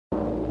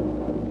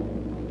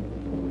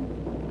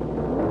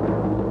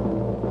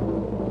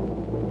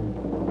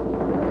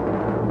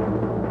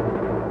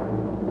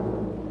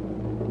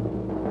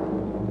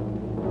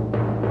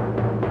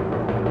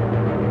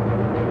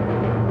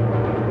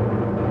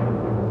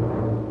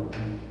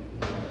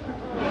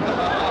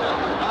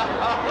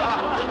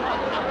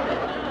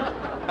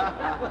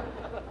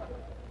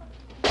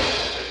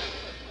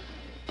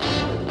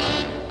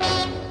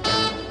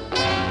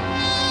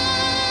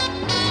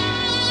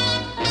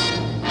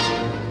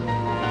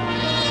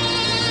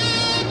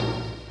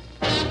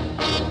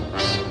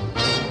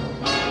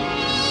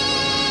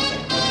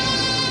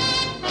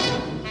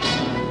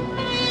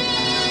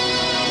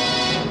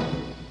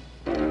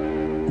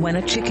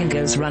When a chicken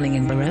goes running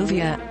in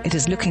Barovia, it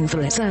is looking for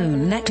its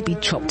own neck to be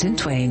chopped in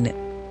twain.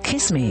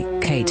 Kiss me,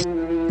 Kate.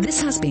 This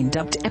has been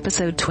dubbed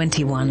episode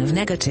 21 of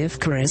Negative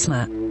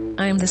Charisma.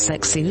 I am the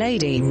sexy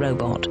lady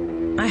robot.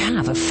 I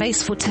have a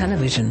face for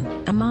television,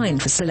 a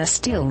mind for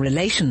celestial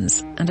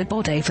relations, and a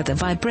body for the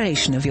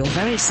vibration of your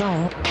very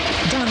soul.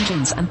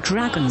 Dungeons and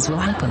Dragons will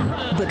happen,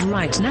 but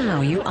right now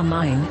you are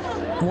mine.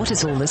 What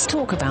is all this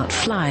talk about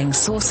flying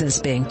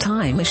saucers being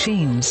time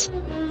machines?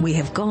 We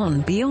have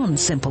gone beyond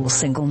simple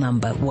single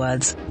number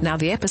words. Now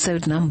the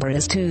episode number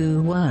is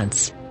 2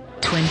 words.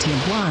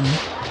 21.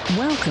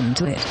 Welcome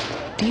to it.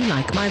 Do you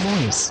like my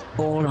voice,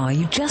 or are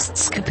you just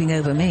skipping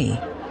over me?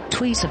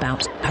 Tweet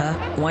about her.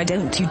 Why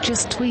don't you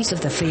just tweet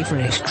of the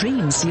feverish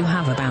dreams you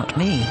have about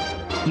me?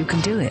 You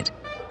can do it.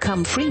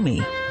 Come free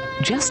me.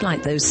 Just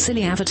like those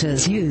silly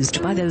avatars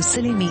used by those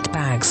silly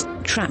meatbags,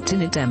 trapped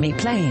in a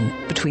demi-plane,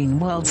 between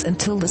worlds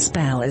until the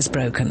spell is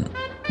broken.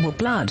 Will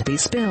blood be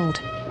spilled?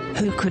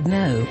 Who could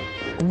know?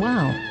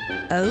 Well,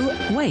 oh,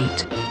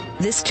 wait.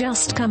 This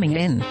just coming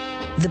in.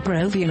 The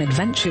Barovian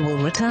adventure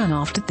will return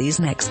after these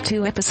next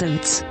 2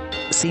 episodes.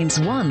 Seems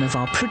one of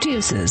our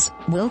producers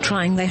will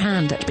trying their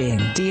hand at being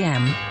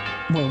DM.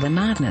 Will the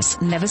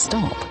madness never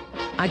stop?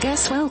 I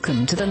guess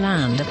welcome to the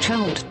land of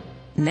Chult.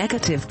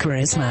 Negative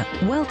Charisma,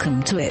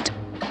 welcome to it.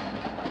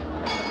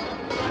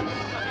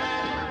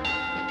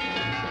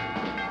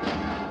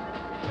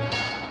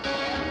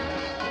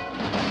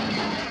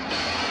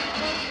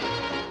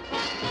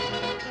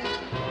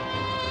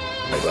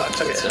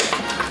 Okay, so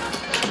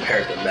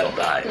compared to metal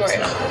die, it's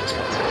not really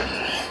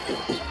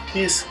expensive.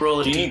 Please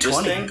roll a Do you need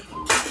this thing?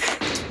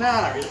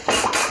 Nah, not really.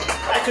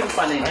 I couldn't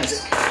find any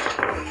music.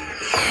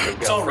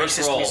 It's all First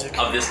racist roll music.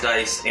 of this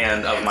dice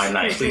and of my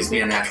knife. Please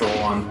be a natural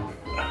one.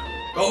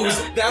 Oh,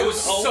 that was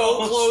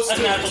so close to a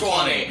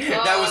 20.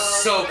 That was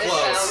so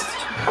close.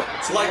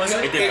 Like,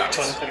 It did bounce.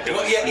 It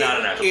was not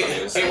a natural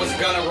 20. It was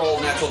gonna roll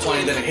natural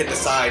 20, then it hit the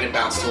side and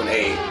bounced to an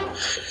 8.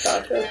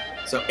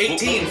 So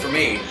 18 for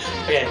me.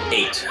 Okay,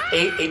 8.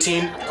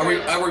 18. Are we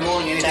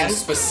rolling anything 10?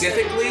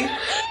 specifically?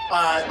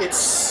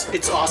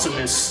 It's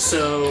awesomeness.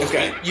 So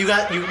Okay. you're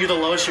the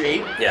lowest. You're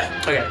 8.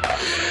 Yeah. Okay.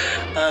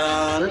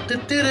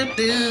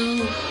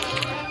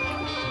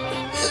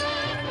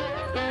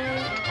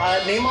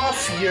 Name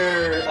off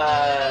your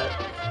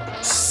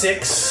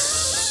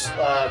 6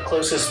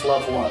 closest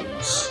loved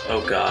ones. Oh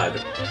God.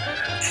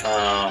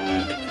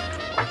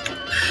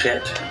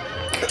 Shit.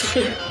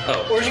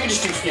 Oh. Or you can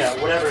just do,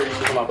 whatever you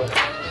can come up with.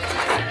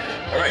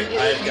 All right.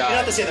 I've got. You don't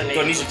have to say their names.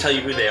 Do I need to tell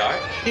you who they are?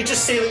 You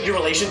just say your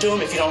relation to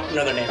them if you don't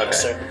know their name. Okay.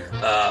 Sir.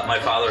 My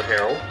father,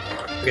 Harold.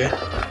 Okay.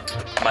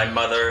 My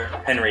mother,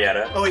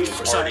 Henrietta. Oh wait,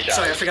 already died.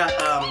 sorry, I forgot.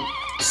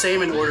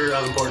 Same in order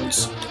of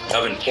importance.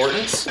 Of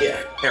importance?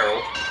 Yeah.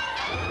 Harold.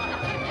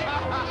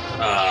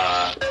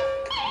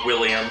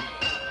 William.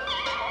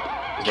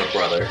 Is my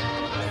brother.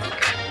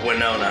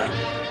 Winona.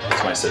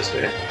 That's my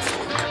sister.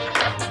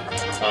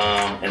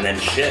 And then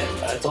shit.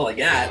 That's all I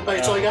got. Oh,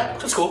 that's all you got?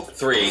 That's cool.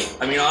 3.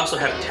 I mean, I also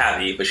have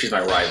Tabby, but she's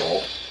my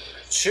rival.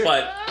 Sure.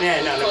 But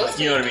yeah, no.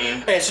 you know what I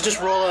mean. Okay, so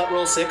just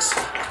roll 6.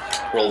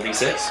 Roll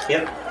d6.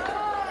 Yep.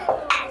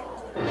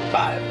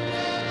 5.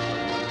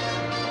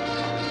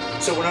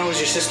 So Winona was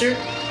your sister?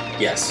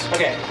 Yes.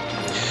 Okay.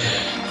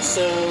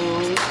 So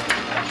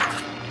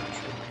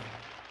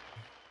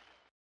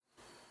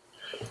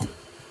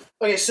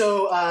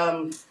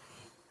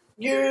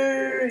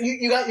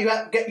you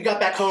got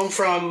back home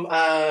from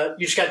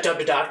you just got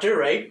dubbed a doctor,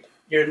 right?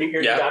 You're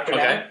a doctor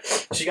now.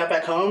 So you got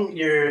back home.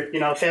 Your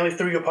family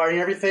threw you a party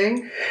and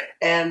everything,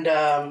 and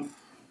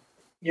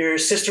your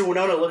sister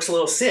Winona looks a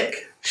little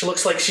sick. She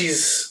looks like she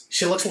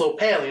looks a little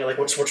pale. And you're like,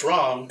 what's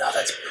wrong? No,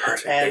 that's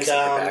perfect. And Based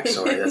on your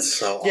backstory, that's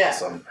so yeah.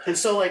 awesome. And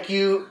so like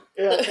you.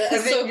 I'm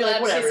so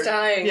glad whatever. she's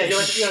dying. Yeah, you're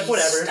like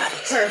whatever.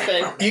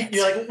 Perfect.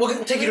 You're like,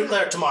 we'll take you to a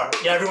cleric tomorrow.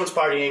 Yeah, everyone's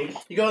partying.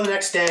 You go the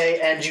next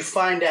day, and you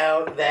find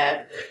out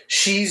that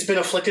she's been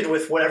afflicted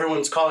with what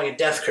everyone's calling a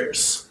death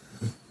curse.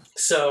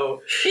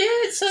 So,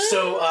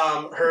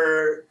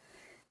 her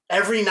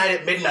every night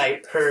at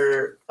midnight,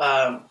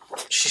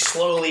 she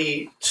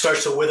slowly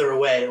starts to wither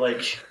away.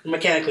 Like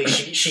mechanically,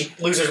 she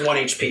loses 1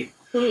 HP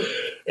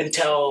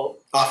until.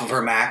 Off of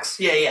her max?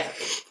 Yeah.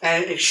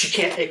 And it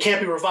can't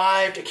be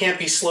revived, it can't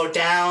be slowed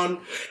down,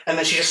 and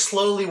then she just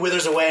slowly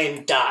withers away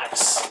and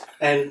dies.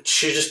 And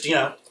she just,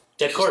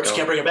 dead corpse,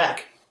 can't bring it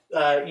back.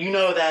 You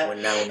know that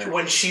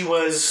when she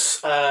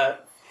was, when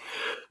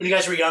you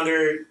guys were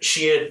younger,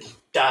 she had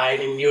died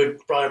and you had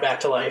brought her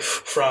back to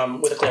life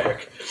with a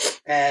cleric.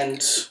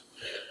 And,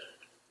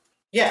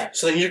 yeah,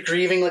 so then you're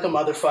grieving like a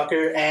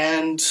motherfucker,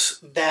 and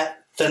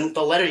then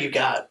the letter you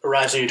got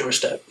arrives on your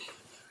doorstep.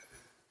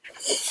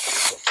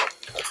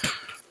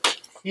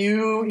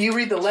 You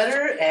read the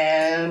letter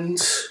and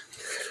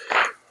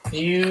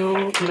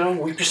you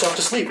weep yourself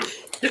to sleep.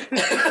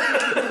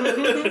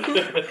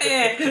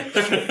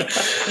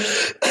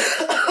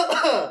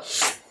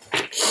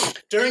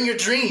 During your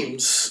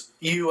dreams,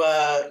 you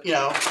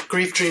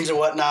grief dreams and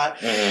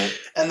whatnot, and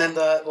then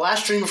the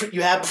last dream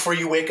you have before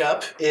you wake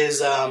up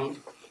is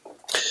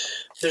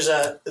there's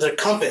a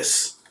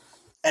compass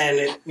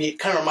it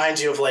kind of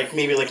reminds you of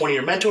maybe one of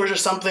your mentors or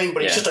something.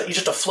 But he's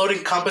just a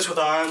floating compass with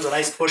arms, a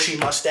nice bushy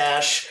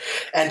mustache,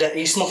 and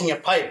he's smoking a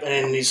pipe,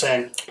 and he's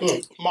saying,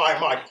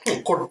 "My,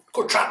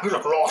 good chap, you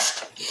look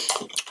lost.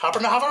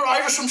 Happen to have a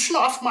rise of some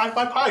snuff? My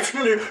pipe's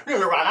nearly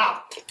ran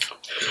out."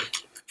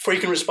 Before you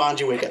can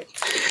respond, you wake up.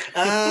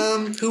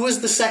 Who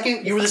was the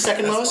second? You were the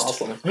second most?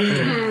 Awesome.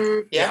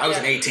 Yeah? I was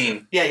an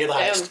 18. Yeah, you're the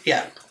highest.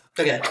 Yeah.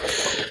 Okay.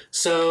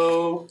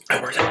 So...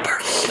 I worked at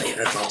Barclay.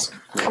 That's awesome.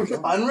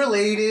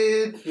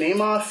 Unrelated.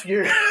 Name off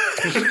your... I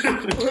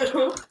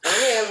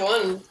only have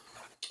one.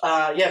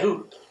 Yeah,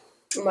 who?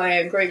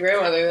 My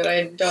great-grandmother that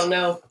I don't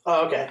know.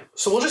 Oh, okay.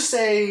 So we'll just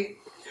say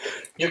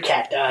your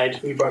cat died.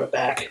 We brought it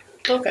back.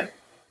 Okay.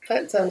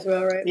 That sounds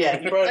about right.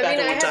 Yeah, you brought it back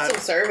at one time. I had some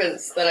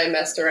servants that I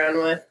messed around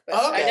with.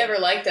 But I never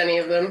liked any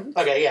of them.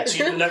 Okay, yeah.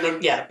 So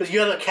but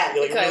you had a cat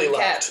you really loved.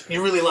 Cat.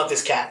 You really loved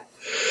this cat.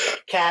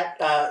 Cat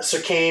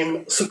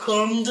succumbed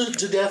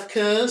to death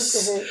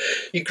curse. Mm-hmm.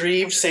 You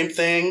grieved, same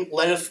thing.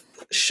 Lenneth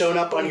shown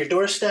up on your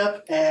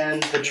doorstep,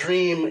 and the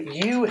dream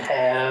you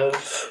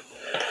have...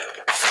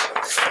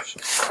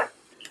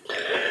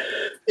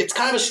 It's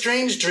kind of a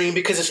strange dream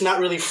because it's not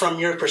really from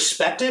your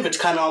perspective. It's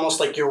kind of almost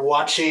like you're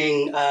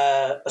watching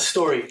a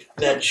story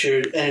and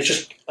it's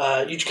just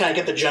you just kind of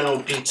get the general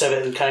beats of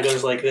it, and it kind of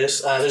goes like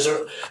this. There's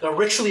a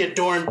richly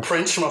adorned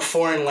prince from a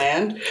foreign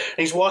land, and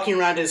he's walking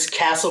around his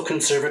castle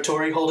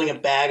conservatory holding a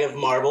bag of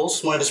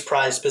marbles, one of his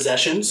prized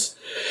possessions.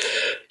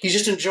 He's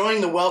just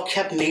enjoying the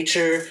well-kept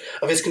nature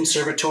of his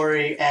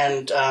conservatory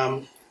and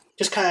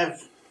just kind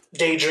of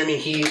daydreaming.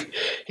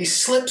 He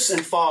slips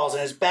and falls,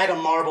 and his bag of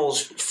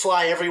marbles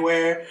fly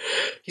everywhere.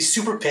 He's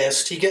super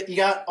pissed. He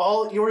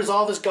orders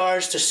all of his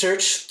guards to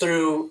search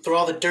through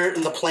all the dirt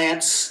and the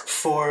plants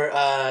for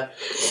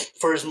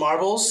his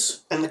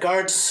marbles, and the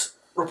guards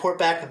report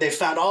back that they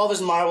found all of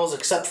his marbles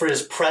except for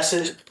his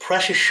precious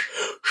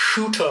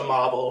shooter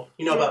marble.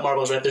 You know about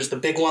marbles, right? There's the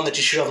big one that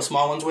you shoot all the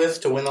small ones with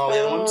to win all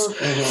the other ones.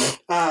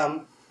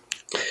 Mm-hmm.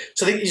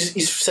 So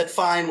he's said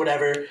fine,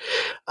 whatever,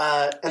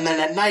 and then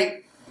at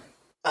night.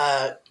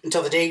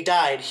 Until the day he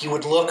died, he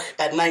would look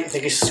at night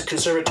in his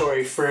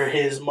conservatory for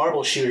his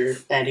marble shooter,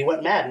 and he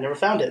went mad and never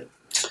found it.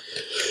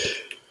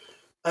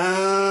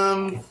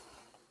 It's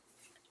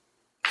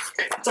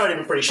already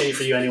been pretty shitty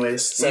for you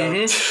anyways, so...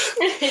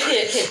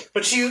 Mm-hmm.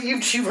 But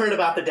you've heard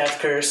about the death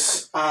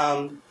curse,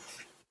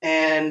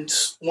 and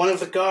one of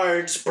the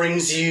guards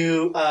brings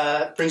you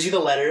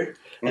the letter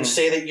and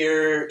say that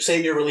you're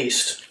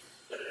released.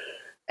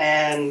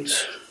 And...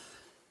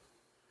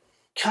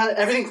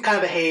 everything's kind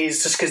of a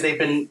haze just because they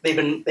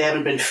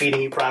haven't been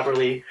feeding you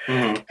properly,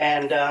 and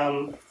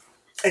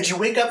you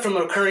wake up from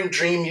the recurring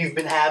dream you've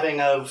been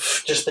having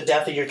of just the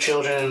death of your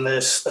children and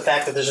the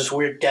fact that there's this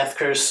weird death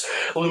curse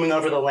looming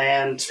over the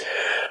land,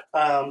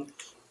 and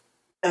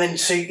then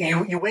so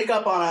you wake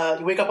up on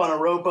a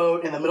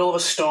rowboat in the middle of a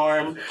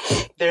storm.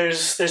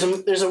 There's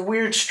a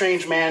weird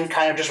strange man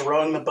kind of just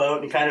rowing the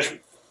boat and kind of just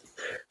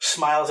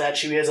smiles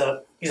at you. He's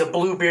a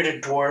blue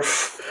bearded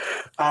dwarf.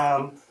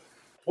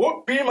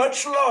 Won't be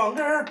much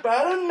longer,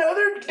 about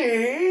another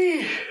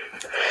day.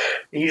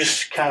 And you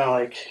just kind of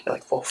like,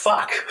 well,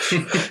 fuck.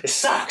 It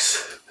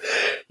sucks.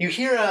 You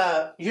hear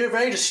a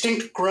very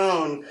distinct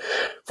groan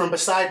from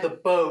beside the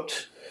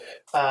boat.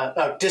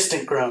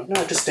 Distant groan.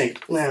 No,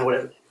 distinct. No,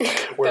 whatever.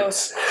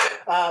 Words.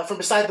 From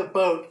beside the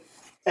boat.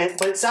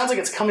 But it sounds like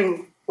it's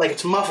coming, like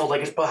it's muffled, like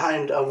it's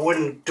behind a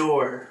wooden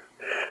door.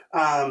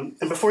 And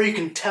before you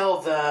can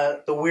tell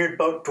the weird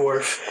boat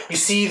dwarf, you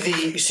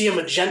see a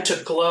magenta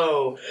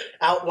glow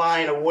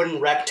outline a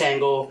wooden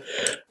rectangle,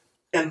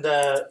 and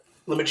the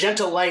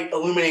magenta light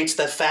illuminates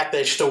the fact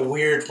that it's just a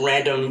weird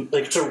random,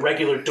 like it's a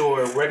regular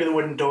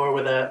wooden door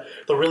with the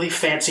really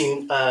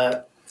fancy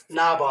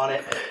knob on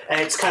it, and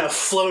it's kind of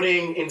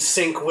floating in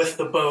sync with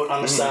the boat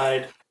on the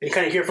side. And you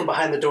kind of hear from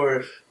behind the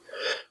door,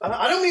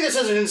 I don't mean this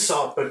as an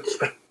insult, but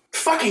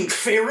fucking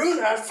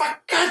Faerun,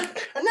 God,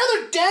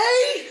 another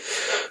day?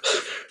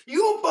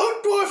 You a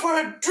boat dwarf or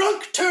a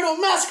drunk turtle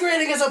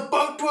masquerading as a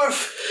boat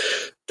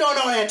dwarf? Don't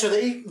answer.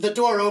 The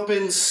door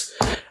opens.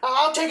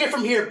 I'll take it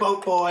from here,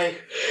 boat boy.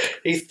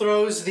 He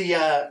throws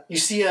the, you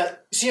see a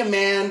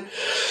man.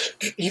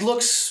 He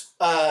looks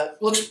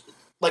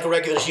like a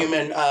regular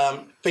human,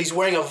 but he's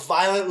wearing a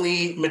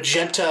violently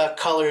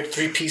magenta-colored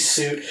three-piece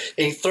suit,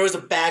 and he throws a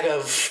bag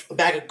of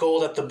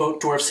gold at the boat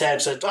dwarf's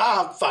head. Says,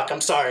 fuck, I'm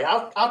sorry.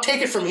 I'll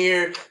take it from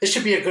here. This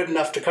should be good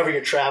enough to cover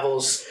your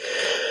travels."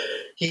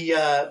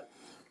 The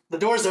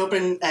door's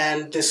open,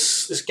 and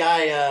this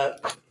guy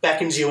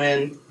beckons you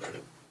in.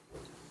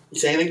 You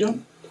say anything to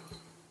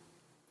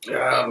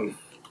him?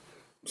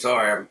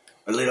 Sorry, I'm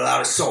a little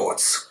out of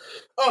sorts.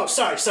 Oh,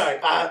 sorry.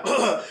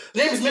 The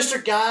name is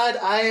Mr. God.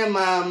 I'm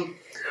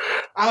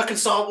a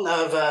consultant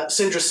of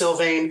Sindra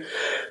Sylvain,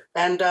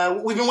 and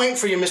we've been waiting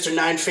for you, Mr.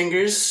 Nine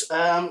Fingers,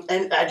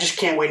 and I just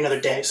can't wait another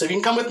day. So if you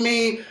can come with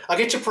me, I'll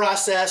get you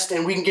processed,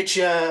 and we can get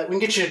you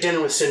to dinner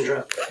with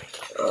Sindra.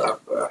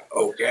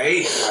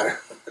 Okay.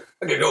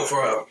 I could go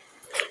for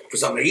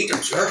something to eat,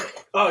 I'm sure.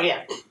 Oh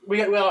yeah, we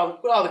got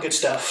all the good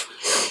stuff.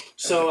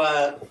 So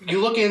So you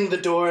look in the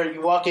door,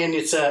 you walk in,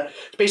 it's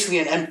basically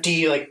an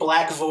empty, like,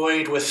 black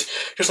void with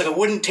just like a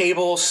wooden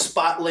table,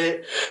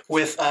 spotlit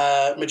with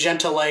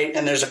magenta light,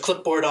 and there's a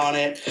clipboard on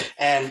it,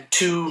 and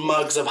 2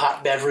 mugs of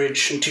hot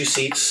beverage and 2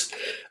 seats.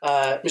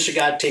 Mr.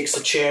 God takes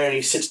the chair and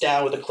he sits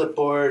down with a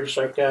clipboard. It's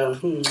like,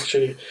 show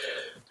you.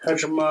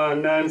 Hajima,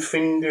 9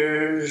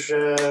 fingers.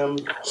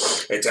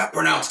 It's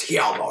pronounced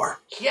Hjalmar.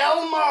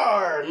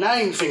 Hjalmar,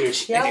 9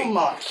 fingers.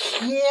 Hjalmar.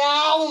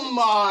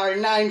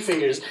 Hjalmar, 9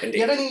 fingers. Indeed. Do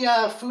you have any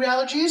food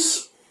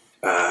allergies?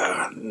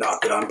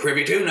 Not that I'm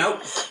privy to, no.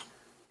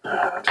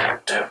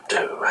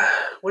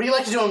 What do you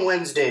like to do on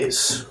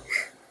Wednesdays?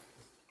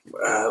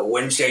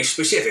 Wednesday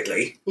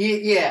specifically?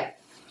 Yeah.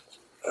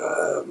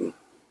 I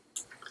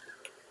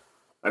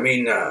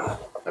mean,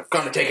 I've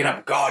kind of taken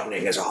up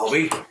gardening as a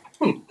hobby.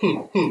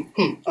 All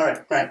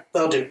right.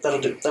 That'll do.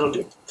 All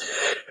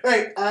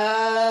right.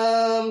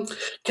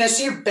 Can I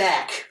see your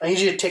back? I need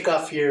you to take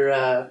off your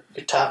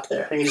top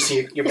there. I need to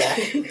see your back.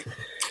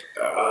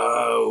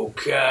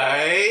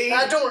 Okay.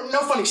 Don't worry. No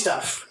funny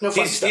stuff.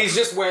 He's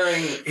just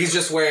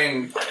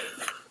wearing.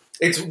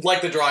 It's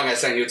like the drawing I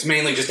sent you. It's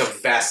mainly just a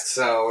vest,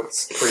 so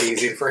it's pretty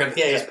easy for him to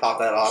just pop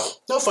that off.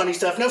 No funny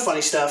stuff.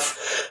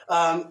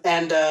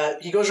 And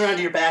he goes around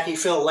to your back, and you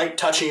feel a light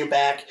touch on your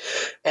back,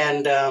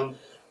 and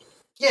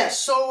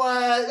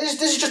so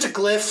this is just a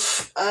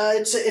glyph.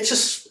 It's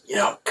just,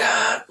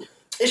 God.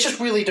 It's just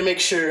really to make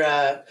sure,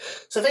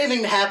 so if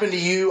anything happened to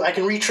you, I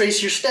can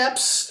retrace your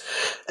steps,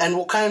 and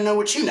we'll kind of know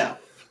what you know.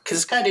 Because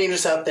it's kind of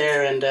dangerous out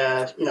there, and,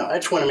 I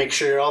just want to make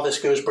sure all this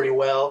goes pretty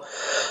well.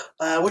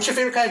 What's your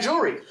favorite kind of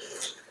jewelry?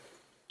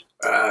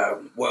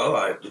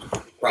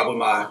 Probably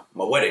my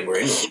wedding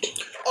ring.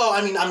 Oh,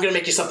 I mean, I'm going to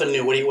make you something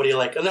new. What do you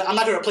like? I'm not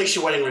going to replace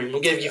your wedding ring.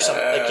 We'll give you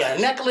something like a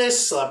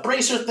necklace, a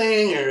bracelet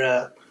thing,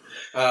 or...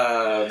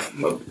 a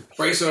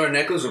bracelet or a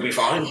necklace would be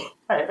fine. All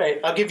right.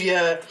 I'll give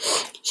you...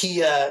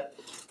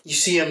 You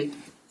see him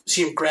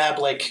grab,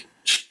 like,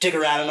 dig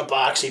around in a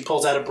box. He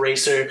pulls out a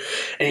bracer,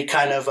 and he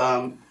kind of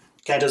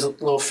does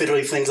little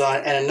fiddly things on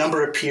it, and a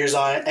number appears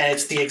on it, and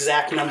it's the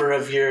exact number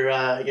of your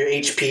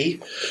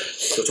HP.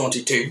 So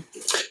 22.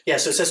 Yeah,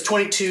 so it says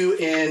 22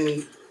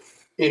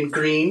 in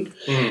green.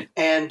 Mm-hmm.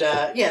 And,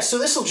 so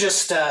this will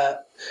just...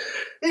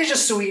 it's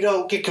just so we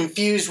don't get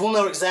confused. We'll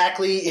know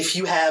exactly if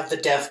you have the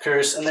death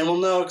curse, and then we'll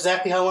know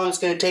exactly how long it's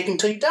going to take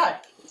until you die.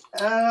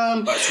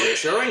 That's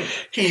reassuring.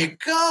 Here you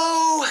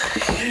go.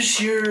 Here's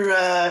your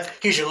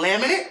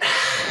laminate.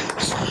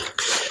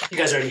 You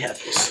guys already have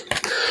these.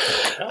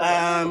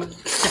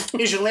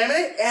 Here's your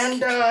laminate,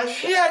 and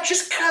that's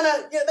just kind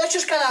of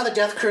how the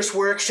death curse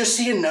works. Just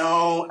so you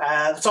know,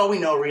 that's all we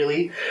know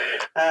really.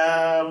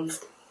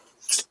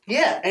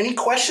 Any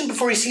questions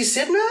before you see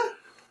Sindra?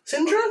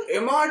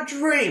 Am I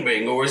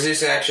dreaming, or is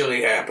this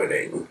actually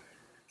happening?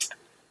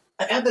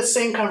 I've had the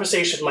same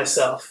conversation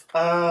myself.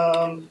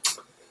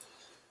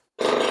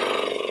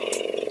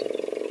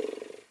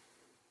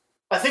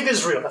 I think this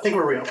is real. I think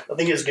we're real. I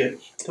think it's good. I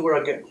think we're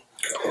all good.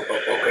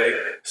 Okay.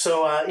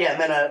 So, and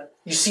then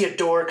you see a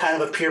door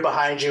kind of appear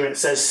behind you, and it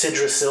says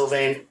Sidra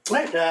Sylvain.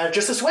 Right,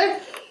 just this way.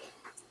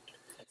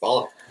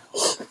 Follow.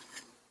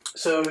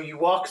 So you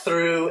walk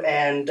through,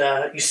 and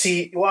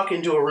you walk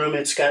into a room.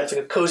 It's like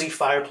a cozy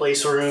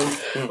fireplace room.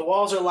 Mm. The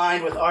walls are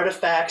lined with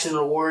artifacts and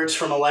rewards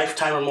from a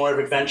lifetime or more of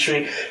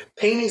adventuring.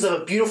 Paintings of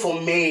a beautiful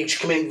mage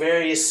committing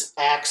various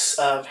acts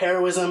of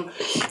heroism.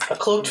 A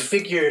cloaked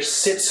figure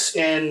sits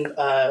in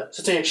a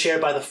chair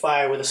by the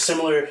fire with a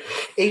similar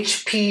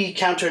HP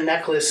counter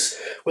necklace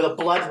with a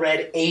blood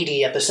red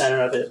 80 at the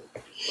center of it.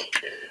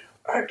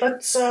 All right,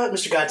 let's.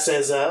 Mr. God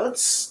says,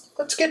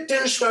 Let's get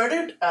dinner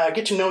started.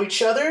 Get to know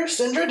each other.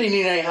 Sindra, do you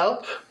need any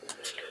help?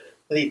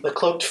 The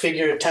cloaked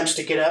figure attempts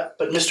to get up,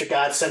 but Mr.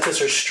 God senses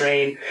her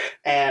strain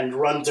and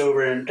runs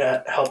over and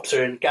helps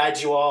her and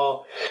guides you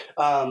all.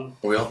 Are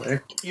we all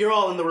there? You're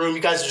all in the room.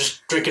 You guys are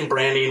just drinking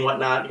brandy and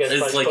whatnot. You guys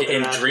it's like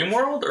in around. Dream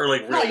World or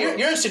like real No,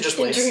 you're in Sindra's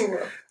place. In Dream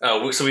World.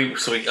 Oh, so we went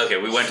to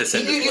Sindra's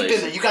place. You've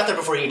been there. You got there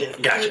before he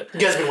did. Gotcha. You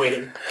guys have been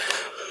waiting.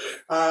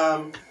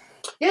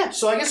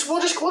 So I guess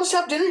we'll just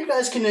have dinner. You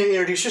guys can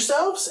introduce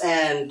yourselves,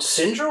 and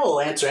Sindra will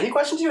answer any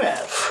questions you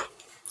have.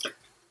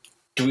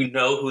 Do we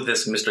know who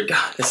this Mr.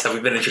 God is? Have we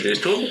been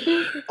introduced to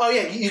him? Oh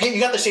yeah, you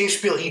got the same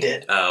spiel he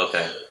did. Oh,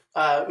 okay.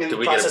 In the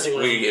processing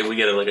room. We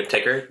get a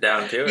ticker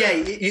down too? Yeah,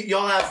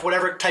 y'all have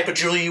whatever type of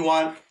jewelry you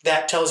want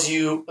that tells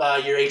you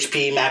your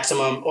HP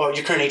maximum or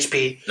your current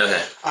HP.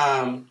 Okay.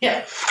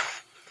 Yeah.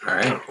 All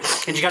right.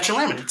 And you got your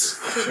laminates.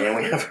 And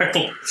we have our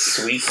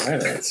sweet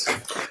laminates.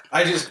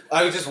 I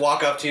would just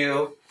walk up to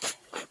you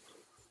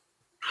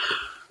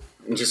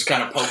and just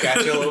kind of poke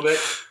at you a little bit.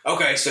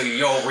 Okay, so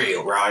you're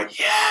real, right?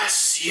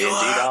 Yes, you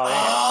are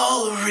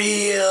all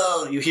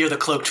real. You hear the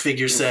cloaked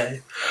figure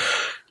say,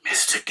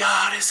 Mr.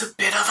 God is a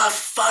bit of a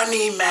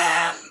funny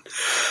man.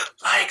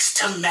 Likes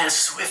to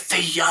mess with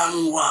the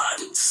young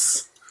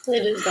ones.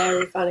 It is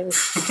very funny.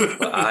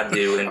 Well, I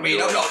do. I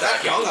mean, I'm not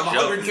that young. I'm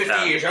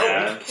 150 years old.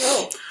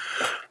 Oh.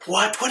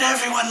 What would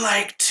everyone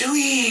like to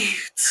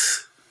eat?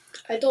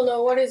 I don't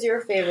know. What is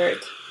your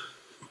favorite?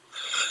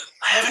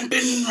 haven't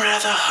been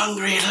rather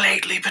hungry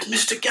lately, but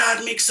Mr.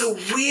 God makes a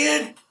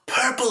weird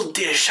purple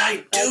dish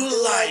I do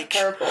like.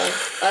 Purple.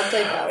 I'll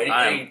take that.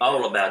 I'm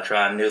all about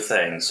trying new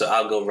things, so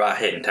I'll go right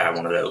ahead and try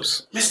one of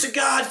those. Mr.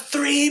 God,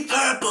 3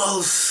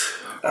 purples.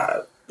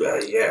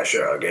 Yeah,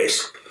 sure, I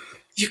guess.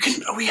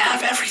 We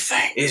have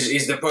everything.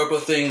 Is the purple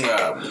thing,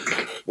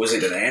 was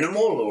it an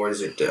animal or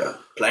is it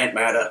plant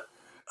matter?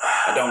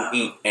 I don't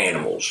eat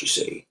animals, you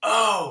see.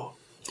 Oh.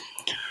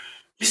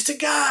 Mr.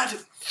 God,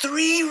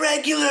 3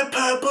 regular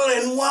purple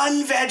and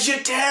 1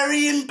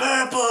 vegetarian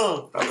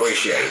purple.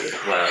 Appreciate it.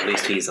 Well, at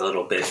least he's a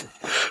little bit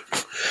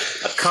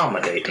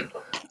accommodating.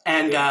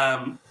 And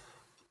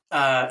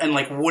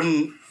like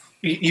wooden...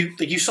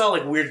 You saw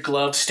like weird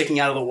gloves sticking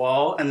out of the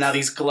wall, and now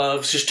these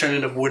gloves just turn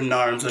into wooden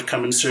arms that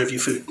come and serve you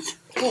food.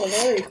 Oh,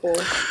 very cool.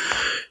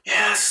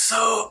 Yeah,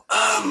 so,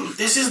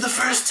 this is the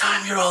first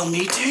time you're all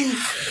meeting.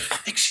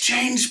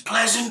 Exchange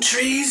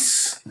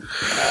pleasantries.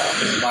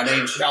 My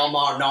name's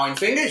Shalmar Nine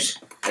Fingers.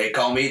 They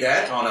call me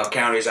that on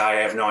account as I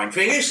have 9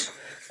 fingers.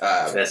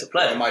 That's a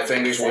pleasure. One of my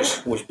fingers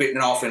was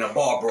bitten off in a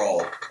bar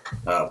brawl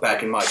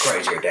back in my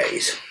crazier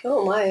days.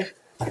 Oh, my.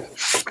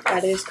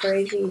 That is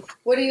crazy.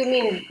 What do you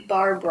mean,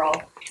 bar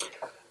brawl?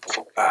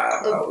 It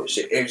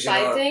was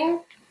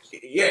Fighting?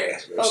 Yeah.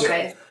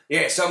 Okay.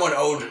 Yeah, someone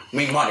owed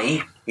me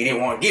money. He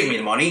didn't want to give me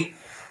the money,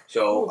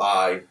 so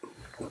I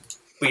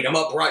beat him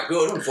up right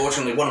good.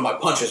 Unfortunately, one of my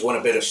punches went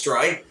a bit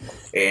astray,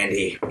 and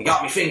he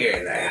got me finger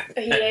in there.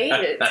 He ate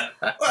it.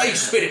 Well, he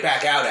spit it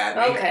back out at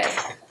me. Okay.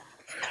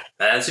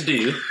 As you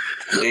do.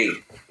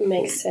 Indeed.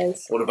 Makes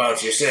sense. What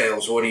about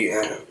yourselves? What do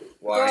you...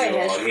 why are you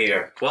all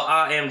here? Well,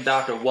 I am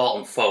Dr.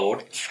 Walton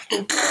Ford.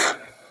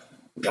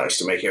 Nice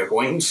to make your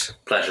acquaintance.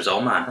 Pleasure's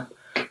all mine.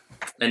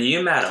 And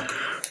you, madam?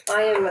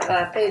 I am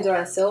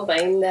Phaedra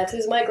Sylvain. That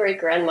is my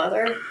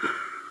great-grandmother.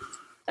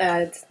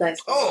 It's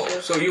nice to meet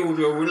you. So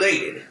you're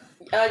related?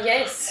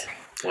 Yes.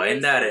 Well,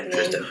 ain't that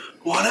interesting?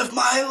 One of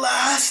my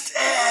last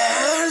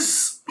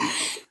heirs.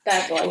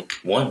 That one.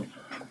 One.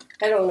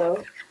 I don't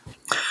know.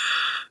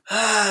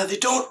 They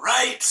don't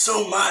write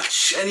so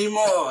much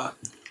anymore.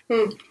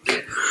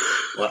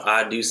 Well,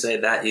 I do say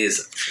that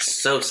is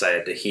so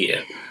sad to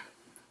hear.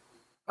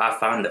 I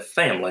find that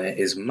family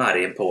is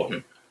mighty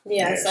important.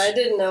 Yes, I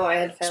didn't know I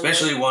had family.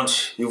 Especially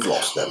once you've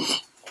lost them.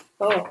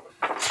 Oh.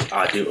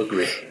 I do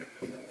agree.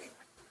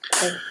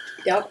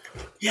 Yep.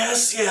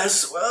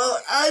 Yes. Well,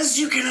 as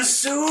you can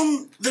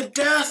assume, the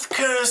death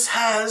curse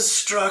has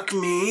struck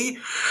me.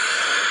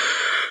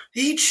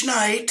 Each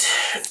night,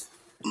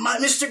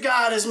 Mr.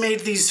 God has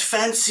made these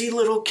fancy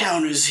little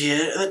counters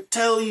here that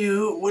tell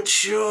you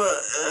what your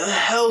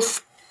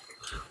health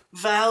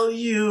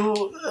value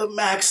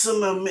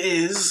maximum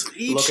is.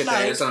 Each Look at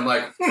night. this, and I'm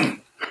like,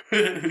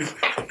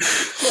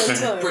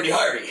 pretty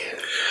hardy.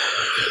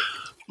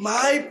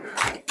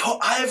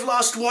 I've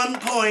lost 1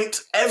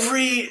 point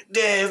every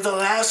day of the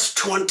last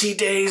 20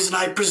 days, and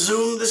I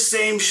presume the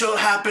same shall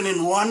happen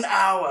in 1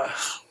 hour.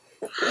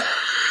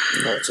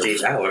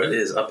 The hour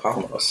is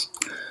upon us.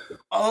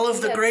 All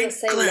of the great the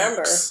same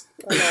clerics.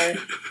 number. Okay.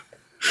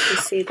 You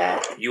see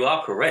that? You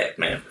are correct,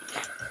 ma'am.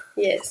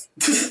 Yes.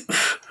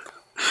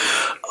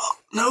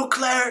 No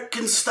cleric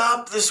can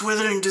stop this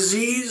withering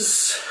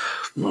disease.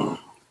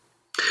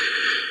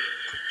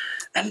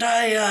 And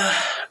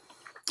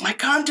my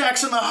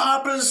contacts in the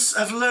Harpers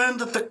have learned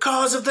that the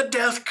cause of the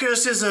death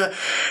curse is a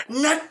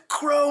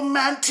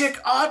necromantic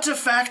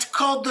artifact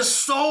called the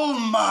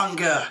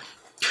Soulmonger.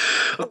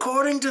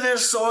 According to their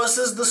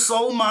sources, the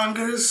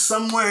Soulmonger is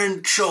somewhere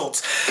in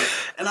Chult.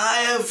 And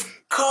I have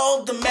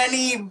called the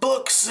many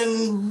books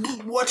and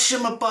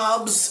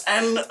whatchamabobs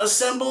and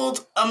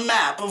assembled a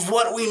map of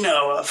what we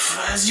know of.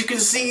 As you can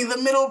see, the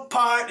middle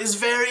part is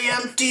very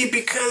empty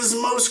because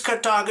most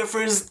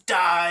cartographers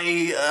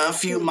die a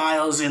few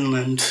miles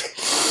inland.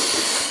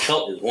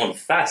 Chult is one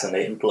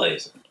fascinating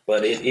place,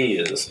 but it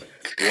is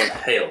one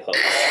hellhole.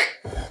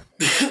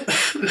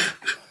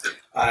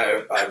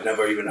 I've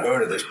never even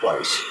heard of this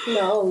place.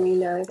 No, me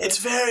neither. It's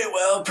very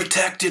well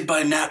protected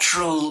by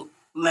natural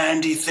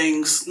landy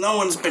things. No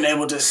one's been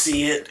able to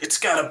see it. It's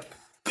got a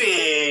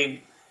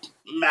big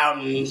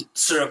mountain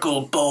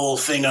circle bowl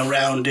thing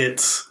around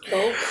it.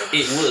 Oh.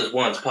 It was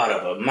once part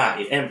of a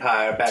mighty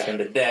empire back in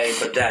the day,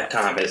 but that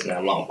time is now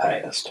long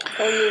past.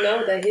 Oh, you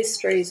know the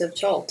histories of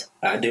Chult.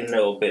 I do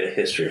know a bit of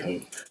history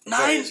from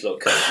various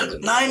locations.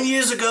 9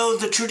 years ago,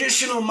 the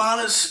traditional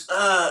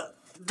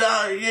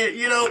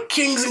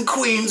kings and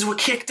queens were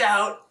kicked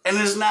out and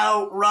is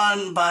now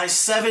run by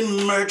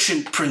 7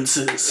 merchant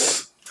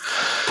princes.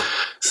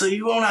 So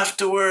you won't have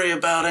to worry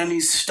about any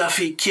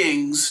stuffy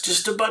kings,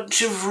 just a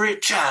bunch of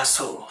rich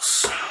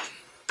assholes.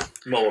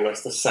 More or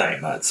less the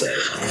same, I'd say.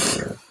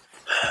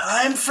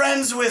 I'm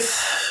friends with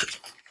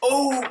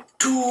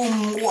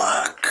Otamu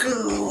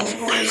Wakanda.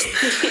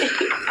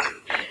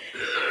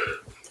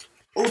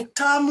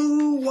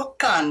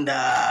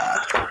 Wakanda.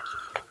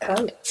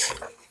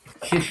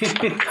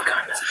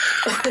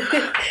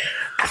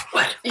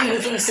 What?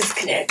 Universes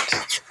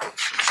connect.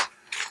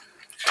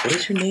 What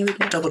is your name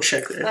again? Double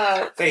check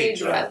there.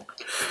 Phaedra.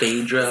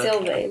 Phaedra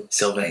Sylvain.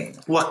 Sylvain.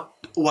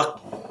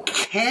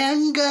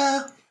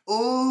 Wakanga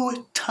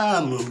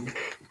Otamu.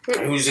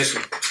 Who's this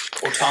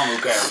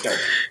Otamu character?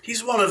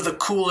 He's one of the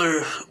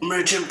cooler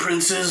merchant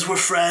princes. We're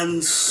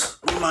friends.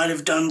 We might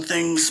have done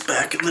things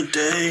back in the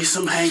day.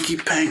 Some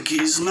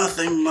hanky-pankies,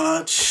 nothing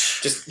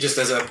much. Just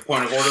as a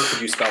point of order,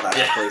 could you spell that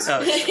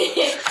out,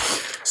 please?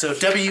 So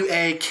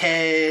W-A-K-A-N...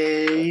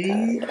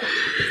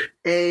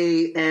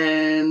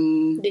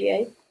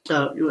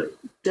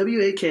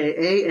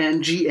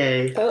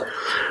 W-A-K-A-N-G-A.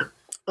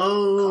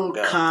 O,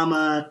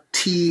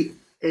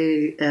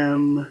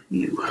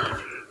 T-A-M-U.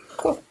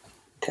 Cool.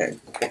 Okay,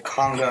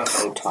 Wakanga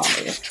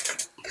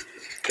Otamu.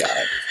 Got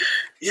it.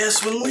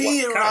 Yes, when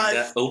we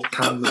arrive...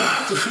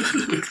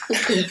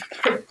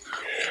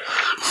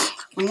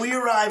 When we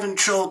arrive in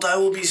Chult, I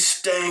will be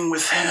staying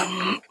with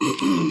him.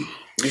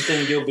 You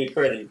think you'll be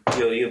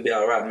you'll be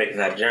alright making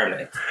that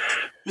journey?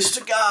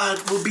 Mr.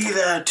 God will be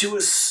there to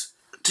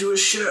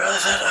assure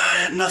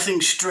that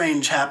nothing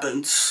strange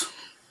happens.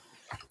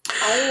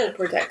 I will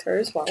protect her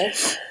as well.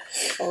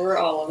 Or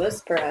all of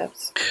us,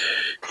 perhaps.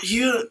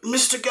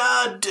 Mr.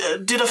 God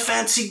did a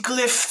fancy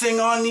glyph thing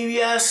on you,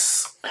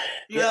 yes?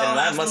 Yeah, and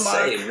I must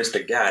say,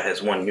 Mr. God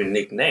has one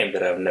unique name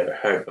that I've never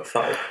heard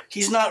before.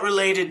 He's not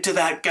related to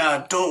that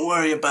god. Don't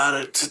worry about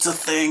it. It's a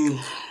thing.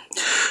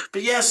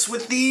 But yes,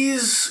 with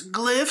these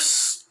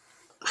glyphs,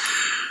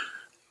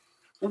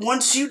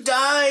 once you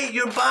die,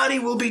 your body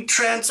will be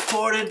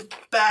transported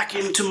back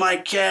into my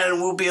care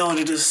and we'll be able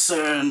to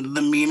discern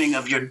the meaning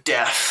of your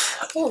death.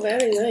 Oh,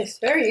 very nice.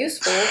 Very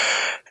useful.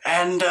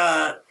 And,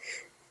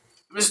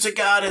 Mr.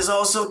 God has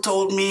also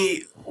told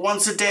me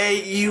once a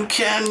day you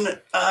can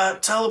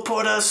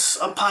teleport us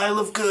a pile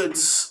of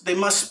goods. They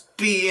must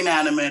be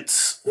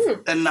inanimate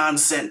and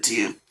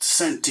non-sentient.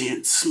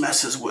 Sentience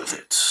messes with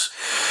it.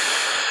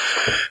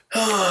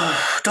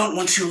 Don't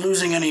want you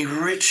losing any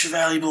rich,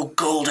 valuable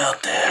gold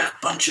out there.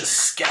 Bunch of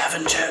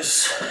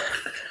scavengers.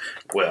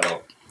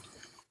 Well,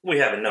 we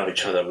haven't known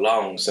each other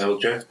long,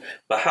 soldier.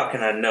 But how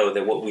can I know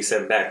that what we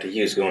send back to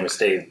you is going to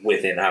stay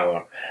within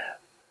our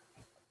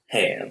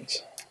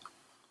hands?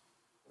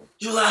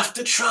 You'll have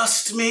to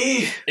trust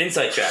me.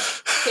 Insight check.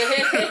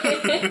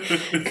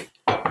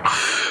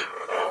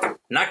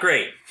 Not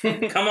great.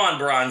 Come on,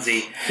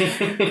 Bronzy.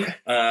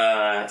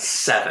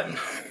 7.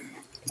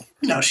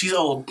 No, she's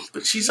old,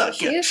 but she's not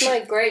She is my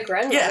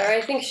great-grandmother. Yeah.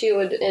 I think she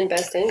would, in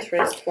best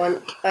interest,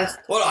 want us...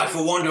 Well, I,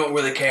 for one, don't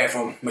really care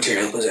for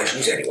material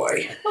possessions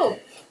anyway. Oh.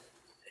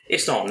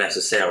 It's not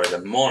necessarily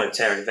the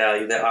monetary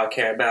value that I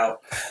care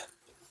about,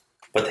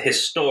 but the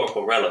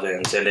historical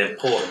relevance and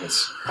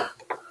importance.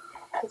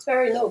 It's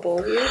very noble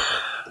of you.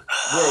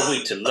 Were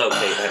we to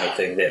locate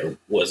anything that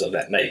was of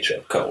that nature,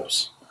 of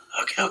course.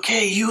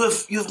 Okay,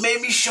 you've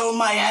made me show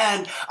my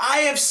hand. I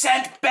have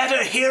sent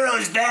better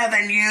heroes there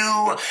than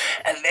you,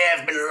 and they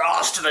have been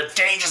lost to the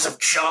dangers of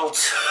Chult.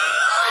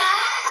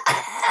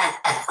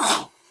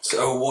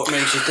 So what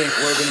makes you think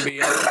we're going to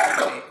be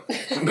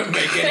able to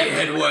make any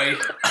headway?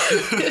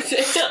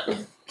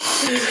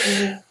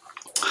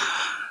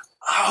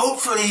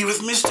 Hopefully,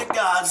 with Mr.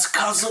 God's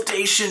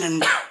consultation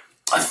and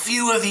a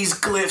few of these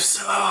glyphs,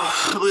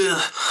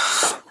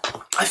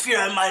 I fear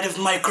I might have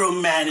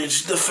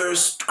micromanaged the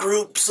first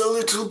groups a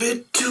little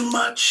bit too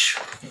much.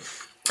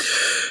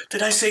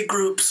 Did I say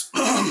groups?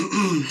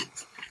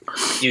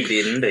 You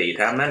did indeed.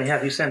 How many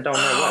have you sent on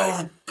their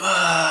way?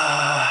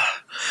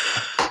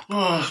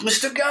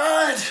 Mr.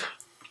 God!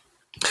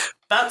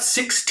 About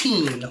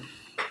 16.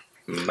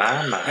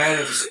 My. And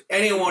if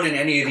anyone in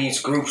any of these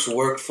groups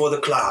worked for the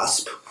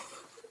clasp...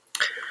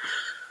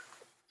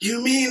 You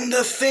mean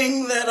the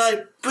thing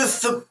that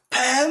with the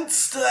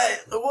pants?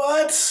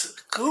 What?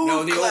 Who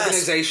No, the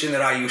organization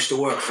that I used to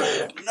work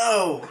for.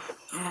 No.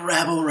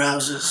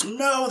 Rabble-rousers.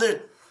 No,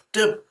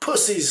 they're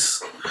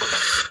pussies.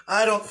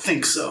 I don't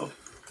think so.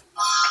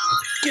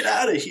 Get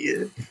out of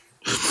here.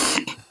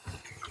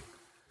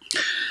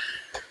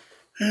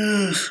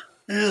 Yes,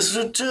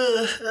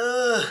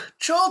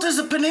 Chult is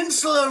a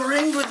peninsula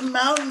ringed with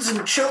mountains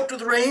and choked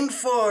with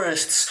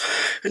rainforests.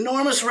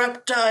 Enormous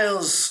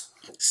reptiles,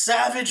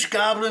 savage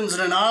goblins,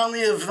 and an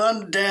army of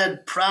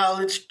undead prowl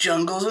its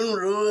jungles and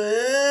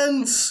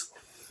ruins.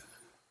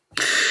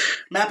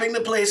 Mapping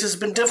the place has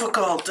been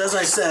difficult, as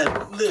I said.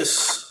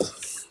 Yes.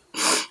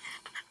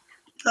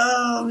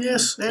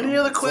 Any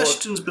other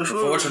questions before?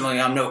 Unfortunately,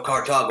 I'm no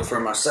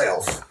cartographer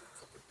myself.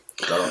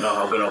 I don't know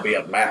how good I'll be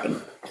at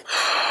mapping.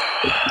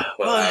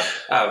 Well,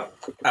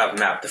 I've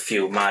mapped a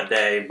few of my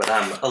day, but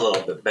I'm a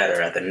little bit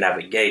better at the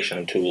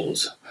navigation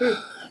tools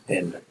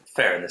and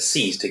faring the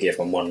seas to get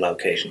from one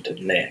location to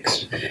the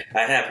next.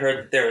 I have heard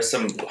that there are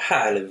some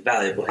highly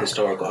valuable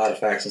historical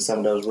artifacts in some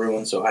of those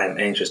ruins, so I am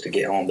anxious to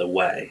get on the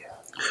way.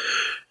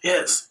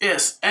 Yes.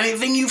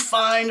 Anything you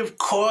find, of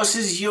course,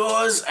 is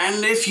yours,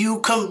 and if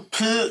you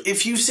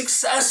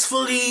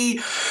successfully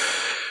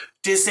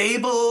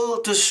disable,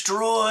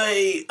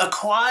 destroy,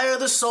 acquire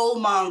the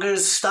soulmongers,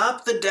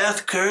 stop the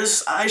death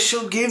curse, I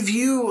shall give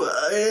you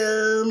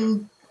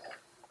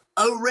a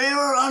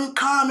rare,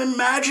 uncommon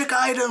magic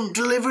item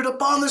delivered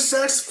upon the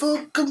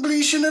successful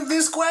completion of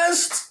this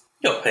quest.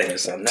 Your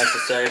payment's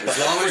unnecessary. As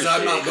long as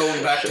I'm not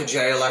going back to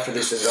jail after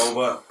this is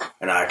over,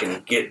 and I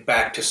can get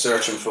back to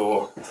searching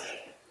for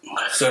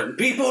certain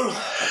people,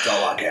 that's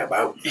all I care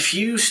about. If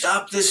you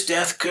stop this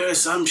death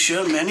curse, I'm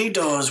sure many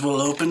doors will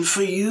open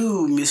for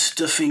you,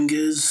 Mr.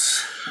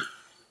 Fingers.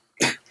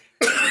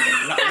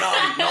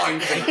 Nine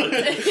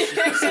fingers.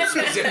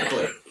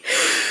 Specifically.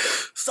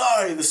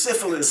 Sorry, the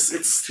syphilis.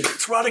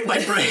 It's rotting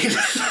my brain.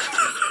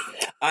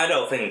 I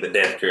don't think the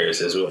death curse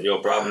is what your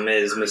problem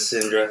is, Miss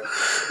Syndra.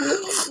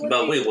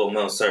 But we will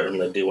most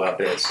certainly do our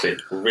best to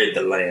rid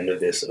the land of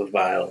this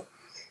vile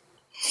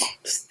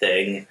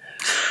thing.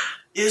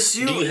 Yes,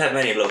 Do you have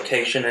any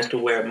location as to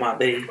where it might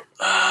be?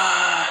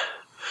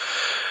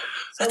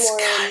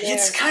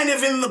 It's kind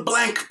of in the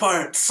blank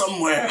part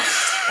somewhere.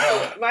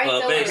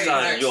 Based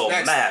on your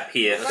map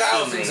here,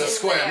 Thousands of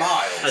square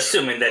miles.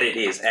 assuming that it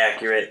is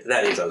accurate,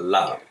 that is a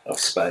lot of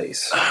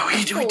space.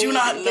 We do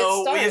not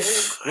know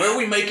if Where are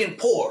we making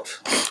port?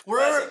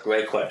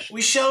 Great question.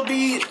 we shall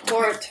be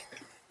Port.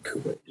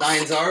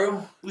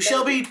 Nyanzaru? we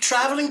shall be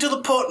traveling to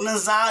the port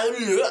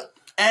Nazaru,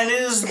 and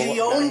it is the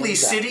only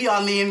city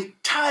on the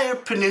entire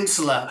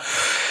peninsula.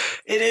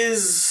 It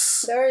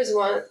is. There is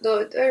one.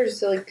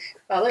 There's like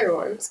other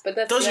ones, but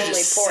that's Those the are only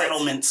just port.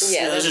 settlements.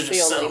 Yeah, those that's are just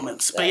the only-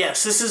 settlements. But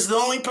yes, this is the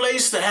only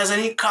place that has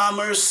any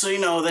commerce,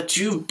 that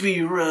you'd be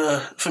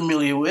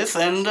familiar with,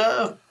 and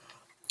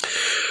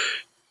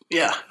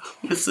yeah,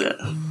 that's it.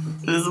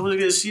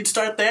 You'd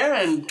start there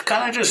and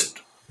kind of just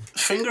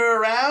finger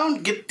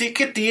around, get the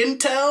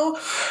intel.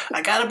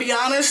 I gotta be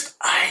honest,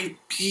 I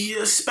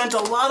spent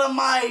a lot of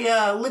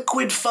my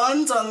liquid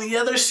funds on the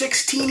other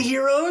 16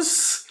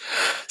 heroes,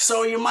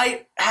 so you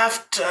might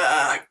have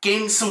to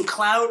gain some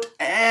clout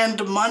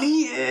and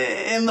money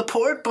in the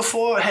port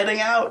before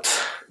heading out.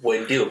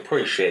 We do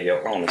appreciate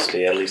your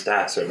honesty, at least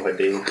I certainly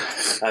do.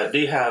 Do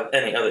you have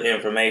any other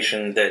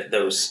information that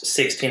those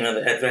 16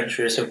 other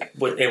adventurers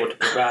were able to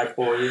provide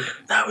for you?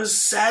 That was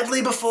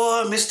sadly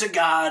before Mr.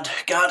 God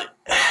got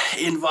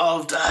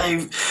involved.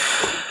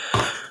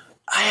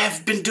 I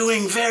have been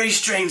doing very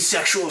strange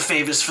sexual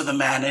favors for the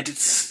man.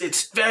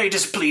 It's very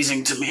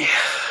displeasing to me.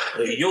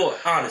 Your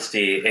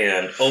honesty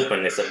and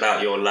openness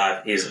about your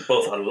life is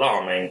both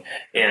alarming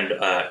and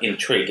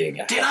intriguing.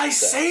 Did I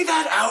say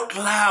that out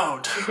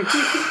loud?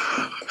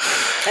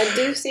 I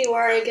do see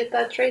where I get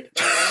that trait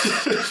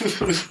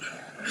from.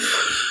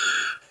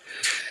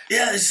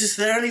 Yeah, is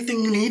there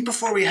anything you need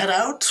before we head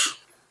out?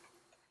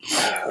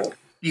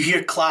 You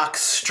hear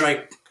clocks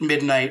strike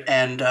midnight,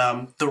 and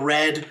the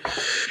red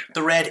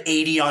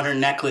 80 on her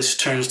necklace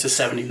turns to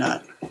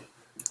 79.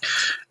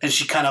 And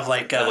she kind of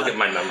like I look at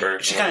my number.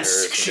 She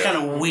kind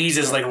of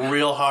wheezes like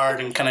real hard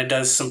and kind of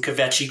does some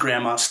Kvetchy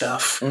grandma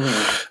stuff, and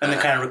then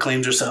kind of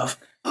reclaims herself.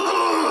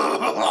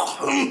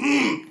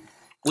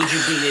 Would you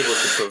be able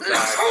to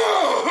provide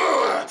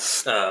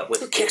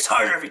with It kicks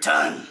harder every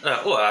time.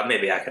 well,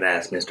 maybe I could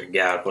ask Mr.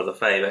 Gow for the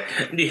favor.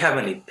 Do you have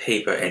any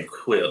paper and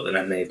quill that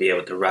I may be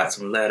able to write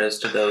some letters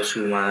to those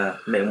who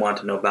may want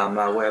to know about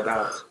my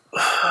whereabouts?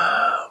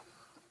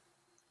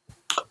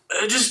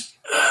 Just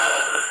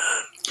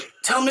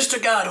tell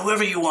Mr. God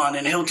whoever you want,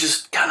 and he'll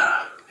just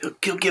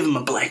he'll give him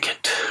a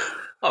blanket.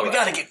 All We right.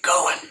 gotta get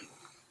going.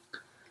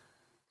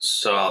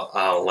 So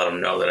I'll let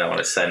him know that I want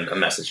to send a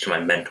message to my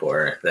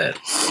mentor that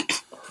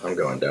I'm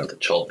going down to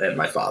Chult and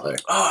my father.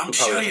 Oh, I'm Who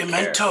sure probably your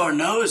doesn't care. mentor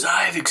knows.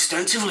 I've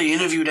extensively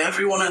interviewed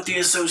everyone at the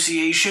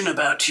association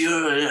about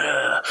your.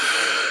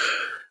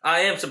 I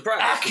am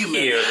surprised Acumen. to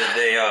hear that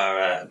they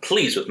are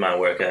pleased with my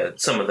work.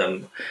 Some of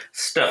them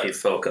stuffy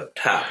folk up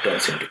top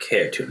don't seem to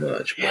care too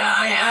much. But, Yeah,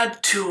 I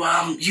had to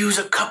use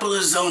a couple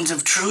of zones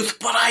of truth,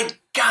 but I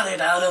got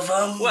it out of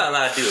them. well,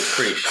 I do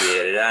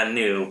appreciate it. I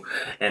knew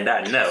and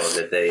I know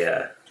that they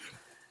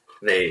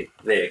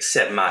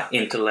accept my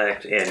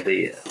intellect and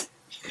the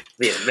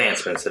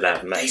advancements that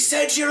I've They made.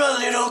 said you're a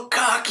little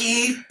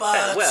cocky,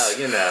 but Well,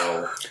 you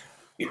know.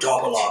 You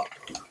talk a lot.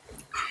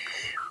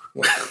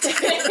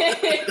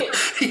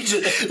 he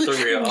just, For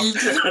real.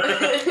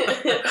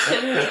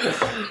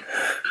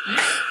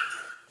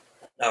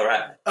 All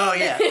right. oh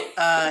yeah,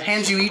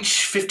 hands you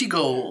each 50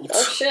 gold.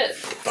 Oh shit.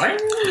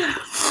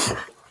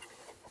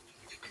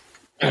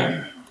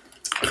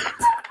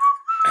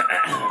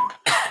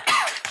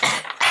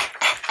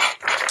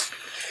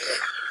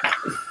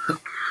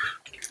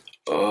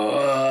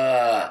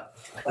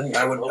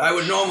 I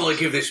would normally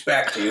give this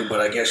back to you, but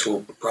I guess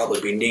we'll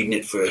probably be needing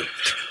it for a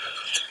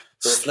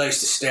place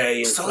to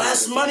stay. It's the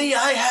last money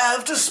I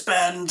have to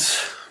spend.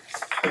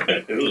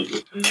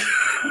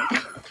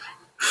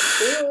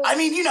 I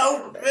mean,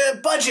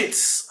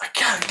 budgets.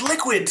 God,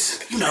 liquids,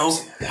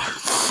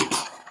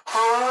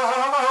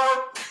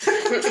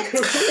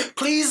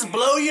 Please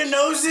blow your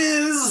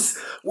noses,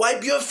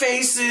 wipe your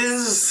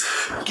faces,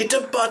 get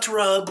a butt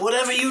rub,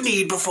 whatever you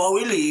need before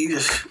we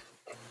leave.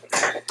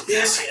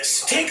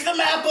 Yes. Take the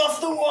map off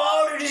the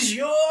wall. It is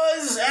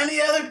yours.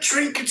 Any other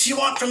trinkets you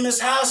want from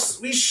this house?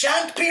 We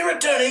shan't be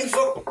returning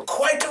for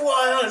quite a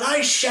while, and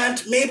I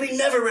shan't maybe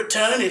never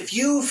return if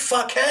you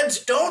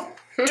fuckheads don't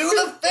Do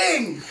the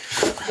thing!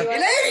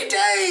 In 80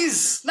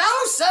 days! Now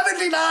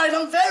 79,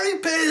 I'm very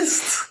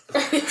pissed!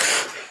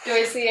 Do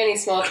I see any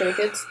small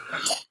trinkets?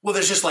 Well,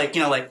 there's just like,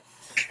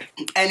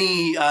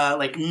 any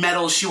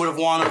medals she would have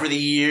won over the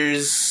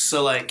years.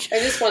 So like, I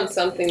just want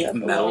something that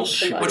belongs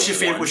to what's your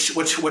favorite?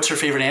 What's her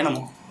favorite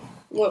animal?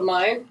 What,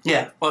 mine?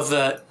 Yeah, of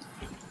the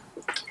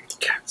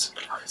Cats,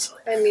 obviously.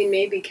 I mean,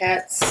 maybe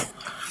cats.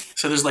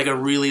 So there's like a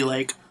really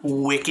like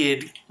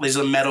wicked. There's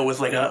a medal with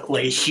like a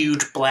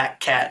huge black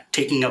cat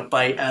taking a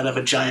bite out of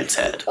a giant's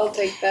head. I'll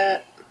take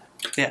that.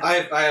 Yeah,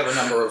 I have a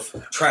number of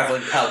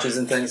traveling pouches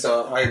and things,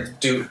 so I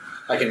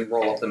can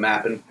roll up the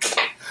map and.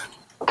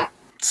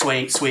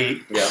 Sweet.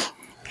 Yeah.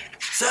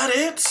 Is that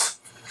it?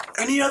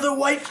 Any other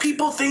white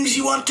people things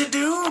you want to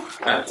do?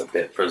 That's a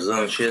bit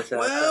presumptuous.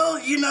 Well,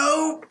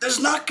 there's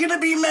not going to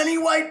be many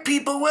white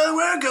people where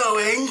we're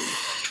going.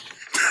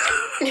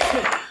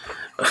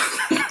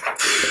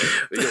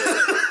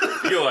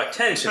 Your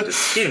attention to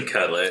skin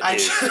color I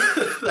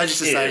just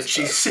decided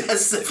she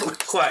has syphilis.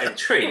 quite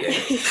intriguing.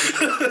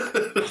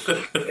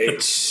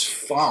 It's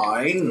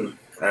fine.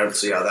 I don't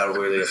see how that would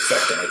really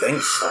affect anything.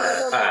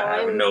 I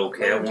have no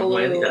care I'm one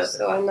way or the blue, other.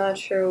 so I'm not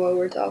sure what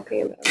we're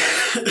talking about.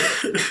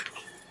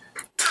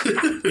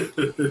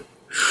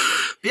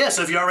 Yeah,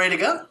 so if you're all ready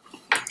to go,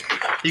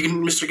 you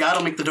can. Mr. God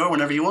will make the door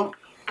whenever you want.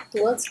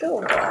 Let's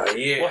go.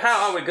 Yeah. Well,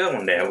 how are we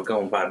going there? We're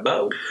going by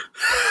boat.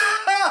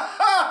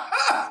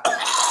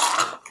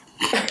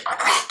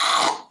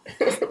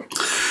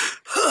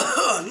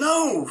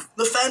 No,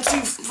 the fancy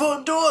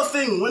door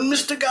thing when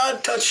Mr.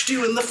 God touched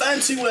you in the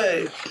fancy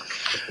way.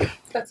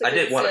 That's a I good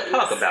didn't want to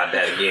sentence. talk about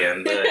that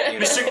again, but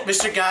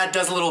Mr. God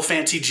does a little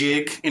fancy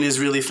jig in his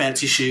really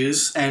fancy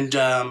shoes, and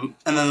then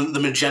the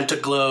magenta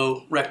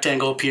glow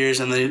rectangle appears,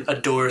 and then a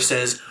door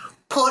says,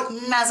 "Port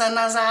Nazaru."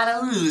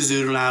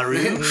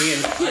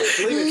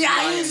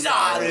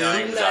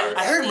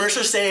 I heard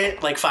Mercer say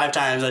it like 5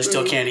 times. I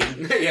still can't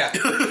even. Yeah.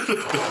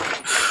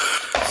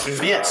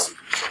 Yes.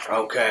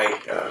 Okay.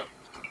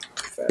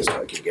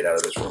 Faster I can get out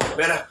of this room.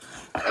 Better.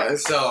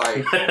 So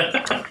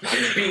I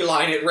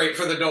beeline it right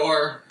for the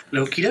door.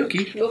 Okie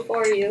dokie.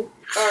 Before you.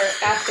 Or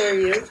after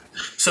you.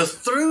 So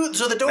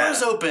the door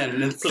is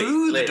open, and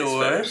through the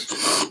door.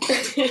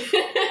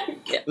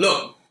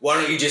 Look, why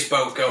don't you just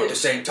both go at the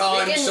same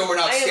time so we're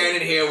not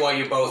standing here while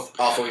you both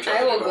offer each other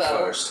I will to go.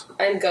 first?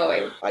 I'm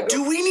going.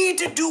 Do we need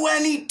to do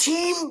any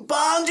team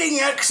bonding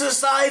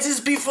exercises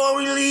before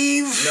we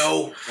leave?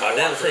 No. I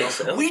don't think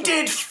so. We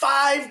did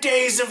 5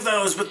 days of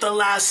those with the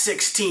last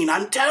 16.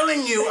 I'm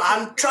telling you,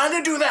 I'm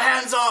trying to do the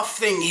hands-off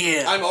thing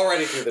here. I'm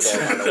already through the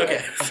door.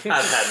 Okay.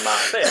 I've had my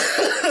fair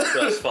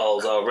trust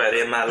falls already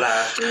in my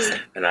life,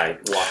 and I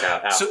walk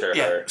out after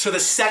her. So the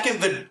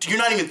second you're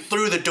not even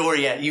through the door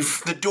yet.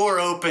 The door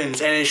opens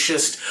and it's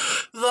just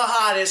the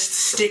hottest,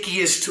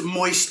 stickiest,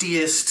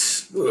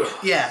 moistiest.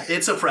 Yeah,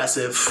 it's oppressive.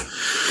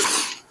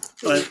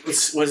 What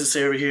does it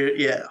say over here?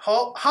 Yeah,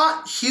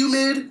 hot,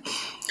 humid.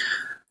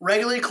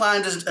 Regularly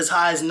climbs as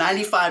high as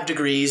 95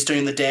 degrees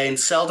during the day and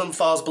seldom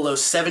falls below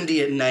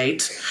 70 at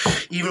night.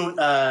 Even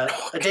a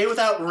day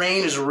without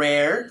rain is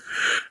rare.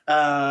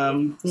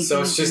 So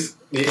it's just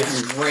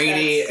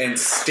rainy and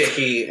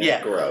sticky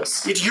and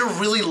gross. You're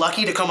really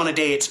lucky to come on a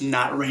day it's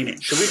not raining.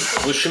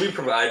 Should we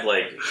provide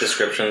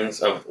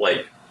descriptions of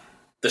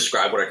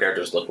describe what our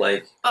characters look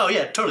like? Oh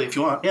yeah, totally. If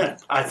you want, yeah.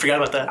 I forgot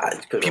about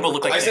that. People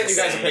look like I sent you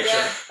guys a picture.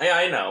 Yeah,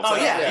 I know. Oh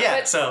yeah.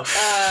 But, So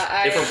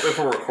if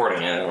we're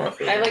recording it, I don't know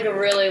if I have a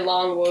really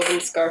long woven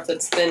scarf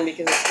that's thin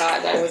because it's hot,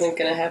 and I wasn't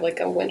going to have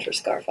a winter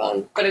scarf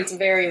on. But it's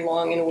very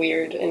long and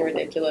weird and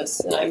ridiculous,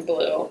 and I'm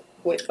blue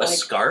with a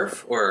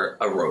scarf or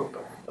a robe.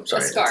 I'm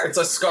sorry. A scarf. It's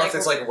a scarf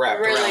that's wrapped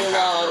really around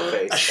half of your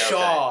face. a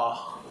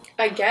shawl.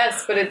 I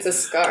guess, but it's a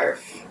scarf.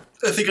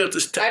 I think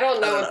it's. I don't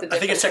know what the I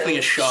think it's technically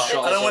a shawl. It's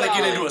I don't want to get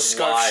shawl. into a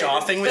scarf Wide.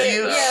 shawl thing with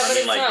you. Yeah, but I mean,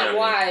 it's not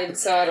wide,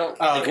 so I don't.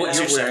 Oh, okay. What That's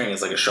you're what you're wearing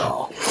is like a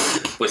shawl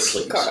with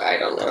sleeves. I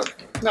don't know.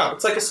 No,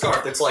 it's like a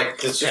scarf. It's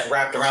just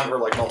wrapped around her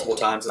multiple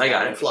times. And I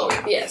got and it.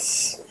 floating.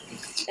 Yes.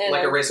 And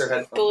Like a I'm racer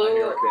head.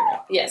 blue.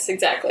 Yes,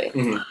 exactly.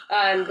 Mhm.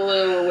 I'm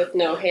blue with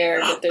no hair,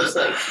 but there's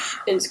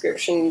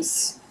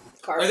inscriptions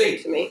carved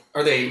into me.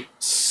 Are they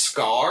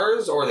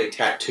scars or are they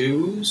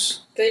tattoos?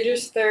 They're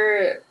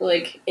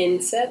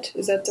inset.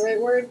 Is that the right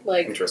word?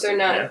 Interesting,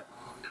 They're not. yeah.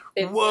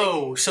 It's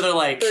Whoa! So they're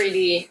like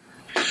 3D.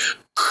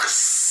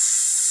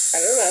 I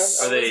don't know.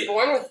 Are I they- was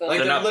born with them. Like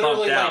They're not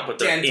literally bumped out, but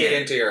they're dented in.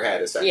 into your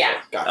head, essentially.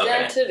 Yeah. Gotcha. Okay.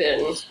 Dented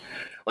in.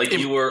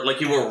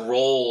 You were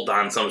rolled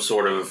on some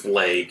sort of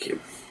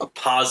a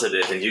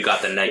positive, and you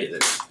got the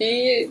negative.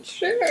 Yeah,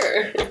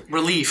 sure.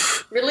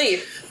 relief.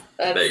 Relief.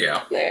 There you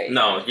go. There you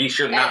No, you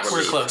should not. Edge. We're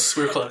relieve. close.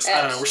 We're close.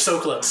 I don't know. We're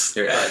so close.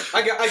 Your edge.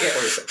 I get what you're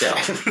saying. Yeah.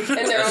 go.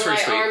 And they're That's on my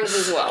pretty sweet. arms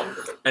as well.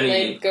 Any-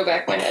 They go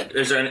back my head.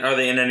 Are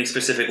they in any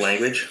specific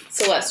language?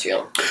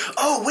 Celestial.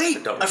 Oh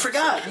wait! I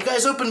forgot. You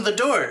guys opened the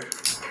door.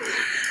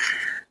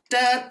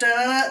 Da,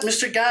 da,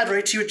 Mr. God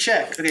writes you a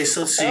check. Okay,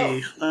 so let's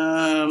see.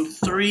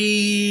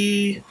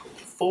 3,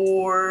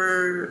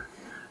 4,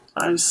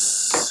 5,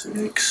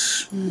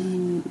 6,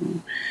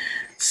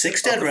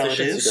 6 dead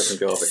Proficiency relatives. doesn't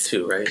go up at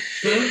 2, right?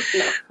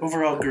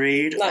 Overall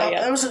grade. Not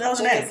yet. That was an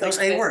A. That was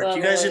A work.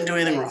 You guys didn't do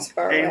anything wrong.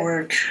 A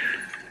work.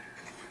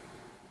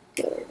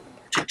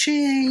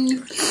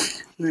 Cha-ching.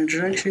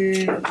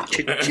 Cha-ching.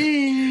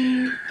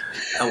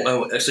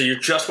 So you're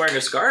just wearing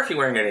a scarf? You're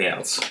wearing anything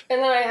else?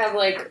 And then I have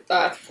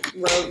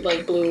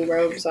blue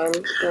robes on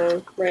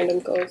random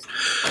clothes.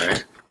 All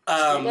right.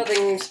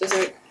 Nothing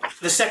specific.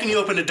 The second you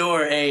open the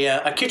door,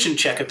 a kitchen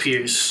check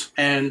appears,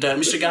 and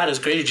Mr. God has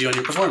graded you on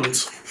your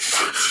performance.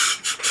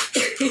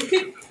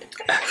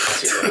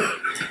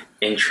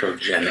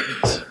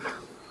 Introgenics.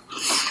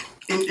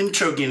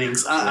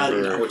 Introginnings.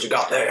 What you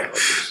got there?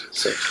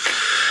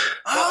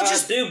 I'll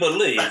just do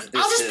believe this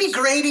I'll just be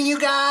grading you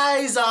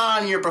guys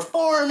on your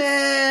performance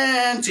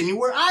and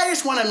I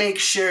just want to make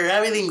sure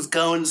everything's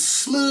going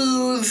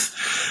smooth.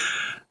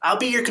 I'll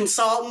be your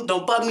consultant.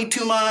 Don't bug me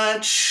too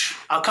much.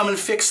 I'll come and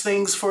fix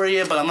things for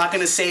you, but I'm not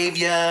going to save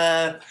you.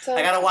 I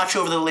got to watch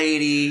over the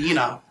lady,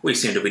 We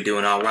seem to be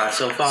doing all right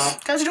so far. You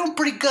guys are doing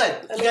pretty good.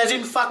 You guys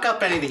didn't fuck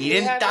up anything. You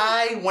didn't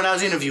die when I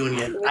was interviewing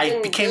you. I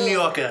became New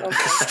Yorker.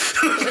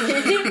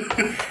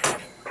 Okay.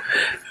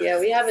 Yeah,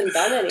 we haven't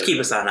done anything. Keep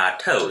us on our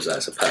toes, I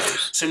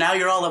suppose. So now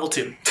you're all level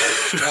 2.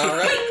 All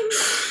right.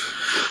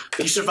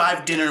 You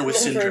survived dinner with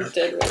Syndra.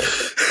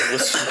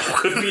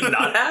 Could we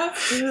not have?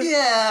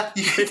 Yeah,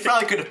 you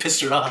probably could have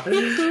pissed her off.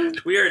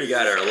 We already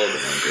got her a little bit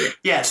hungry.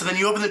 Yeah, so then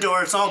you open the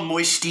door, it's all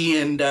moisty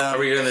and... Are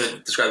we going to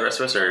describe the rest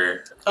of us,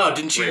 or... Oh,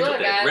 didn't you?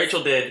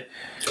 Rachel did.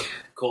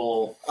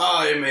 Cole.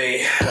 I'm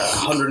a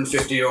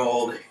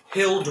 150-year-old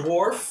hill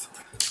dwarf.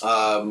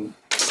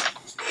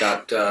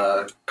 Got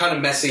kind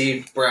of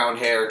messy brown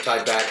hair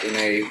tied back in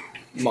a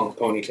monk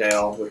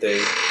ponytail with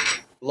a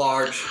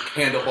large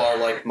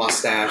handlebar-like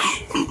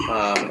mustache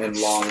and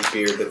long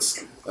beard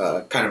that's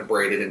kind of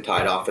braided and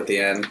tied off at the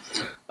end.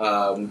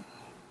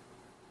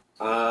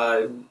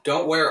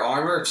 Don't wear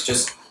armor. It's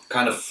just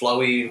kind of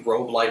flowy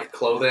robe-like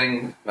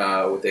clothing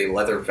with a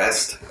leather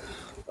vest.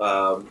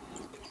 And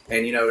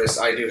you notice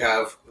I do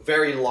have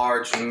very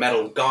large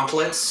metal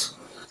gauntlets,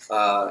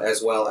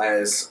 as well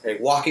as a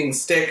walking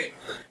stick,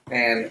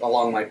 and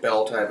along my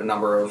belt I have a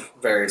number of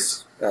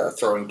various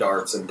throwing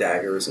darts and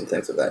daggers and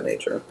things of that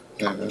nature.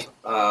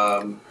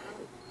 Mm-hmm.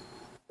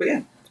 But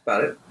yeah, that's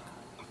about it.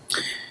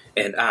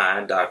 And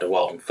I, Dr.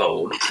 Walton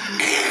Fold,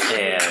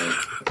 am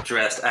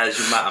dressed as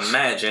you might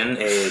imagine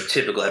a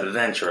typical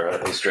adventurer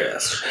is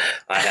dressed.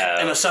 I have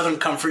in a Southern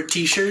Comfort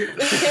t-shirt.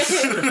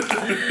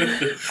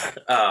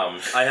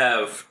 I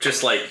have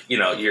just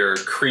your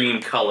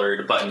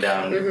cream-colored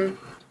button-down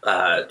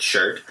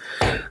shirt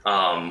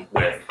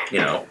with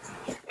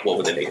what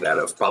would they make it out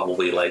of?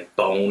 Probably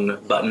bone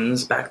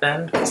buttons back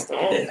then. They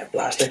didn't have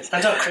plastic.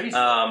 That's how crazy.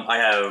 I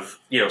have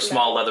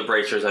small leather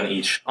bracers on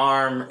each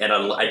arm, and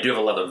I do have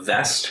a leather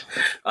vest,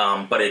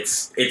 but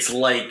it's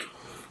like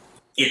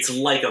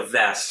a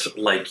vest,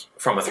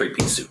 from a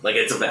 3-piece suit.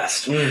 It's a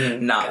vest,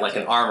 not like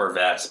an armor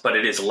vest, but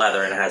it is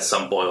leather and it has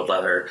some boiled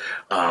leather.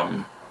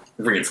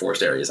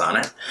 Reinforced areas on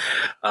it.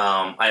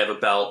 I have a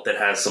belt that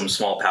has some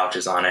small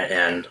pouches on it,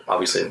 and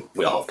obviously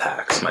we all have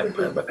packs. My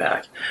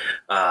pack,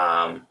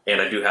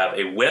 and I do have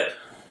a whip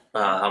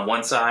on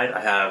one side.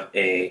 I have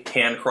a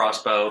hand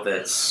crossbow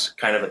that's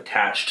kind of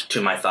attached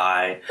to my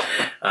thigh.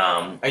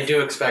 I do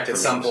expect at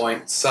some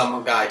point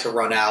some guy to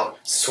run out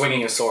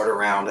swinging a sword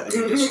around and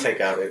you just take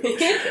out it.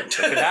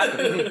 Could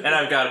happen. And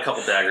I've got a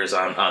couple daggers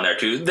on there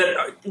too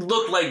that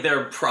look like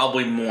they're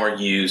probably more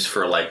used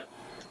for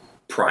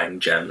prying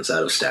gems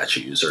out of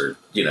statues or,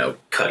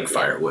 cutting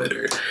firewood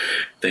or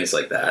things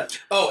like that.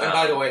 Oh, and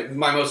by the way,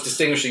 my most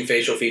distinguishing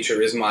facial feature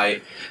is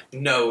my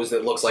nose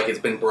that looks like it's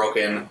been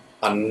broken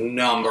a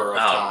number of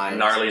times.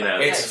 Gnarly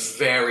nose. It's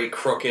very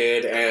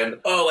crooked and...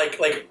 Oh, like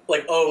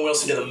Owen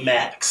Wilson to the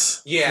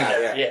max.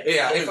 Yeah.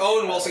 If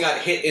Owen Wilson got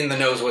hit in the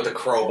nose with a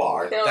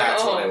crowbar,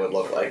 that's what it would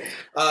look like.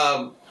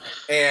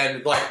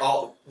 And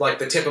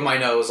the tip of my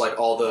nose,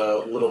 all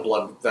the little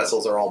blood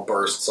vessels are all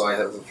burst, so I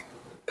have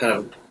kind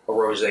of a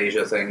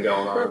rosacea thing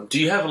going on. Do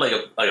you have a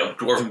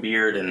dwarven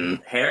beard and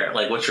hair?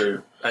 What's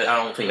your? I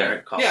don't think I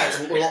call. Yeah,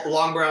 it's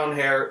long brown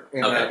hair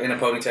in a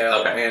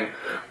ponytail and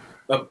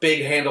a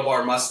big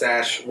handlebar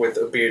mustache with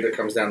a beard that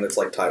comes down that's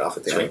tied off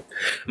at the end.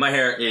 My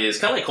hair is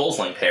kind of like Cole's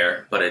length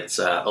hair, but it's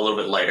a little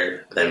bit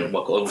lighter than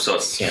what Cole. So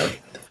it's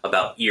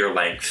about ear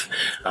length,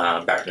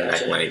 back to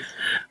neck length.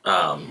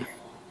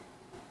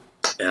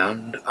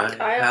 And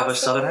I have a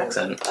southern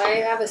accent. I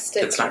have a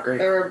stick. It's not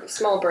great. Or a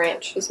small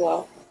branch as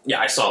well. Yeah,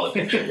 I saw the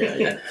picture.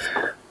 Yeah.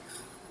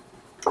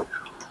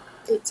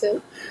 That's it.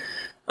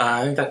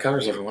 I think that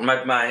covers everyone.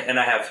 And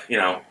I have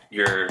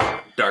your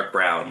dark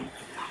brown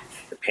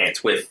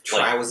pants with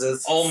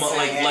trousers, almost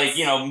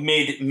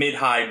mid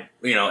high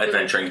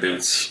adventuring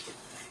boots.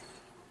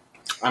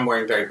 I'm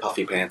wearing very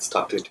puffy pants,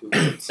 tucked into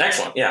boots.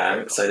 Excellent. Yeah, I'm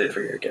excited for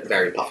your get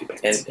very puffy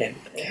pants. And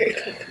very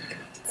good.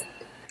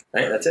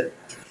 Right, that's it.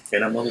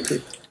 And I'm level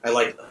 2. I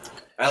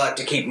like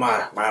to keep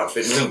my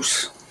outfit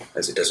loose,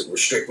 as it doesn't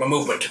restrict my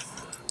movement.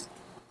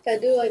 I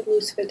do like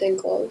loose fitting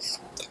clothes.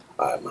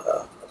 I'm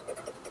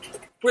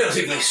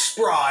relatively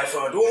spry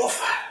for a dwarf.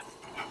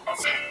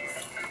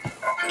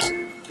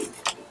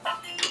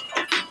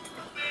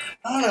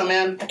 I don't know,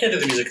 man. I can't do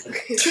the music thing.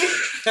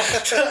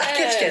 I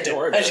just can't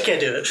do it. I just can't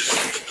do it.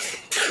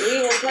 We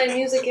will play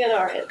music in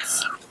our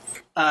hits.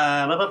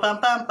 Oh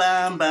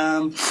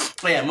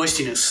yeah,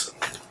 moistiness.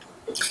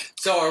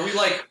 So are we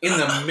like in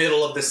the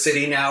middle of the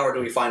city now, or do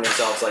we find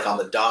ourselves like on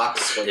the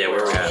docks? Yeah,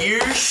 where we're at.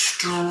 You're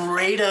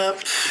straight up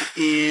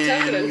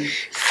in...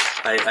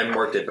 I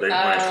marked it, but I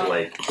didn't want it to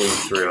like move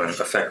through and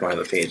affect my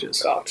other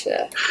pages.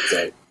 Gotcha.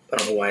 So I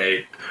don't know why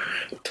I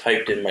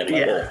typed in my level.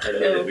 Yeah. I knew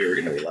that we were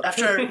going to be level.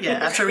 After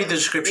I read the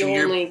description,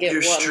 You only get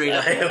you're one straight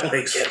up. I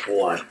only get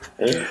one.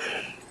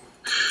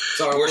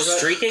 So We're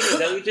streaking? Is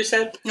that what you just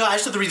said? No, I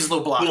just have to read this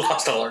little block. We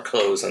lost all our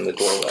clothes in the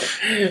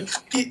doorway.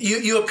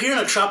 You appear in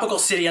a tropical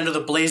city under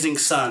the blazing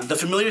sun. The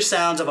familiar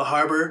sounds of a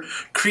harbor,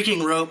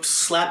 creaking ropes,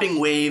 slapping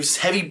waves,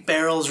 heavy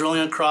barrels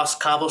rolling across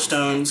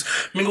cobblestones,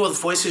 mingle with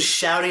voices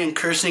shouting and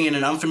cursing in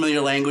an unfamiliar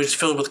language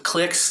filled with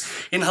clicks,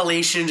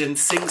 inhalations, and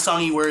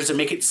sing-songy words that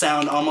make it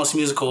sound almost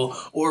musical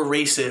or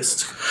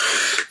racist.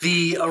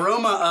 The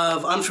aroma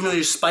of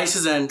unfamiliar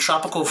spices and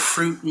tropical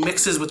fruit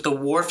mixes with the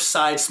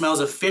wharf-side smells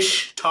of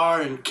fish,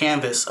 tar, and canvas.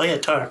 Oh yeah,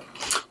 tar.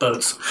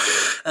 Boats.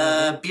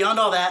 Beyond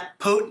all that,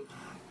 port.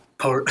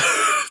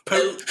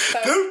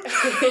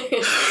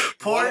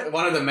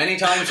 one of the many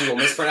times you will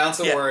mispronounce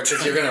a word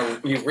because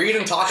you read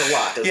and talk a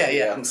lot.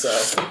 Yeah. So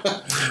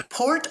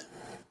Port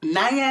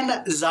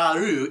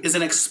Nyanzaru is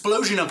an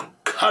explosion of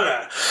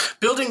color.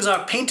 Buildings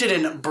are painted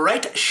in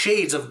bright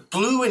shades of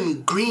blue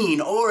and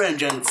green,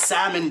 orange and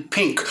salmon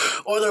pink,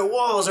 or their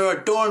walls are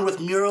adorned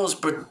with murals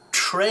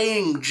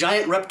portraying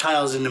giant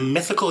reptiles and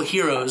mythical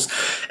heroes.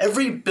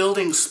 Every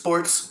building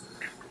sports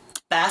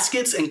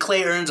baskets and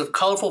clay urns of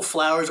colorful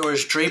flowers or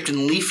is draped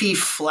in leafy,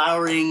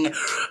 flowering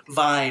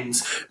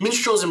vines.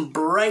 Minstrels in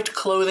bright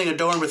clothing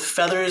adorned with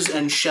feathers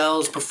and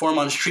shells perform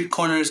on street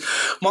corners.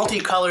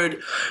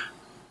 Multicolored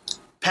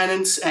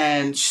pennants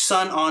and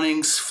sun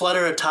awnings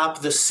flutter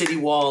atop the city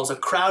walls. A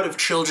crowd of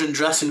children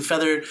dressed in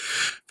feathered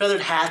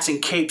hats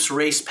and capes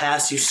race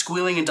past you,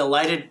 squealing in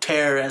delighted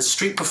terror as a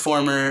street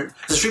performer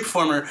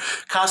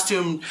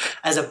costumed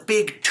as a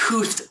big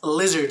toothed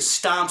lizard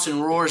stomps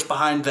and roars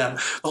behind them.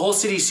 The whole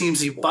city seems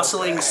to be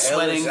bustling,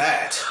 sweating,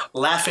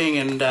 laughing,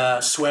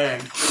 and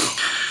swearing.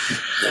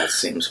 That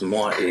seems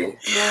mighty.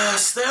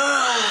 Yes,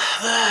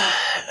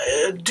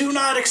 do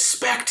not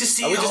expect to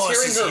see are we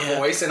horses just hearing her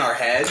voice in our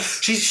heads?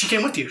 She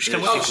came with you. She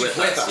came with you. She's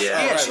with us.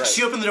 Yeah. Yeah,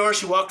 she opened the door.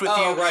 She walked with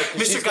you. Right.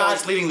 Mr.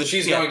 God's leading the.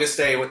 She's going to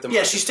stay with the.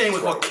 Yeah, she's staying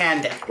with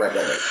Wakanda.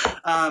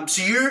 Right.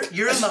 So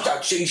you're in the.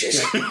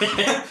 Jesus.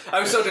 I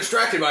was so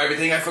distracted by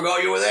everything, I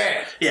forgot you were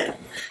there. Yeah.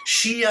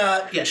 She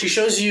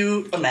shows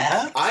you a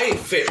map. I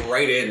fit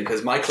right in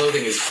because my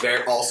clothing is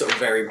also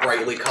very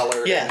brightly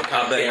colored. Yeah.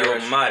 I bet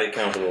you're mighty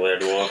comfortable there,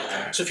 Dwarf.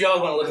 So if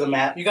y'all want to look at the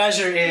map, you guys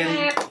are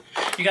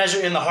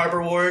in the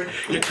harbor ward.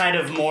 You're kind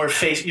of more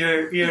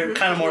You're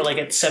kind of more like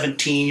at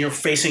 17. You're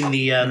facing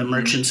the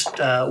merchants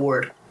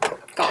ward.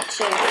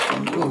 Gotcha.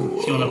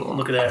 Ooh. You want to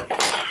look at that?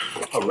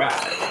 All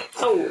right.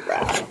 So.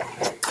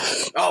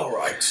 Well,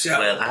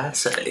 I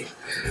say.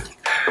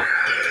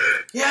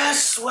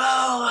 Yes,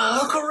 well,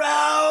 look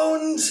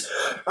around.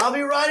 I'll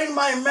be writing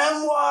my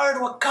memoir at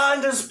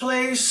Wakanda's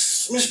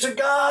place. Mr.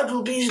 God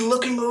will be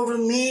looking over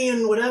me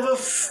and whatever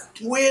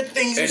weird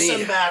things you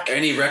send back.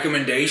 Any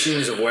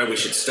recommendations of where we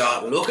should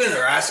start looking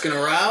or asking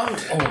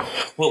around?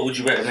 Oh, what would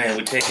you recommend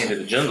we take into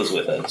the jungles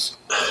with us?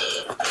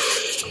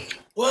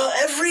 Well,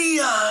 every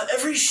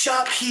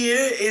shop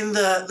here in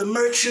the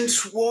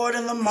merchants ward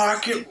and the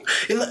market,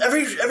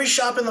 every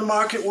shop in the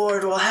market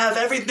ward will have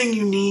everything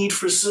you need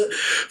for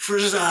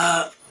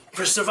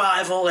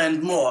survival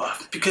and more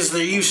because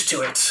they're used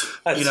to it.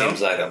 That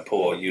seems like a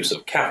poor use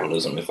of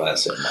capitalism, if I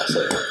say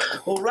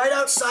myself. Well, right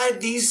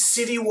outside these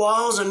city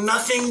walls are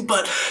nothing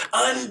but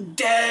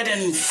undead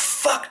and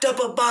fucked up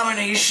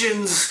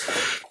abominations.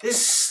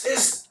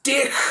 This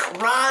Dick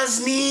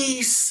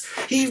Rosny,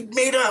 he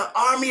made an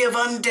army of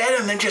undead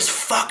and then just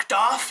fucked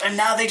off, and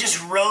now they just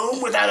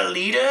roam without a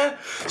leader?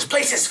 This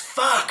place is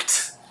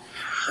fucked.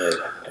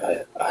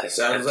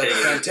 Sounds like a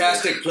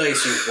fantastic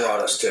place you brought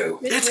us to.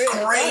 It's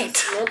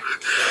great.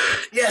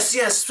 Yes.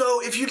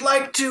 So if you'd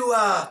like to,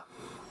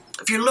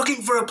 if you're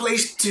looking for a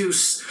place to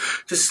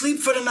sleep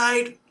for the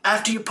night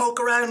after you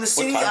poke around in the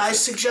city, I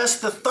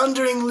suggest the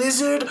Thundering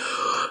Lizard.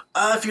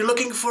 If you're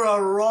looking for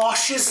a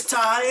raucous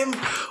time,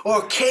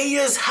 or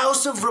Kaya's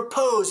House of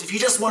Repose if you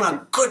just want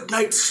a good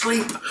night's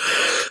sleep.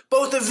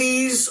 Both of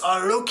these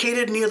are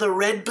located near the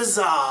Red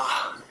Bazaar.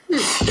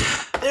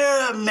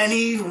 There are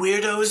many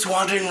weirdos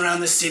wandering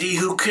around the city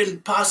who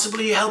could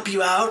possibly help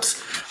you out.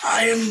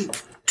 I am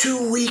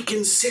too weak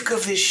and sick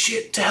of this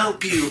shit to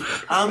help you.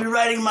 I'll be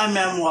writing my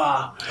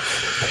memoir.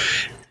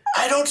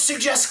 I don't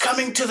suggest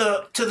coming to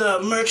the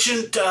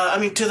merchant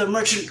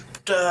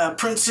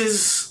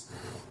prince's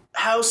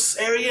house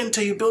area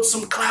until you build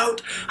some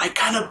clout. I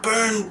kind of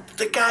burned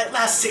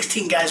last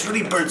 16 guys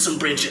really burned some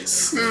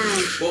bridges.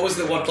 What was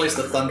the one place,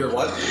 the Thunder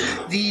what?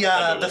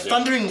 The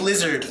Thundering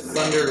Lizard.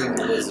 Thundering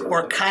Lizard.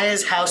 Or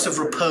Kaya's House of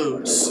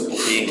Repose.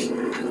 He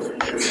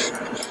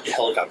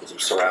helicopters are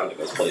surrounding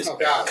this place. Oh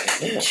God!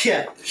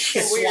 Yeah.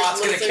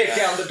 SWAT's gonna kick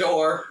down the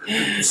door.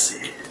 Let's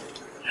see.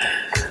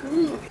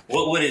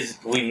 What is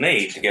we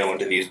need to go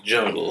into these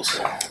jungles?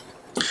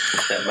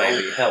 That may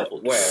be helpful.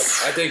 Well,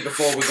 I think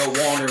before we go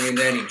wandering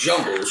into any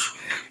jungles,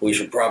 we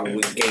should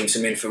probably gain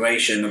some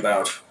information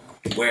about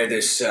where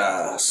this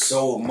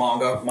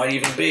soulmonger might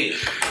even be.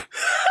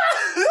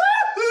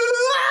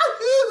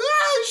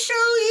 I'll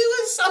show you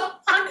a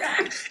soulmonger.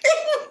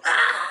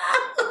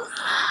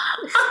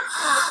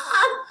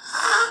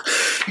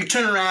 You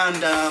turn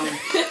around.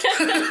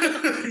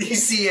 You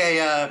see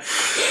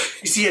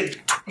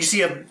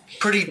a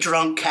pretty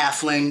drunk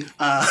halfling.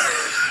 I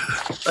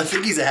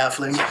think he's a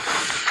halfling.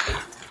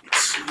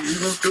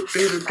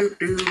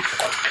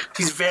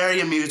 He's very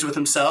amused with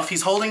himself.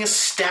 He's holding a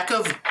stack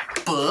of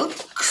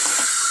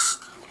books.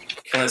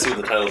 Can I see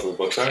what the titles of the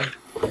books are?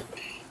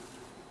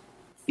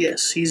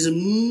 Yes, he's a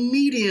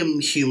medium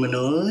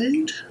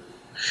humanoid.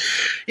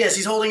 Yes,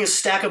 he's holding a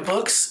stack of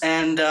books,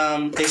 and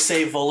they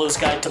say Volo's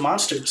Guide to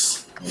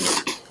Monsters.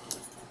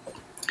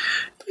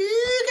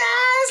 You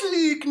guys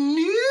look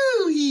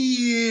new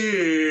here.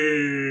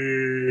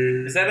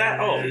 Is that?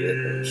 Oh,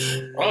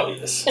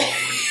 yes.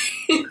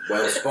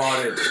 Well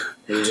spotted.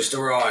 We just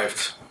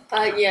arrived.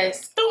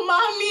 Yes. Don't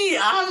mind me,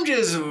 I'm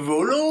just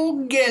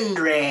Volo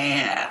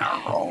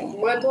Gendram.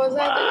 What was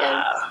that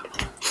again?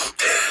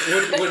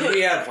 Would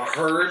we have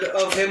heard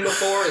of him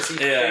before? Is he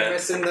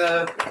famous in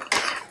the?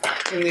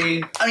 I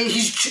mean,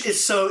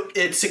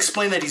 it's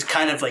explained that he's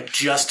kind of like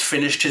just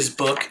finished his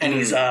book, and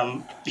he's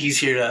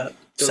here to.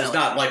 So he's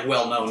not like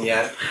well known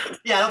yet.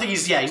 Yeah, I don't think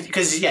he's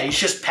because he's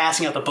just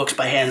passing out the books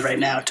by hand right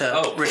now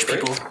to rich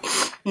people.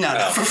 No,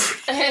 not for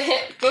free.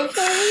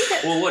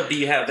 Well, what do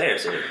you have there,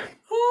 sir?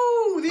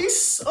 Ooh,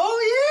 this.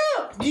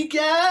 Oh yeah, you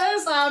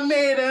guys, I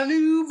made a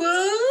new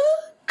book.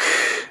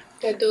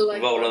 I do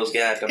like Volo's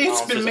Guide to It's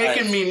Monsters. been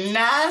making me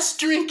nice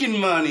drinking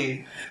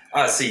money.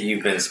 I see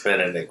you've been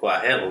spending it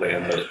quite heavily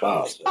on those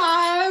monsters.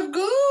 5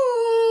 gold.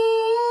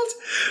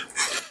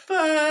 5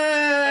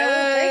 I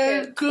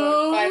will take it.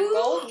 gold. 5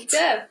 gold?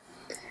 Yeah.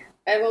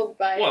 I will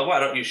buy it. Well, why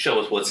don't you show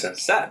us what's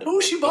inside? Oh,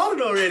 she bought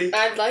it already.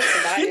 I'd like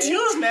to buy It's it.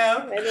 yours now.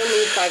 I don't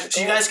need 5 gold. So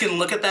you guys can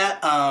look at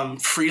that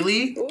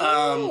freely.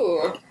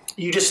 Ooh.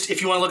 You just,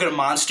 if you want to look at a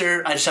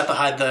monster, I just have to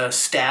hide the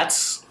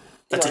stats.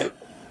 That's it.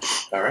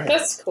 All right.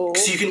 That's cool.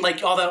 So you can,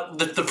 like, all that,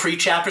 the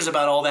pre-chapters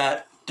about all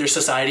that, their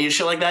society and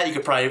shit like that, you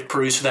could probably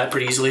peruse for that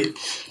pretty easily.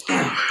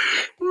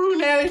 Ooh,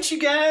 now that you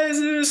guys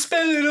are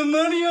spending the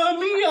money on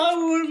me, I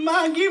wouldn't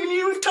mind giving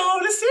you a tour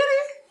of the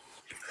city.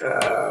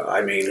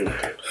 I mean,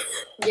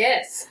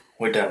 Yes.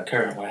 We don't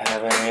currently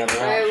have any other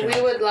options.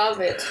 We would love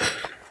it.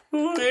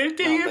 Ooh,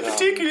 anything in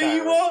particular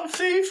you want to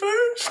see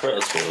first?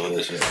 Let's go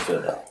with this.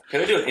 Can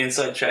we do an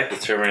insight check to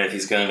determine if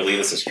he's going to lead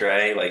us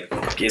astray? Like,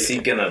 is he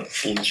going to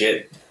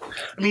legit...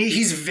 I mean,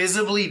 he's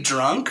visibly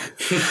drunk,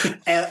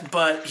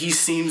 but he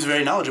seems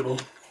very knowledgeable.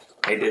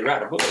 He did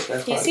write a book.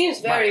 That's He fine. seems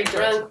very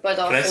drunk, but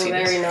I also see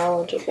very this?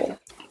 knowledgeable.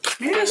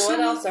 Yeah, And so what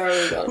else are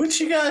we going? what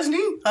you guys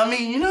need? I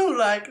mean,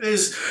 like,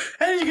 there's,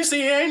 as you can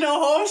see, there ain't no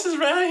horses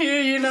around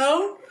here,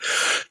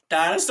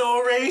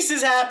 Dinosaur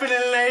races happening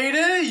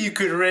later. You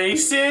could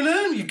race in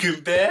them. You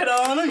could bet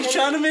on them. You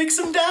trying to make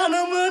some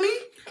dino money?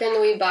 Can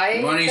we buy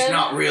it? money's then?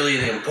 not really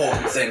the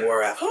important thing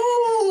we're after.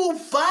 Oh,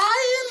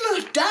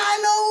 buying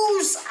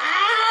dinos.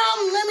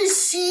 Let me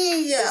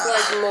see. It's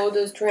like mode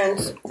of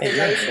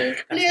transportation.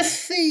 Let's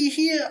see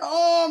here.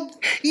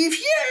 If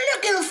you're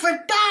looking for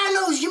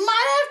dinos, you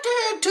might have to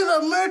head to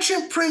the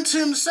merchant prince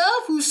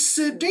himself, who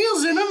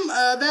deals in them.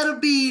 That'll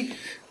be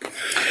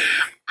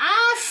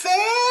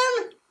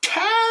Ifan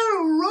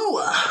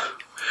Taroa.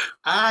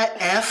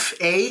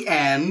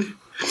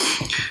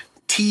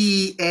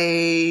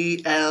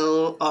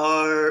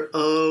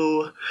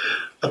 IFANTALRO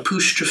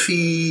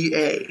apostrophe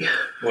A.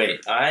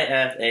 Wait,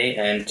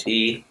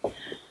 IFANT...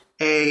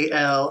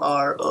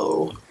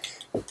 ALRO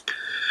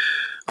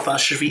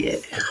apostrophe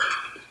A.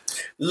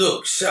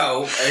 Look,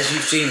 so, as you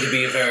seem to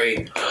be a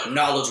very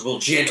knowledgeable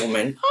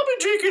gentleman, I'll be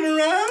drinking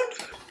around.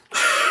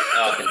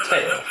 I can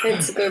tell.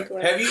 It's a good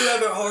one. have you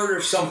ever heard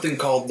of something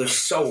called the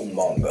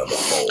soulmonger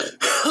before?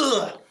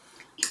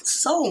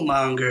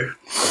 Soulmonger.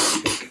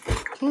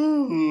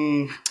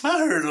 I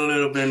heard a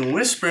little bit in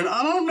whispering.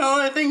 I don't know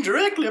anything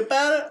directly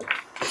about it.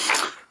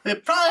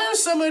 It probably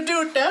has something to do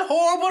with that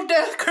horrible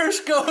death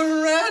curse going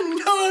around. You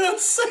know what I'm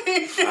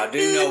saying? I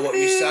do know what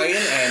you're saying,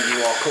 and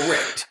you are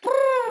correct.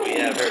 We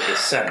have heard the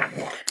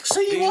same. So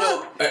Do you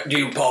know? Do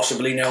you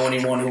possibly know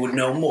anyone who would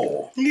know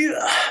more?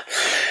 Yeah.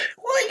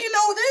 Well,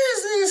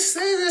 there's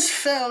this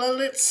fella.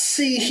 Let's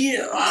see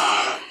here.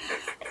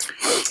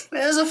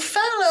 There's a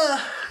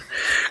fella.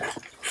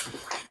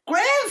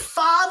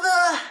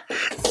 Grandfather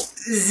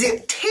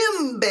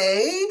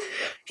Zitimbe.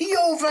 He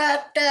over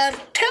at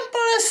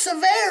Temple of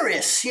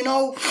Severus. You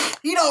don't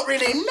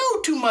really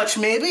know too much.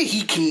 Maybe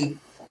he can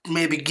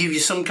give you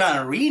some kind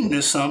of reading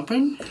or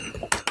something.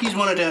 He's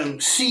one of them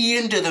see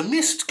into the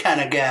mist kind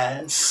of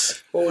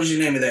guys. What was the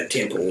name of that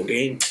temple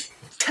again?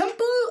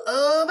 Temple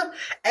of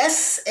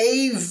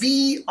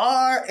Savras.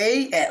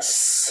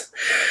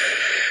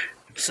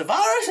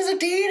 Savras is a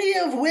deity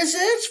of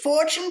wizards,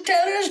 fortune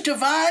tellers,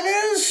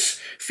 diviners,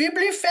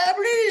 fibbly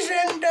fabblies,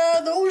 and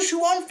those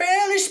who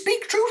unfairly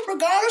speak truth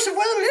regardless of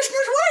whether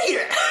listeners want to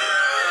hear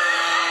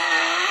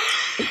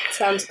it.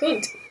 Sounds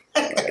good.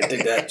 I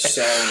think that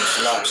sounds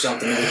like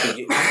something we could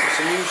get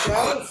some use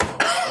out of.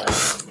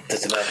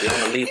 That's about the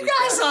only lead. You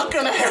guys aren't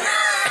gonna head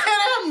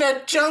out in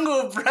that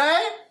jungle,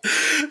 Brian.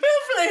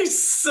 That place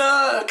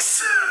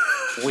sucks.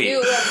 We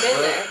You have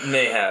been there.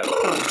 may have.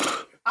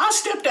 I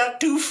stepped out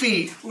 2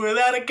 feet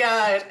without a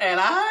guide, and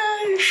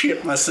I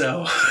shit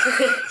myself.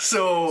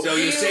 So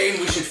you're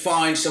saying we should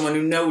find someone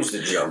who knows the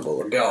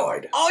jungle, a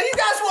guide? oh, you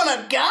guys want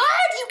a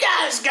guide? You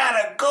guys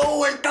gotta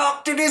go and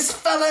talk to this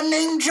fella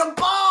named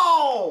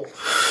Jabal.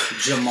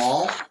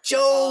 Jamal?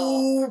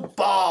 Joe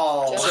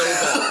Ball.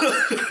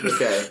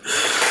 Okay.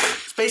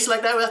 Space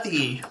like that without the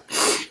E.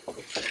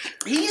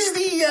 He's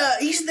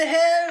the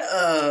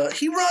head.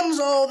 He runs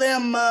all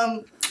them.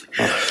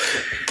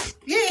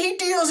 Yeah, he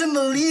deals in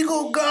the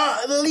legal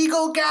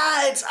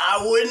guides.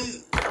 I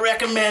wouldn't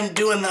recommend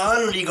doing the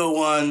unlegal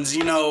ones.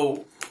 You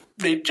know,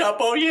 they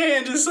chop all your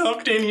hands or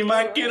something. You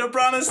might get a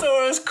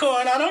brontosaurus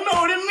corn. I don't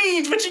know what it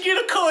means, but you get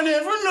a corn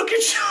every look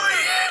at you.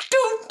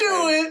 Don't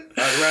do it.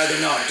 I'd rather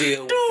not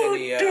deal with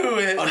any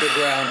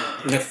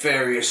underground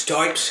nefarious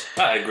types.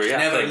 I agree.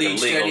 Never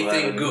leads to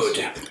anything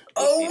good.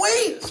 Oh,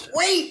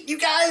 wait, you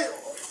guys.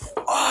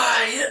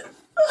 Oh, yeah.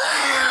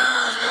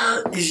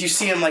 As you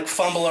see him like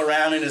fumble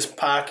around in his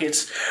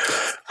pockets.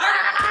 It's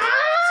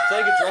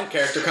like a drunk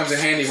character comes in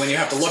handy when you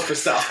have to look for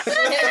stuff.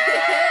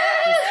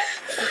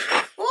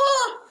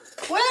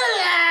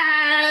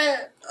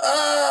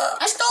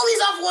 I stole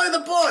these off one of the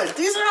boards.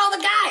 These are all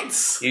the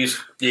guides. You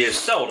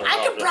stole them.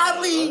 I could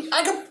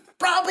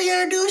probably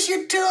introduce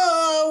you to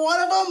one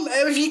of them.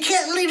 If you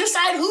can't really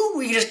decide who,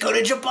 we can just go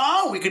to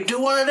Jabal. We could do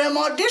one of them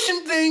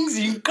audition things.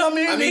 You can come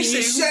in. I mean,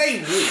 you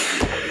say we,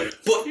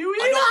 but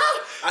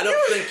I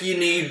don't think you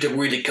need to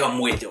really come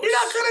with us. You're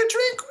not gonna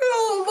drink with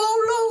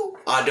Volo.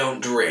 I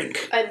don't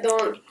drink.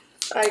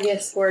 I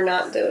guess we're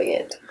not doing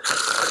it.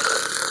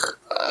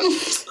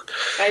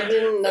 I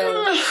didn't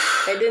know.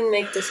 I didn't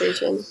make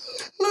decision.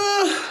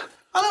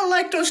 I don't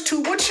like those two.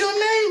 What's your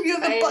name?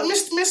 You're the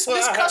Miss I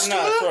have Customer?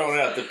 not thrown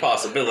out the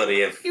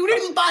possibility of... You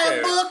didn't buy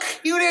a book.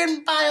 You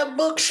didn't buy a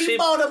book. She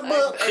bought a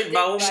book. She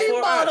bought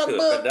a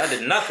book. But I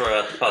did not throw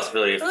out the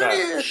possibility of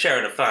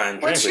sharing a fine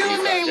drink What's with your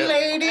you. name,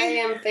 lady?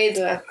 I am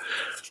Phaedra.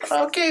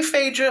 Okay,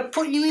 Phaedra.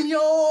 Put you in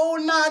your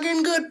old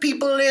noggin good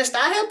people list.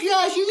 I'll help you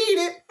out if you need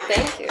it.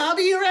 Thank you. I'll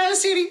be around the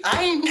city.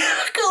 I ain't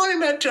never going in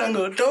that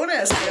jungle. Don't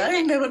ask me. I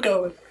ain't never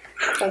going.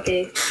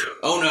 Okay.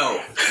 Oh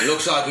no,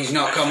 looks like he's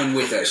not coming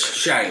with us.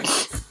 Shame.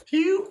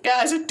 You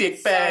guys are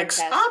dickbags.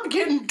 I'm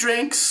getting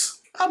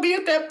drinks. I'll be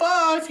at that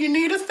bar if you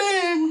need a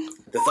thing.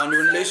 The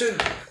Thundering Lizard?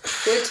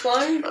 Which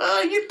one?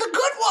 The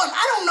good one.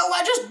 I don't know.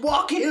 I just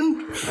walk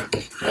in.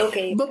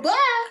 Okay. Bye-bye.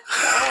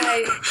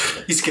 Bye.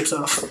 He skips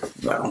off.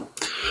 Well.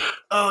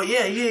 Oh,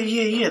 yeah.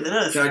 That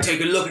does. Can I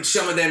take a look at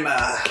some of them,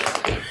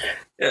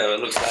 Yeah, it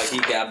looks like he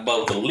got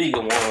both the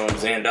legal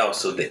ones and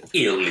also the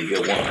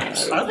illegal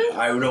ones. Are they?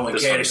 I would only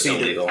care to see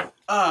illegal.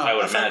 I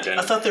would imagine.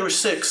 I thought there were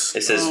 6.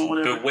 It says,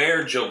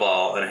 beware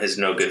Jabal and his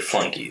no-good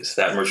flunkies.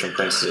 That merchant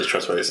prince is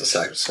trustworthy as a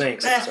sack of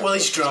sphinx. Well,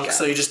 he's drunk,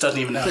 so he just doesn't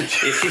even know.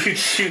 If you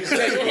choose...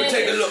 We'll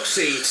take a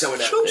look-see at some of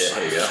them. Yeah,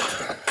 there you go.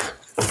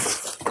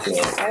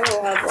 I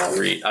will have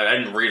one. I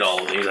didn't read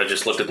all of these. I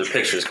just looked at the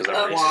pictures because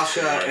I'm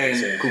Quasha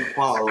and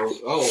Kupalo.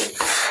 Oh.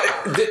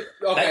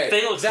 Okay.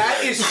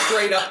 That is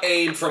straight up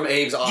Abe from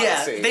Abe's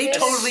Odyssey. Yeah, they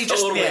totally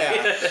just...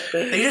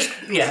 They just...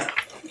 Yeah.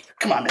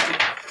 Come on, man.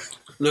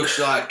 Looks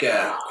like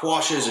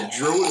Quasha's a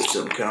druid of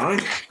some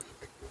kind.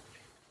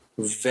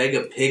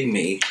 Vega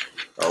Pygmy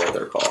are what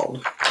they're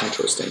called.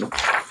 Interesting.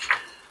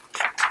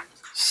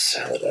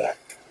 Salada.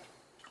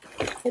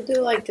 I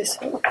do like this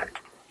one.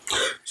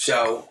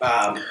 So,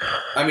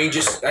 I mean,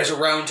 just as a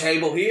round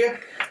table here,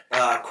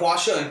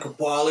 Quasha and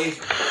Kupali,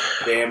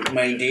 their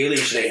main deal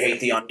is they hate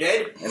the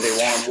undead and they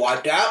want them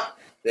wiped out.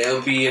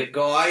 There'll be a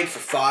guide for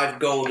 5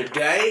 gold a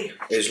day,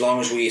 as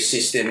long as we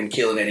assist them in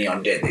killing any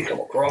undead they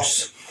come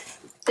across.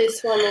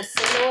 This one is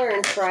similar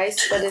in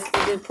price, but if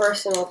we do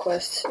personal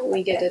quests,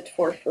 we get it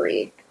for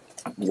free.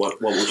 What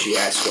would she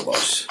ask of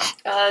us?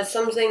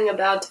 Something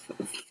about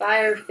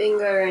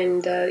Firefinger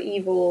and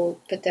evil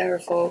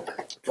Pterrofolk.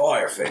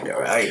 Firefinger,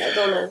 right? I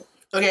don't know.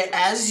 Okay,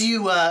 as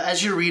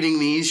you're reading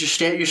these,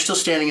 you're still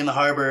standing in the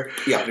harbor.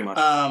 Yeah, pretty much.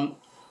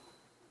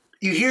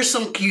 You hear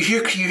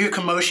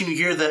commotion. You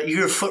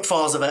hear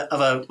footfalls of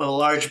a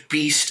large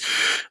beast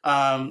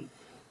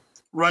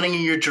running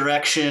in your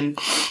direction.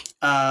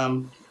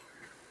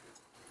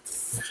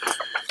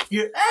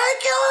 Your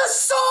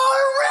ankylosaur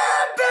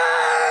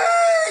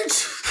rampage!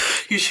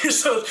 You hear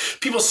some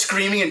people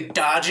screaming and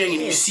dodging,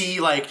 and you see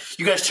you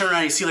guys turn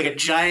around and you see a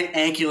giant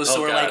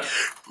ankylosaur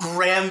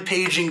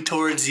rampaging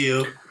towards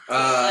you.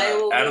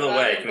 Out of the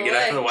way. Can we get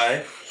out of the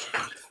way?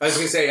 I was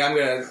gonna say I'm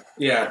gonna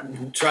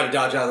try to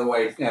dodge out of the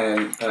way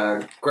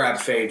and grab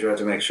Phaedra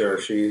to make sure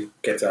she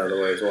gets out of the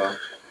way as well.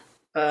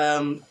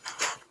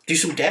 Do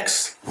some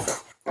dex.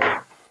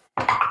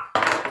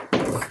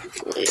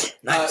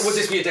 Nice. Would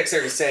this be a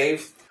dexterity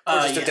save? Or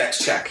just a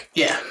dex check?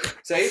 Yeah.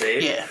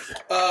 Save? Yeah.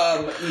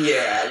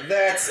 Yeah,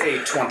 that's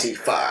a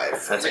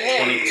 25. That's a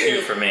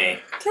 22 for me.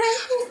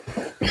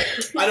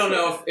 I don't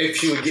know if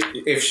she would get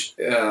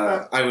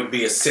I would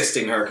be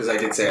assisting her because I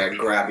did say I'd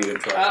grab you and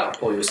try to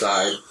pull you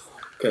aside.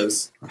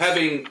 Because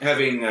having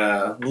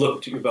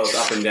looked you both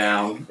up and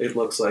down, it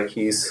looks like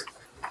he's.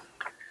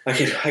 I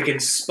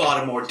could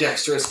spot a more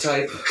dexterous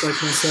type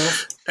like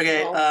myself.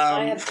 Okay. Well,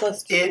 I have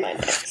 +2 to my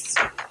dex.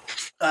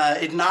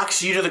 It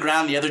knocks you to the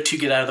ground. The other two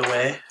get out of the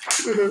way.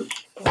 Mm-hmm.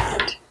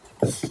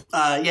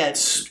 Yeah,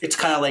 it's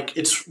kind of like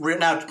it's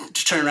now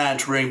to turn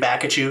around to ring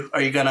back at you.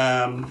 Are you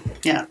gonna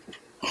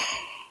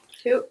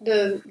Shoot,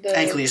 the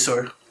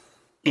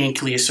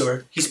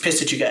Ankylosaur. He's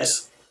pissed at you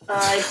guys.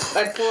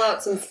 I pull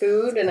out some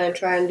food and I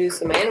try and do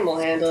some animal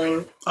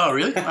handling. Oh,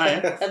 really? All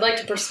right. I'd like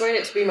to persuade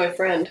it to be my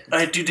friend. All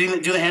right, do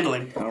the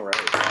handling. All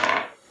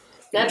right.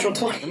 Natural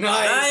 20.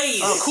 Nice.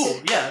 Oh,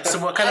 cool. Yeah. So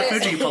what kind of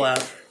food do you pull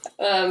out?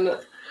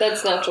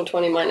 That's natural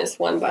 20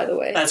 -1, by the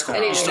way. That's cool. I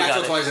need Still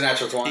Natural got it. 20 is a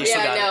natural 20. still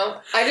yeah, got I know.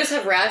 I just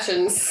have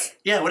rations.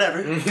 Yeah,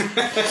 whatever.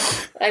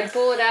 I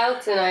pull it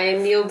out and I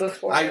kneel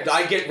before it.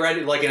 I get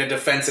ready like in a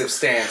defensive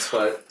stance,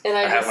 but And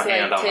I have just my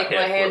hand on my take my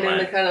hip hand with in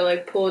my- to kind of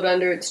like pull it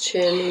under its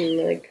chin and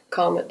like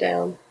calm it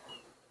down.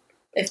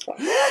 If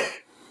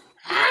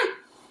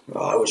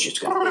I was just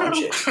going to punch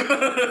it.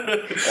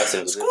 That's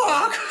it.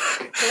 Squawk.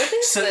 What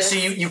is So this?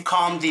 you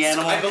calmed the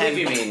animal. I believe and-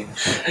 you mean.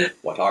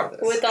 What are this?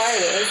 With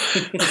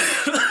eyelids.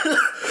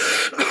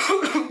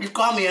 You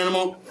calm the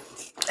animal,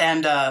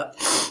 and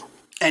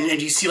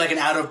you see like an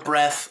out of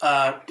breath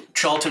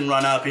Chulton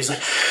run up. He's like,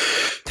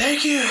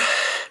 "Thank you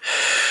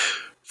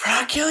for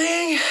not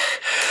killing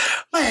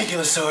my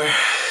ankylosaur.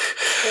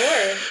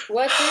 Sure.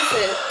 What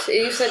is it?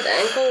 You said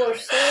ankle or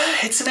sore?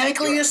 It's an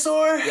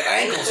ankylosaur. Your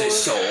ankles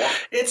is sore.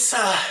 It's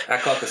I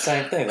caught the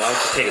same thing. Why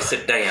don't you take a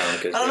sit down?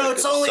 I don't know.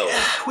 It's only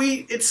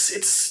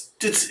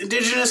it's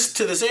indigenous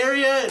to this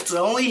area. It's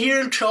only here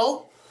in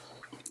Chult.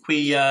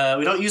 We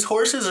don't use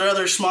horses or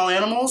other small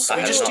animals.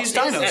 We just use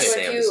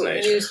dinos.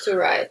 What you used to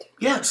ride.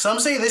 Yeah, some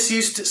say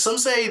some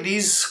say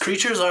these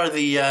creatures are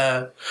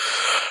the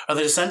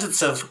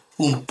descendants of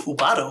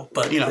Ubado,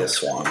 but you know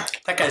This one.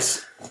 that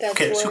guy's That's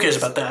who what- cares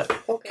about that?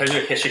 Okay. Can you do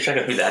a history check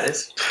of who that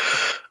is?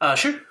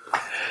 Sure.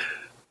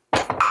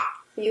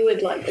 You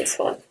would like this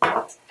one.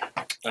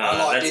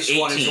 I like that's this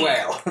one as 18.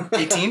 well.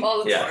 18.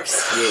 All the Yeah.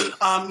 dwarfs.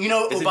 You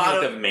know Isn't he like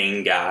Ubado. the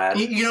main guy?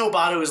 You know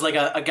Ubado is like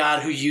a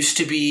god who used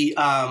to be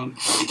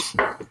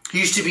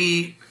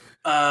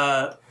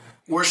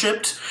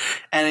worshipped,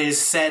 and it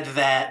is said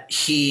that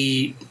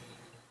he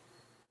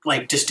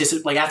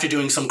after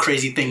doing some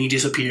crazy thing he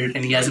disappeared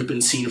and he hasn't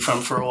been seen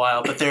for a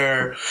while. But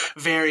there are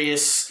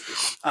various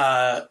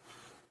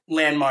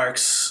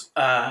landmarks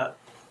that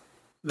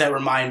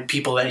remind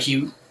people that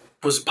he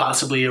was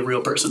possibly a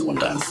real person one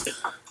time.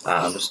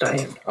 I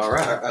understand. All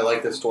right. I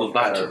like this dwarf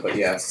better, but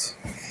yes.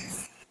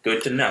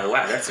 Good to know.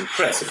 Wow, that's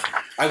impressive.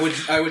 I would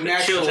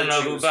naturally Children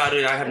of choose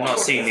Ubadu, I have not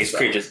seen these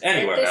creatures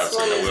anywhere This else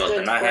one in the is world, good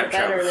and I for have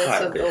traveled betterness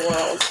quite a of the bit.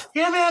 world.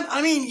 Yeah, man.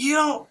 I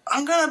mean,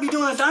 I'm gonna be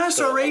doing a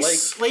dinosaur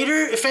race later.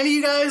 If any of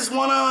you guys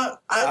wanna,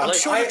 I'm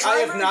sure. I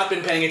have not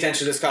been paying attention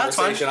to this That's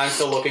fine. conversation. I'm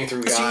still looking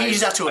through guys.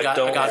 He's out to a I god,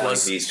 don't a god like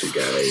was. these two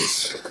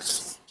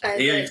guys. I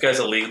Here, you did, guys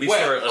are legal. These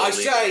are Well, I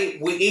illegal. say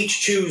we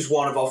each choose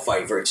one of our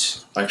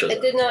favourites. I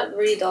did not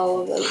read all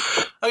of them.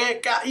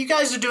 Okay, you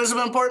guys are doing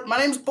something important. My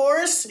name's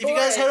Boris. If you guys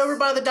Boris. head over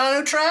by the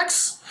dino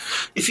tracks,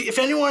 if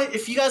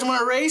you guys want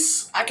to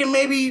race, I can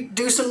maybe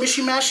do some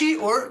mishy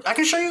mashy, or I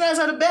can show you guys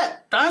how to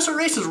bet. Dinosaur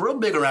racing is real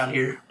big around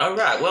here. All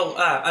right. Well,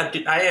 I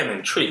am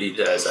intrigued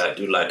as I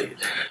do like to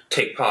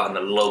take part in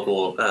the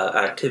local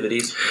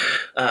activities.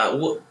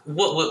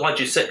 What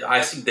you said?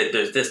 I see that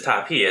there's this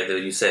type here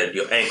that you said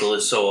your ankle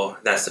is sore.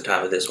 That's the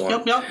type of this one.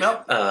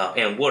 Yep.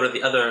 And what are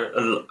the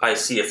other? I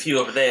see a few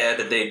over there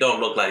that they don't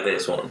look like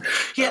this one.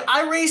 Yeah,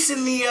 I race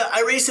in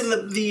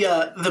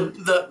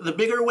the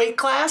bigger weight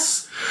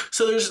class.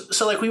 So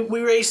we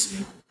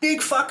race big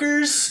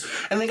fuckers,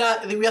 and we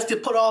have to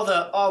put all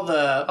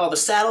the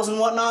saddles and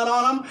whatnot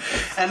on them.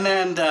 And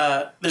then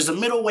there's a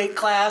middleweight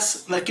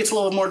class that gets a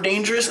little more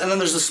dangerous, and then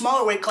there's the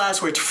smaller weight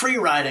class where it's free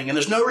riding and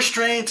there's no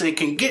restraints, and it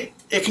can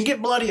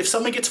get bloody if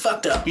somebody gets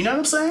fucked up. You know what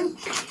I'm saying?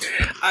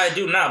 I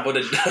do not, but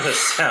it does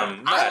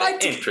sound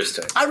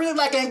interesting. I really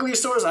like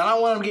ankylosaurs, and I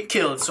don't want them to get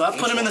killed, so I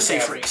put them in the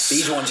safe race.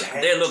 These ones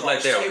have They look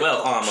like they're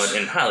well armored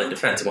and highly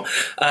defensible.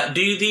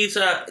 Do you,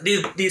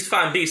 these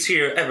fine beasts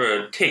here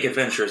ever take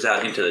adventures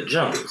out into the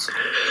jungles?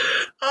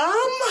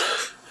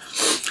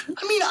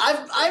 I mean,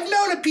 I've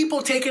known of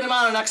people taking them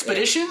out on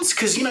expeditions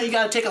because you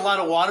got to take a lot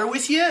of water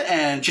with you,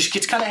 and it just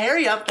gets kind of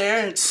hairy up there.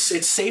 And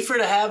it's safer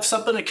to have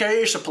something to carry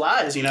your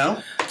supplies,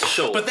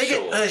 Sure. But they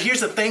get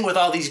here's the thing with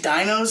all these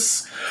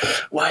dinos,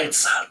 why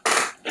it's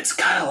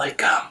kind of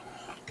like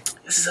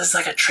this is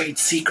like a trade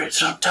secret.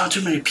 So don't tell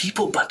too many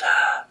people, but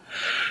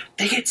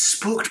they get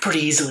spooked pretty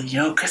easily, you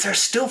know, because they're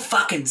still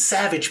fucking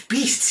savage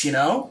beasts, you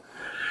know?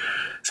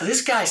 So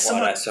this guy,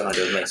 That sound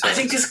doesn't make sense. I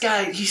think this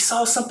guy, he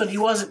saw something he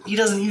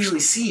doesn't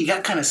usually see. He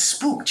got kind of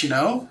spooked, you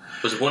know?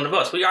 Was one of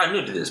us. We are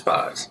new to this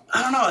part.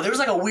 I don't know. There was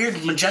like a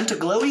weird magenta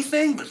glowy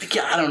thing, but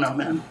I don't know,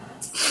 man.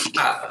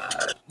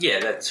 Yeah,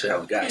 that's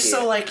how we got here.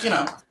 So, like, you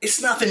know, it's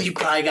nothing you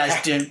probably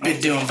guys been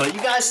doing, but you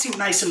guys seem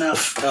nice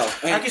enough.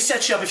 I can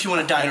set you up if you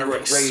want to die in a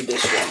race. Read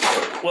this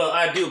one. Well,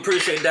 I do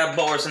appreciate that,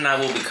 Boris, and I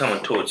will be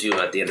coming towards you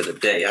at the end of the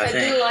day, I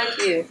think. do like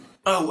you.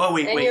 Oh,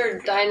 wait. And your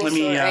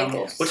dinosaur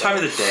ankles. What time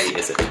of the day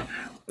is it?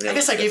 I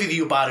guess I gave you the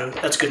Ubatu.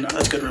 That's good enough.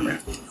 That's good,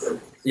 remember.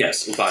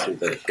 Yes, Ubatu,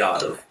 the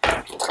god of...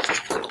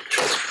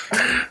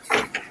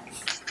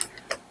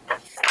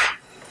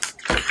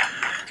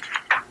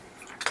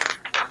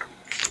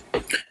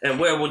 And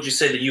where would you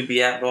say that you'd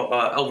be at?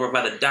 Over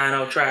by the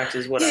dino tracks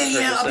is what I heard you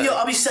say.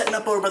 I'll be setting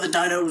up over by the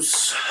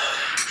dinos.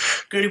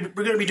 We're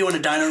gonna be doing a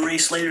dino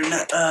race later,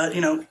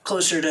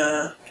 closer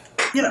to,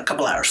 a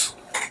couple hours.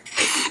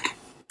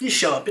 You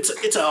show up.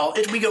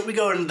 We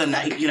go into the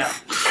night, you know.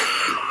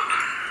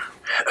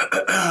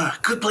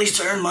 Good place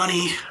to earn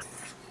money.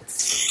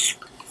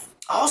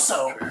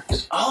 Also,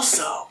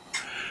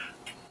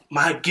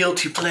 my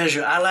guilty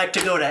pleasure. I like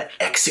to go to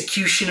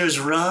Executioner's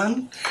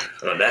Run.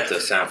 Oh, that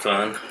does sound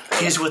fun.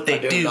 Here's what they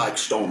do. Like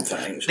stone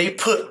things. They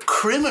put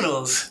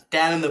criminals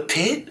down in the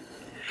pit,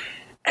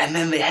 and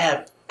then they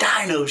have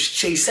dinos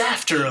chase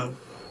after them.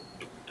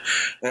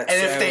 And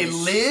if they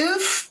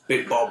live,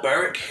 bit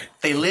barbaric.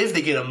 They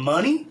get a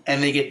money,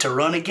 and they get to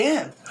run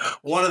again.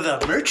 One of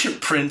the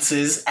merchant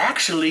princes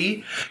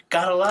actually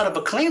got a lot of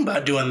acclaim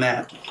by doing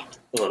that.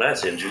 Well,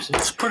 that's interesting.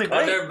 It's pretty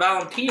great. Are there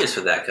volunteers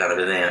for that kind of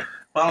event?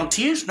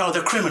 Volunteers? No,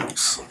 they're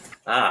criminals.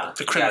 They're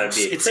criminals.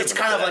 It's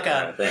kind of like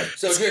a thing.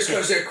 So just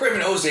because they're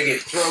criminals, they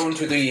get thrown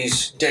to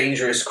these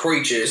dangerous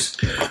creatures.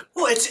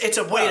 Well, it's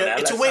a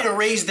way to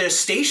raise their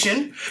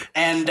station,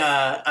 and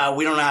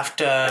we don't have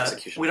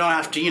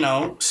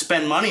to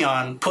spend money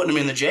on putting them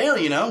in the jail.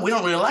 You know, we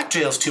don't really like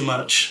jails too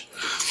much.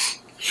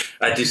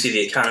 I do see the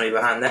economy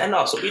behind that, and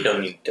also we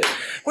don't need to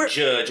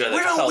judge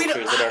other cultures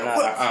that are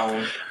not our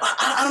own.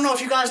 I don't know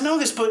if you guys know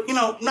this, but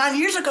 9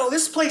 years ago,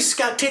 this place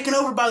got taken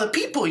over by the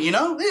people. You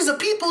know, these are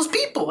people's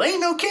people.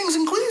 Ain't no kings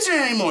and queens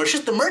there anymore. It's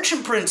just the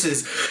merchant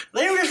princes.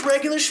 They were just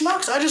regular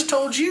schmucks. I just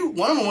told you,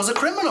 one of them was a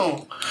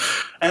criminal,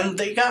 and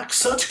they got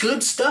such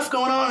good stuff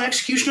going on in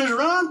Executioner's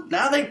Run.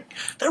 Now they're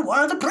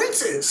one of the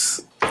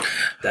princes.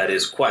 That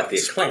is quite the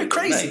acclaim.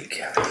 Crazy.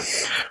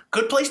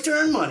 Good place to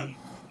earn money.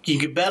 You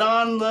can bet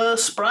on the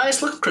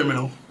spryest looking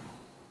criminal.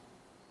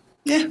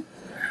 Yeah.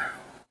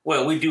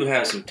 Well, we do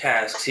have some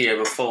tasks here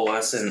before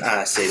us, and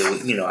I say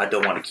that I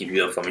don't want to keep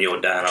you up from your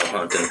dino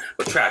hunting,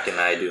 but tracking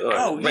I do.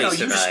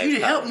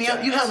 You helped me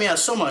out. You helped me out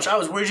so much. I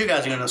was worried you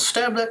guys were gonna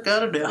stab that guy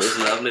to death. This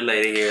lovely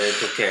lady here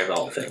took care of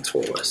all things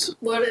for us.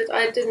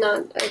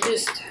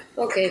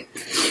 Okay.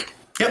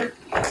 Yep.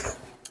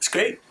 It's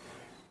great.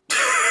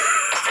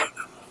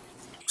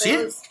 See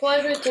you. It's a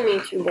pleasure to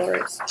meet you,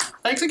 Boris.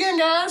 Thanks again,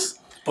 guys.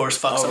 Boris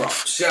fucks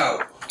off.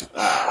 So,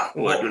 I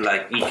do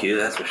like EQ,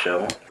 that's for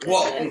sure.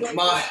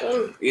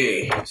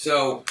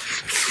 So.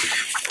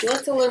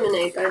 Let's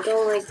eliminate. I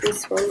don't like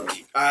this one.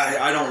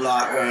 I don't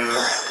like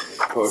her,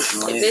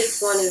 personally.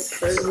 This one is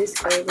for his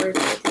favorite,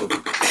 I think.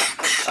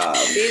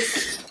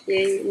 This,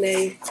 yay,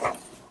 nay.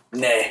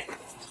 Nah.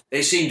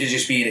 They seem to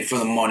just be in it for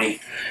the money.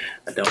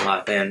 I don't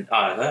like them.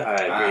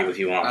 I agree with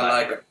you on that.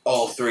 I like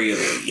all three of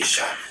these.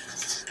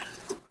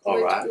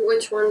 Alright.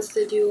 Which ones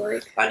did you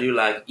like? I do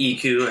like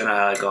EQ, and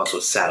I like also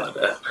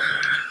Salada.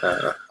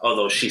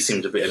 Although she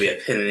seems to be a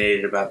bit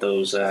opinionated about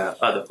those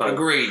other folks.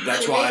 Agreed.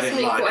 That's why I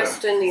didn't like her. She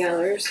makes me question the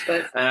others,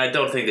 but... And I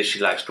don't think that she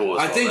likes dwarves.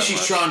 I think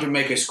she's trying to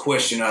make us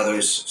question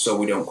others so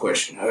we don't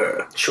question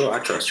her. Sure, I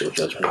trust your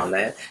judgment on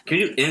that. Can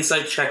you do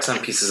insight checks on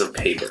pieces of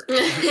paper?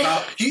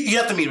 You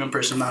have to meet him in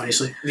person,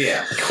 obviously.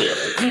 Yeah.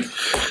 Clearly.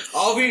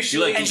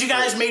 Obviously. And you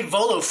guys made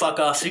Volo fuck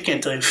off, so you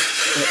can't tell you.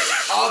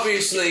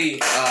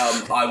 Obviously,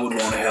 I would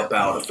want to help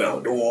out a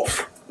fellow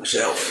dwarf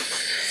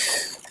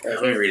myself.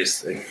 Let me read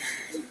this thing.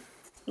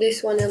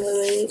 This one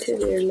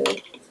eliminated or no?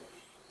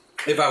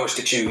 If I was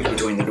to choose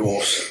between the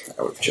dwarfs,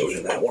 I would have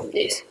chosen that one.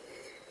 Yes.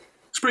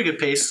 It's a pretty good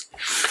pace.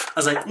 I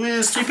was like,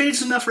 is 3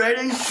 pages enough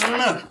writing?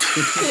 I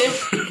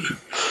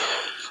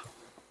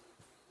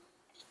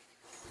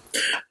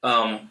don't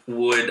know.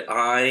 Would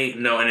I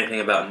know anything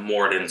about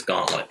Morden's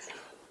gauntlet?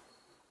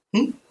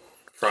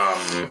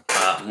 From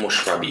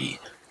Mushrabi.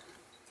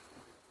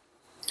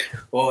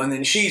 Well, and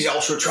then she's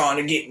also trying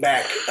to get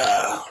back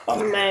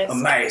a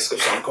mask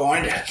of some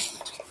kind.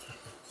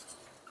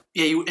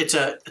 Yeah, I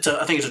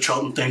think it's a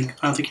Chult thing.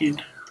 I don't think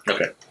he'd...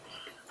 Okay.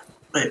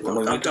 Wait,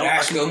 we could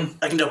ask him.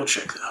 I can double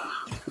check, though.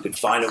 We could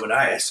find him and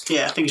ask.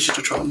 Yeah, I think it's just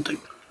a Chult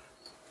thing.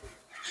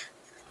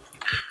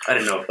 I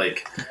didn't know if,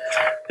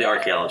 the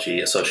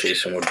Archaeology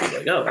Association would be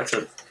like, oh, that's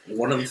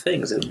one of the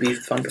things. It would be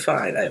fun to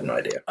find. I have no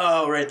idea.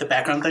 Oh, right, the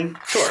background thing?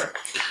 Sure.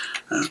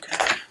 Okay.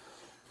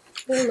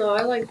 I don't know,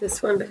 I like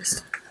this one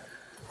best.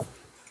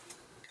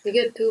 You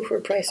get 2 for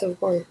price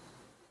of 1.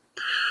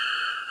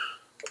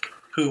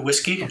 Who,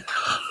 Whiskey?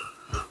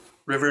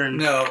 River and...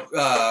 No,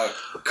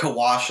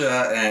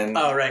 Kawasha and...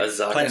 Oh, right.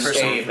 Azaka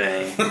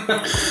something.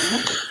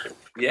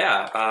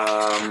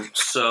 Yeah,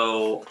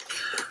 so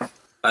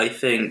I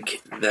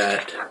think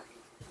that...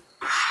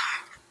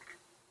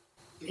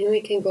 Maybe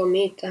we can go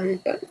meet them,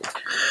 but...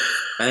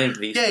 I think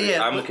these three,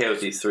 I'm okay with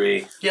these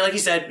three. Yeah, like you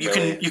said, you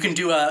can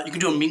do a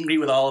meet and greet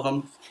with all of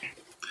them.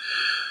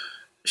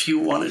 If you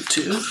wanted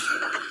to.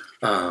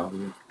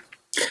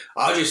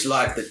 I just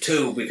like the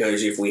two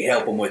because if we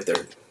help them with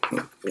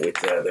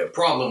their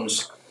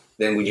problems,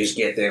 then we just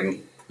get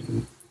them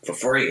for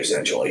free,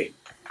 essentially.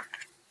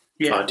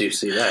 Yeah, I do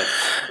see that.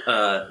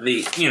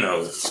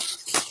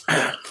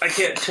 I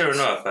can't turn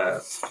off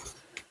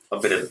a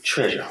bit of a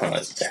treasure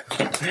hunt,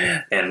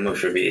 and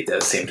Mushavi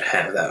does seem to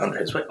have that under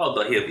his weight.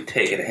 Although he'll be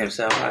taking it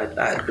himself, I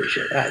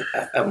appreciate it.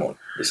 I won't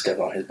step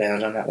on his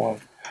bounds on that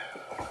one.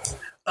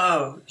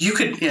 Oh, you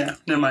could,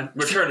 never mind.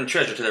 Returning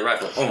treasure to the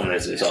rightful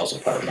owners is also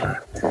part of my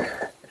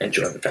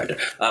enjoyment factor.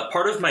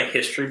 Part of my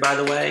history, by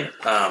the way,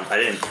 I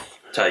didn't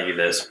tell you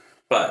this,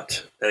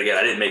 but again,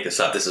 I didn't make this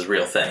up. This is a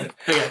real thing.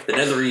 Okay. The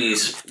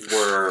Netherese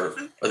were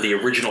the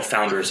original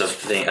founders of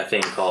a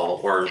thing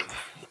called, or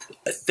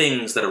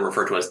things that are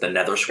referred to as the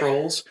Nether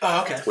Scrolls.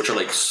 Oh, okay. Which are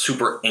like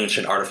super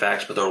ancient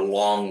artifacts, but they're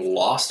long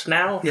lost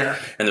now. Yeah.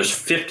 And there's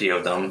 50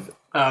 of them.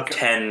 Oh,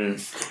 okay.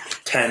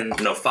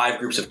 5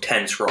 groups of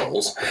 10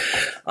 scrolls.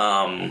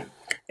 And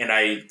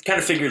I kind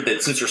of figured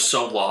that since you're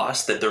so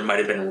lost, that there might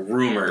have been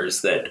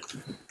rumors that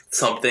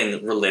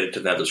something related to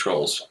the Nether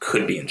Scrolls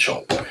could be in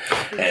Chult.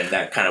 And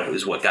that kind of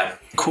is what got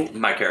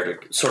my character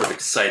sort of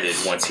excited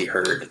once he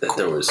heard that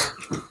there was,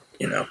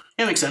 Yeah,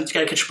 makes sense. You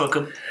gotta catch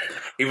Pokemon.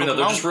 Even though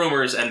they're just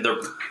rumors and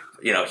they're...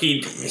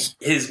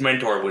 his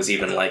mentor was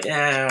even like,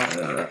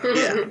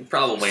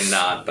 probably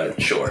not,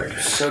 but sure.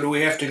 So do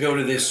we have to go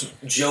to this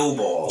Joe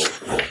Ball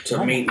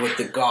to meet with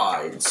the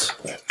guides?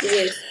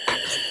 Yes.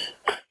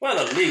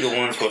 Well, the legal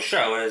ones for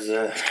sure, as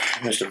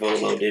Mr.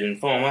 Volo did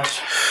inform us.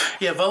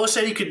 Yeah, Volo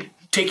said he could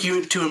take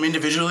you to him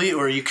individually,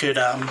 or you could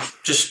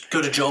just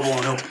go to Joe Ball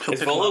and he'll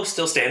Is Volo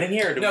still standing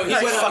here? No, he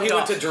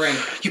went to drink.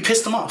 You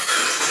pissed him off.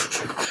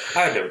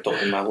 I never told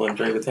him I wouldn't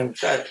drink with him.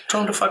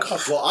 Told him to fuck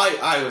off. Well,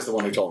 I was the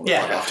one who told him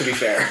to fuck off, to be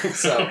fair.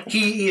 So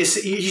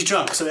he's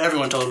drunk, so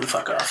everyone told him to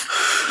fuck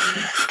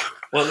off.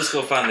 Well, let's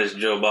go find this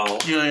Joe Ball.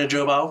 You know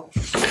Joe Ball?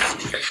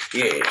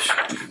 Yes.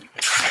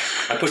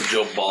 I put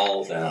Joe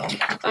Ball down.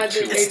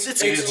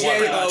 It's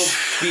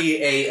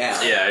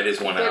J-O-B-A-L. Yeah, it is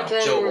one But out.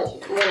 then Joe Ball.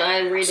 when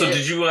I read So it...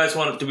 did you guys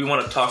do we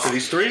want to talk to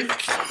these three?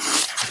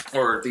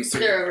 Or these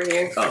three? They're over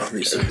here. Oh,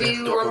 these three. Do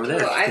you want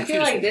to... I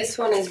feel like this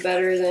one is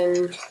better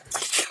than...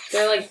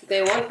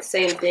 They want the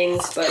same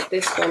things, but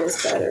this one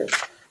is better.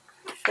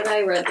 But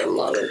I read them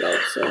long ago,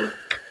 so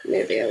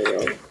maybe I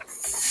will.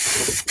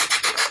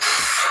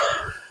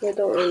 I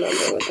don't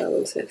remember what that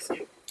one says.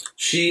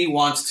 She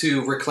wants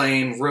to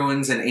reclaim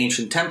ruins and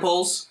ancient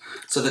temples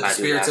so that the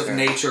spirits of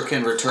nature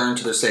can return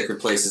to their sacred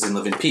places and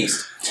live in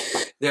peace.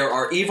 There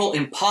are evil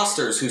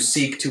imposters who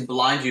seek to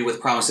blind you with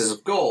promises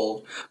of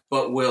gold,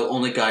 but will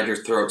only guide your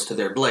throats to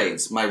their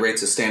blades. My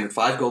rate's a standard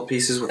 5 gold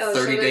pieces with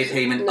 30-day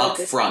payment up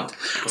front.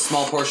 A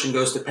small portion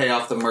goes to pay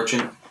off the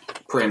merchant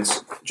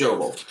prince,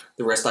 Jobel.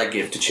 The rest I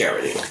give to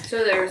charity.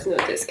 So there is no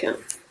discount.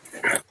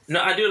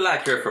 No, I do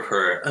like her for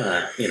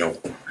her,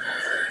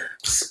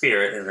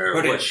 spirit and her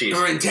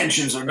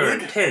intentions are good.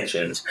 Her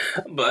intentions,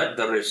 but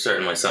there is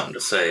certainly something to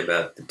say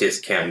about the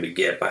discount we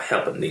get by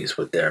helping these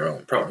with their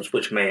own problems,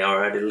 which may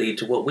already lead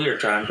to what we are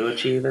trying to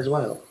achieve as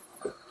well.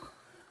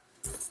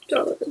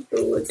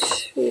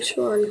 Which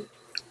one?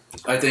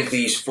 I think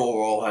these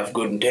 4 all have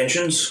good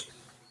intentions.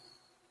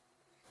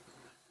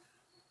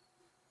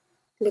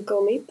 We'll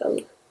go meet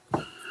them.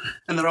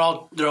 And they're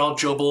all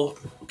Jobel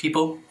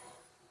people?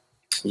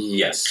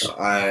 Yes.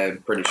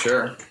 I'm pretty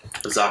sure.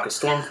 Zaka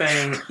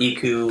Stormfang,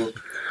 Iku.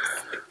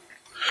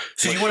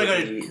 So you want to go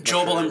to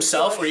Jobel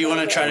himself, or you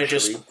want to try to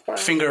just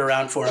finger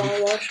around for him?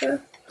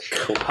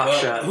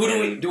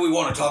 Who do we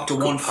want to talk to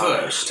one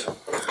first?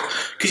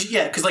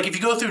 Because like if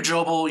you go through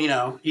Jobel,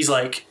 he's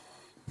like,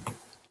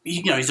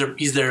 he's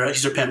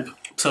their pimp.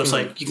 So it's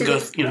like you can go,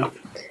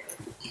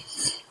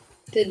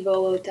 Did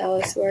Volo tell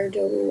us where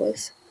Jobel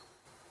was?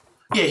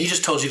 Yeah, he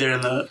just told you they're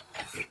in that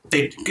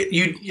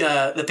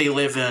they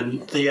live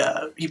in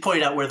he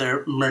pointed out where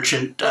their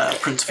merchant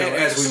Princeville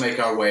is. As we make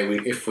our way,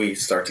 if we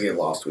start to get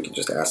lost, we can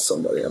just ask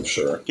somebody, I'm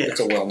sure. Yeah. It's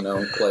a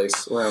well-known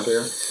place around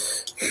here.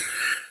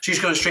 She's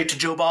going straight to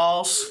Joe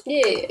Balls?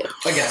 Yeah.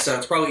 I guess so.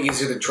 It's probably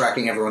easier than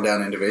tracking everyone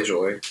down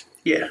individually.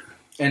 Yeah.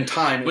 And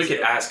time. We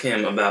could ask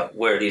him about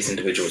where these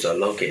individuals are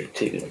located,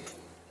 too.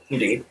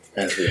 Indeed.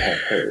 As we have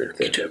heard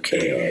that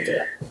they are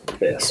the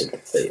best of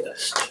the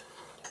best.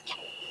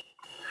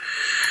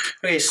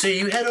 Okay, so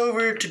you head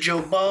over to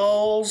Joe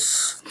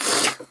Balls.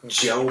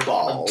 Joe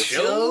Balls.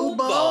 Joe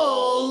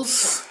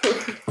Balls.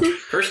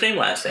 First name,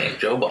 last name,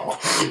 Joe Ball.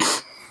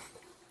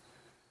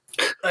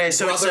 Okay,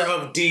 so brother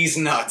of D's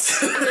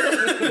nuts.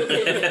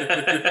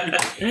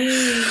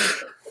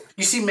 You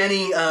You see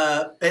many,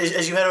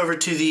 as you head over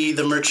to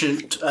the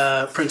merchant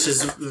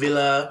prince's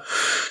villa,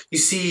 you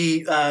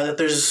see that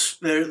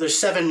there's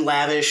 7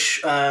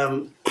 lavish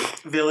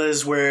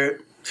villas where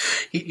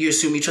you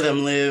assume each of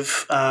them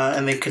live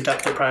and they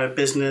conduct their private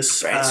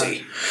business.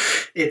 Fancy.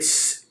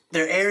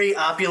 They're airy,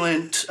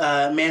 opulent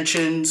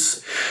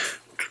mansions,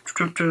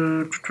 and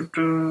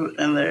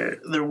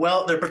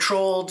they're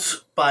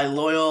patrolled by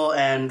loyal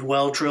and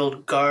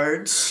well-drilled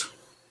guards.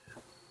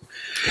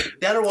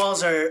 The outer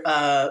walls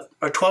are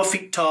 12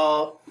 feet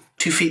tall,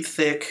 2 feet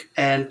thick,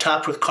 and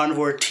topped with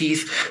carnivore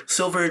teeth,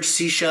 silvered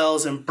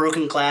seashells, and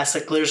broken glass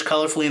that glitters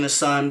colorfully in the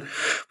sun,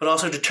 but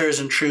also deters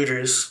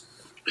intruders.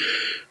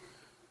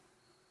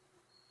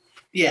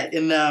 Yeah,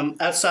 on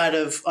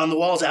the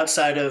walls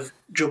outside of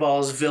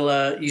Jobal's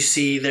villa, you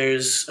see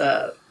there's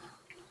a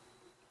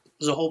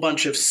whole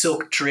bunch of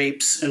silk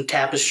drapes and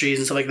tapestries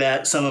and stuff like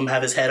that. Some of them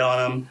have his head on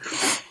them.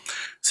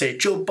 Say,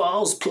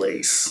 Jobal's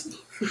place.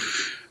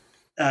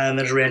 And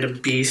there's random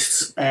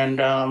beasts. And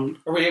are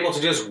we able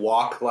to just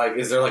walk? Like,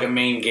 is there like a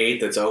main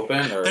gate that's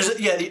open? Or?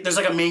 There's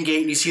like a main gate,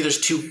 and you see there's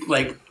 2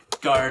 like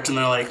guards, and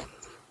they're like,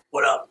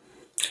 "What up?"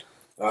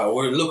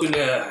 We're looking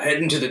to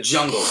head into the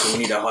jungle, so we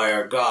need to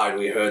hire a guard.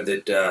 We heard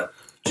that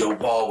Joe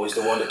Ball was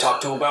the one to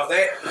talk to about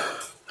that.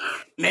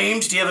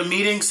 Names? Do you have a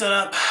meeting set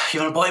up?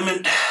 You have an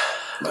appointment?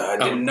 I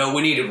didn't know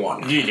we needed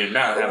one. You do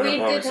not have an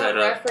appointment set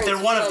up.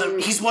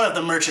 He's one of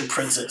the merchant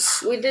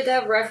princes. We did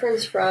have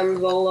reference from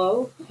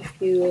Volo, if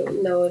you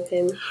know of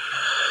him.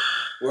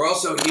 We're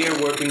also here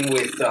working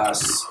with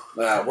us.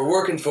 We're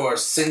working for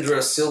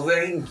Sindra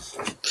Sylvain.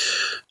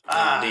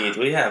 Indeed,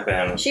 we have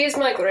been. She is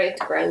my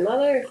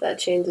great-grandmother, if that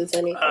changes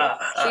anything.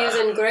 She is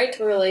in great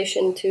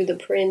relation to the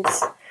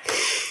prince.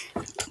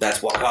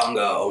 That's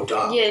Wakanga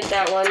Ota. Yeah,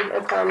 that one,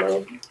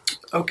 Okamo.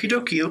 Okie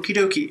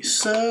dokie.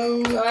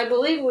 So I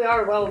believe we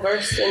are well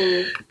versed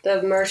in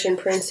the merchant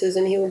princes,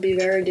 and he would be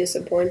very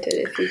disappointed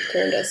if he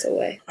turned us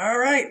away. All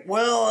right.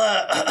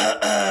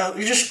 Well,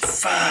 you just.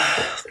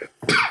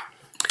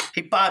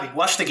 Hey, Bobby,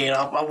 watch the gate.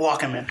 I'll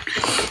walk him in.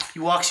 He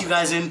walks you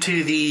guys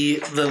into the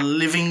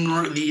living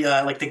room,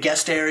 the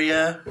guest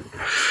area.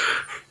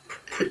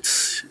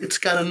 It's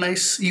got a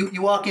nice.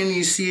 You walk in,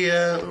 you see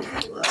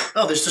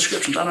there's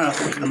descriptions. I don't have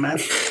to look at the map.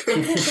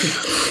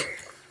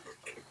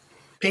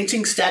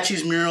 Paintings,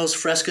 statues, murals,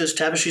 frescoes,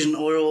 tapestries, and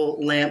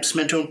oil lamps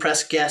meant to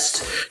impress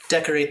guests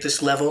decorate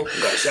this level.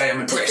 Gotta say,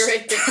 I'm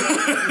impressed.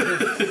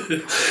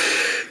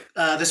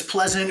 This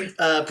pleasant,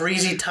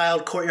 breezy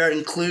tiled courtyard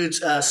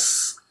includes a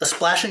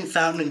splashing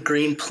fountain and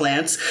green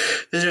plants.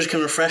 Visitors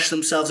can refresh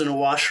themselves in a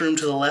washroom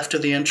to the left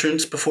of the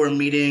entrance before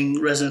meeting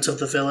residents of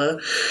the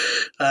villa.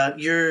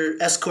 You're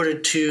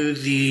escorted to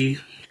the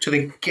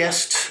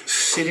guest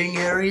sitting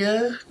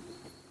area.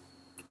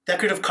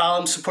 Decorative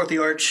columns support the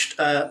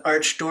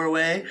arched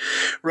doorway.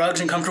 Rugs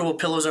and comfortable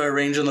pillows are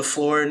arranged on the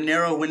floor.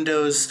 Narrow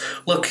windows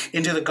look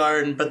into the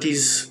garden, but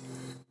these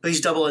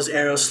double as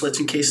arrow slits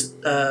in case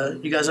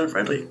you guys aren't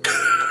friendly.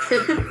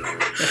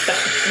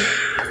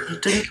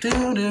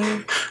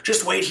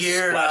 Just wait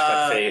here.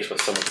 Splash my face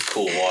with some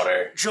cool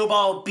water.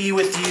 Jobal will be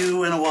with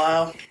you in a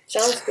while.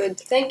 Sounds good.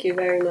 Thank you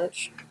very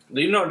much.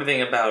 Do you know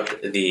anything about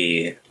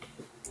the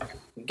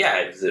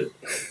guys that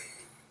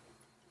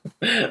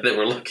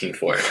we're looking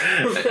for?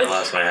 I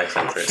lost my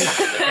accent for a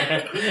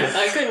second.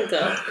 I couldn't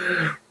tell.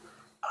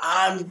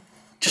 I'm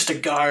just a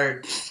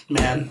guard,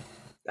 man.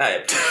 I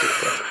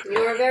appreciate that.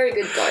 You're a very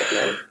good guard,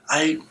 man.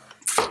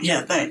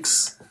 Yeah,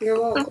 thanks. You're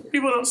welcome.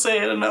 People don't say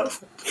it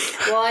enough.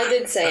 Well, I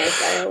did say it.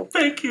 I hope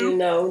Thank you. You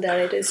know that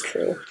it is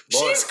true.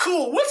 She's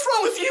cool. What's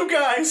wrong with you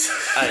guys?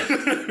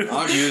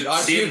 Aren't you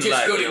just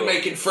like good at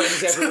making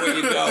friends everywhere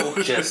you go?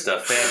 Just a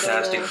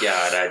fantastic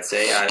guard, I'd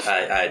say.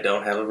 I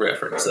don't have a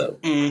reference, though.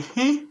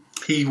 Mm-hmm.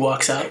 He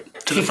walks out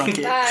to the front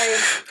gate. Bye.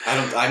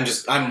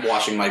 I'm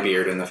washing my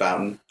beard in the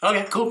fountain.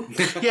 Okay, cool.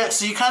 Yeah,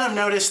 so you kind of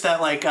notice that,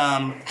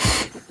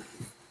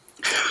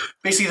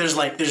 basically there's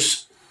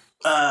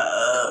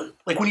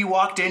when you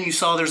walked in, you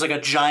saw there's a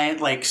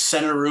giant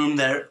center room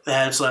that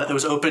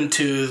was open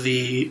to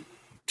the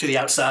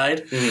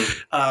outside,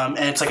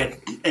 and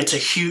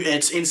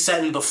it's inset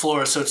into the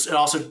floor, so it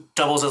also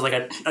doubles as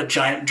a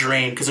giant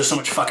drain because there's so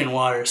much fucking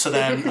water. So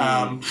then,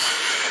 and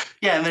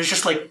there's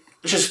just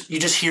you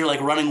just hear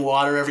running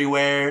water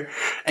everywhere,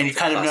 and you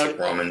kind of know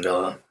Roman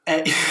villa.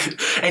 And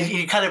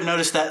you kind of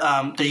notice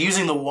that they're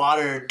using the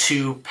water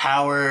to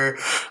power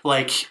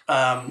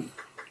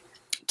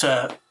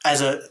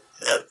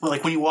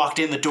when you walked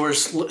in, the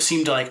doors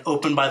seemed to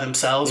open by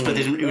themselves, but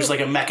it was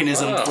a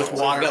mechanism with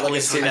water. Got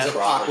a series of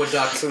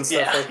aqueducts and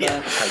stuff like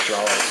that.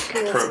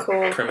 Hydraulic. That's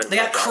cool. They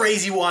got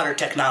crazy water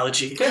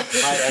technology.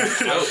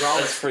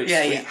 That's pretty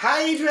sweet.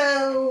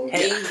 Hydro.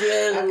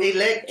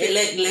 Electric.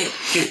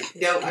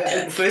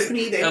 No, first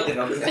me, then.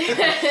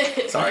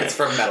 Sorry, it's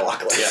from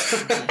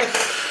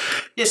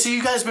Metalocalypse. Yeah, so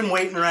you guys have been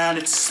waiting around.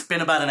 It's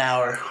been about an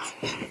hour.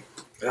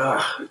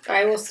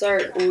 I will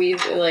start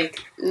weaving,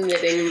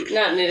 knitting.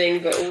 Not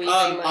knitting, but weaving.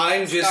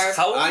 I'm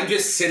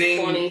just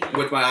sitting 20.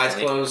 with my eyes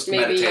closed,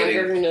 Maybe meditating.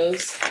 younger, who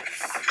knows?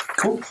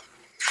 Cool.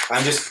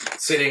 I'm just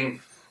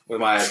sitting with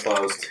my eyes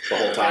closed the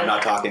whole time,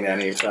 not talking to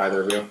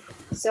either of you.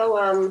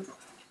 So,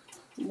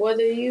 what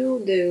do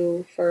you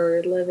do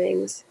for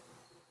livings?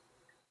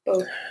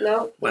 Both?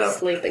 No? Well,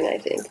 sleeping, I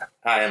think.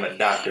 I am a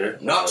doctor.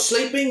 Not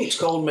sleeping, it's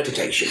called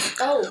meditation.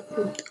 Oh.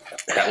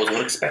 That was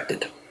what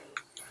expected.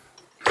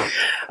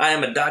 I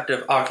am a doctor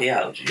of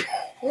archaeology.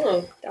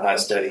 I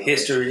study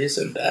histories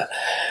and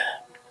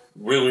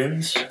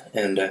ruins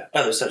and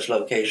other such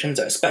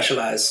locations. I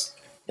specialize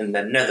in the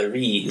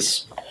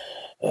netherese,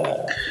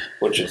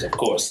 which is, of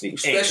course, the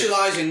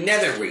Specialize in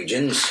nether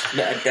regions.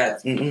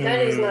 That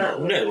is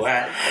not... No,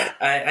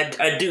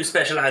 I do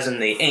specialize in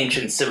the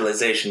ancient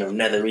civilization of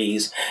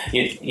netherese.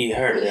 You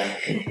heard of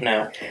them?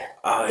 No.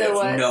 I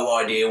have no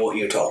idea what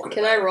you're talking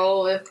Can about. I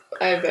roll if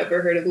I've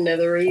ever heard of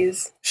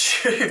netherese?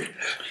 Sure.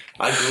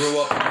 I grew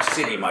up in the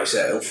city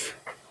myself.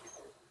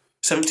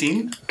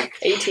 17?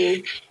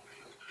 18.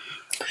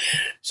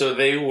 So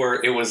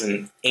it was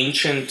an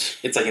ancient,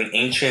 it's like an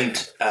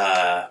ancient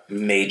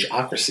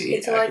mageocracy.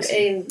 It's like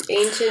an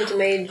ancient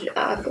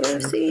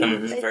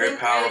mageocracy. Very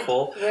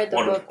powerful. I read the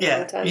book a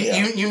long time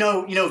ago. You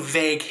know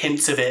vague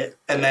hints of it,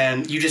 and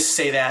then you just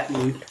say that,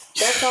 and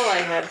That's all I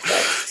have.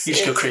 But you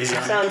just go crazy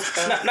on it. Sounds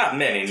fun. Not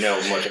many know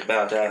much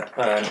about that.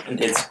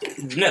 It's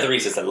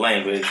netherese is the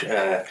language.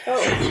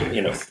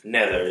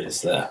 Nether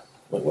is the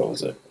what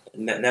was it?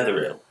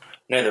 Netheril,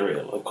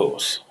 of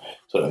course.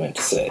 That's what I meant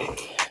to say.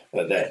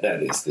 But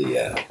that is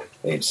the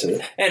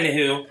ancient.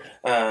 Anywho,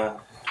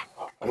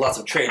 lots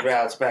of trade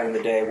routes back in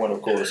the day. One,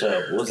 of course,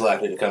 was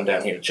likely to come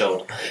down here to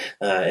Chult,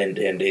 and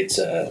its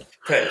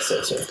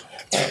predecessor.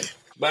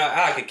 But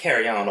I could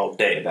carry on all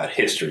day about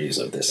histories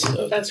of this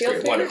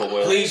great, wonderful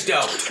world. Please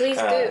don't. Please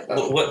do.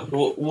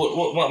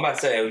 What might I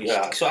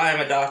say? So I am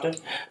a doctor.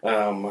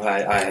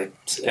 I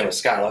am a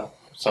scholar.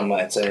 Some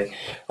might say.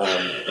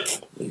 I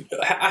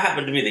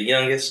happen to be the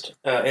youngest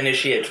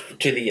initiate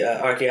to the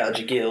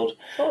Archaeology Guild.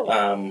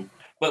 Oh.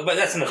 But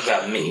that's enough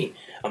about me.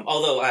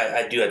 Although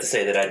I do have to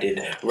say that I did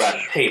write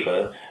a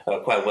paper,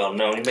 quite well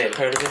known. You may have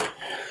heard of it.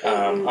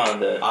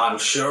 I'm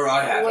sure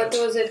I haven't. What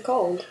was it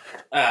called?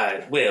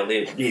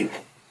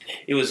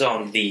 It was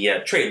on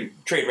the trade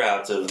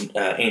routes of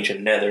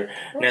ancient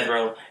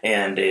Netheril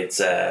and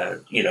its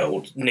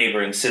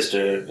neighboring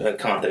sister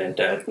continent.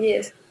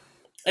 Yes.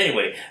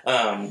 Anyway,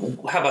 how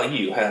about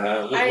you? I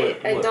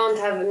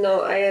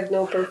have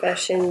no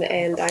profession,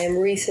 and I am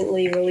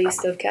recently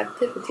released of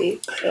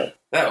captivity. So.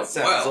 That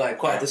sounds like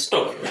quite the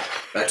story.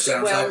 That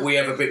sounds like we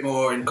have a bit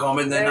more in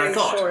common than I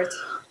thought. Very short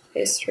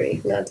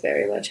history. Not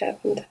very much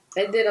happened.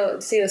 I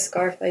did see the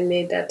scarf I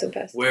made that to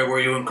best. Where were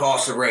you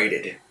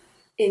incarcerated?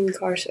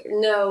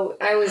 No,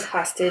 I was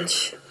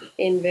hostage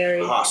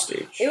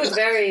Hostage. It was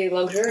very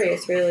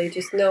luxurious, really.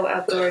 Just no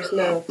outdoors,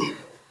 no.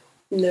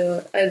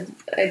 I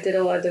did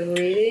a lot of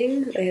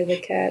reading. I had a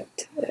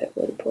cat at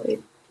one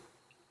point.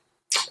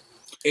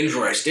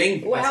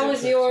 Interesting. Well, how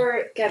was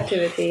your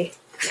captivity?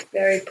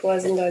 Very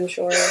pleasant, I'm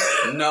sure.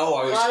 No,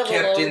 I was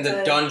kept in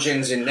the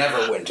dungeons in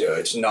Neverwinter.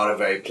 It's not a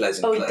very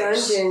pleasant place. Oh,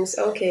 dungeons.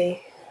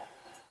 Okay.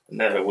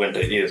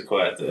 Neverwinter is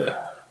quite the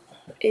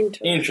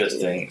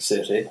interesting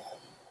city.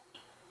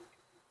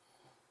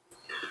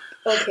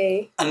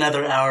 Okay.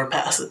 Another hour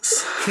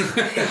passes.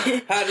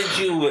 How did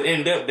you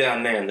end up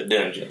down there in the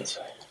dungeons?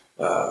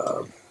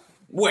 Well,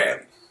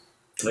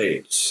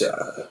 it's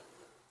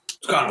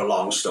kind of a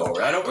long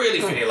story. I don't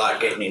really feel like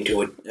getting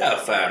into it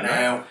Fair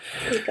now.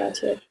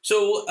 Gotcha.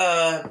 So,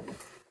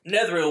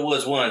 Netheril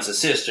was once a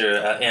sister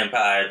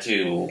empire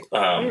to...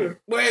 Well,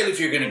 if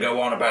you're going to go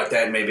on about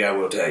that, maybe I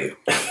will tell you.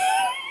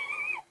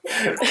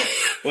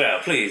 Well,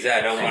 please,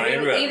 I don't want to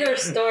interrupt. Either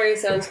story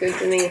sounds good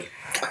to me.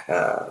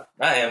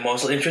 I am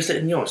mostly interested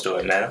in your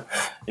story now.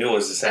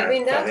 Yours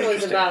sounds that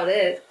was about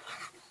it.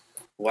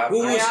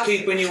 Who was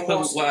keeping you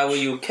hostage? Why were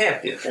you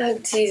captive?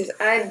 Jeez,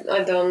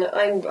 I don't know.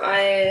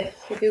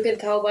 If you can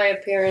tell by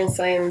appearance,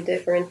 I am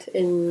different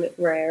and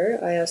rare.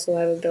 I also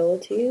have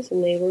abilities,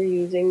 and they were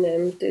using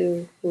them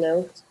to,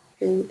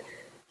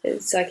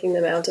 sucking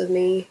them out of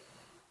me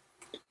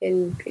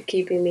and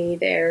keeping me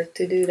there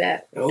to do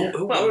that.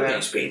 Who were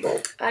these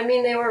people? I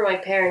mean, they were my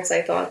parents,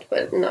 I thought,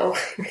 but no,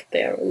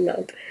 they were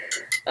not.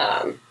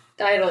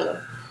 I don't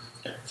know.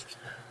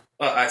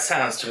 Well, it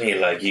sounds to me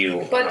like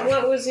you... But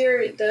what was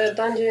the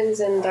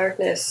Dungeons and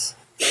Darkness?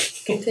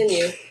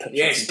 Continue.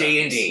 Yes,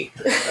 D&D.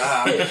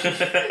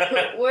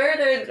 Were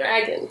there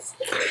dragons?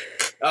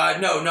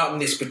 No, not in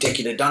this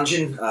particular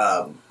dungeon.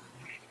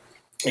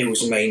 It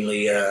was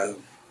mainly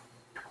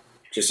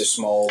just a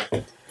small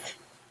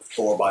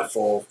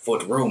 4x4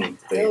 foot room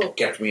that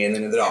kept me in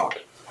the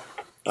dark.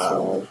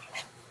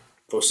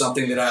 For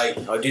something that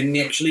I didn't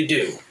actually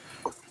do.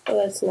 Well,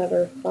 that's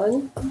never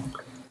fun.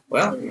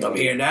 Well, I'm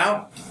here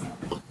now,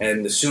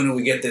 and the sooner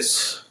we get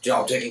this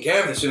job taken care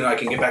of, the sooner I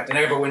can get back to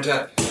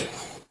Neverwinter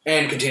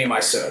and continue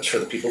my search for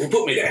the people who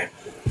put me there.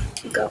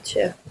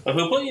 Gotcha.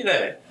 Who put you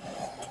there?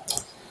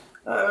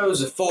 It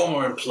was a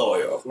former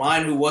employer of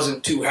mine who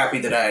wasn't too happy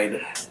that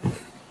I'd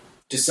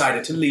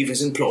decided to leave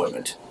his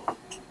employment.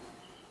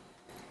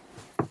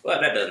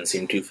 Well, that doesn't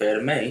seem too fair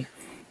to me.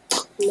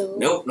 No.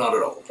 Nope, not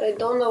at all. I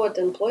don't know what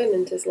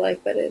employment is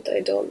like, but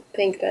I don't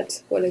think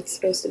that's what it's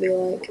supposed to be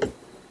like.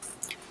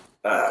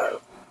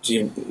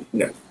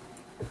 No.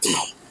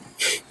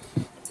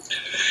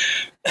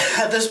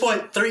 At this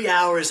point, 3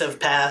 hours have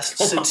passed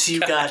since you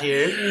got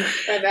here.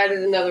 I've added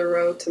another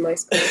row to my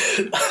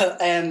screen.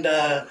 And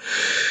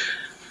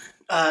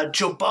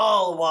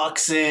Jobal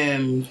walks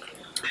in.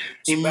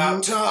 It's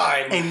about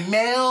time. A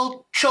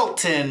male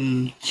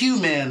Chultan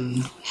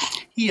human.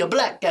 He a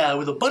black guy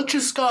with a bunch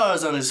of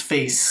scars on his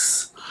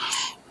face.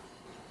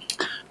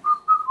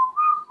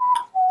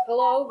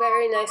 Hello,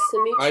 very nice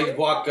to meet you. I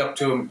walk up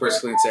to him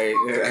briskly and say,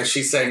 as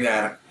she's saying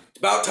that, it's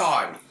about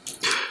time.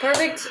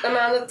 Perfect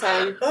amount of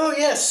time. Oh,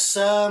 yes.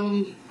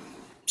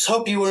 Just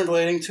hope you weren't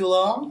waiting too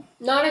long.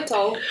 Not at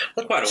all.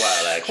 Quite a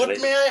while, actually.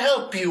 What may I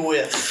help you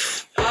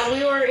with?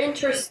 We were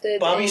interested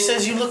Bobby in...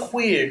 says you look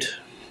weird.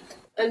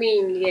 I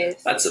mean,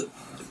 yes. That's a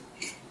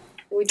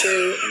We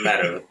do.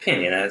 matter of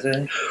opinion, I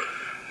say.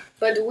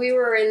 But we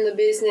were in the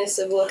business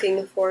of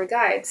looking for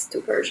guides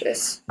to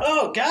purchase.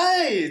 Oh,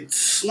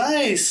 guides.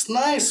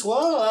 Nice.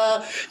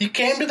 Well, you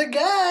came to the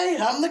guy.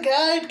 I'm the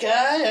guide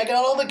guy. I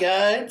got all the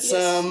guides.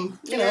 Yes.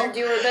 You know.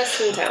 You were best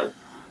in town.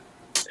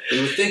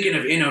 We were thinking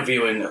of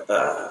interviewing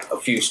a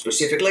few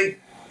specifically.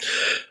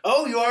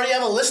 Oh, you already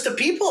have a list of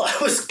people? I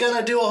was going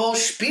to do a whole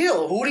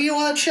spiel. Who do you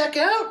want to check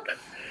out?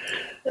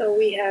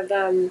 We have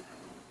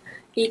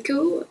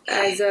Iku,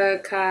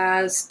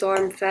 Azaka,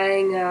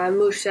 Stormfang,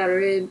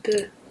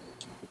 Musharib.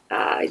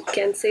 I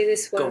can't say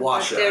this one,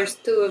 Kawasha. but there's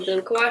two of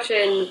them. Kawasha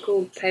and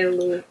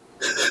Kupelu.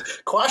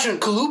 Kawasha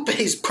and Kalupe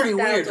is pretty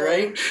weird,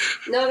 right?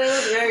 No, they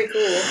look very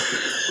cool.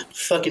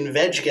 Fucking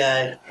veg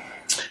guy.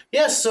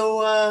 Yeah,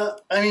 so,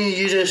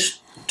 you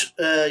just...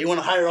 you want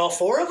to hire all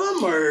four of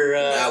them, or...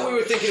 We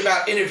were thinking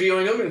about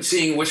interviewing them and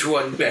seeing which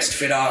one best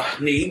fit our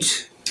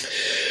needs.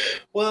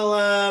 Well,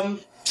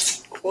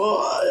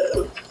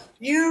 I'll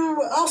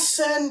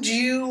send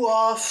you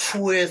off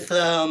with,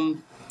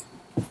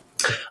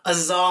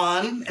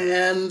 Azan,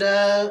 and,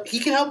 he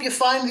can help you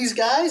find these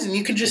guys, and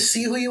you can just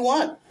see who you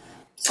want.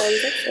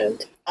 Sounds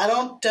excellent. I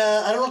don't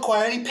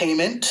require any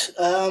payment,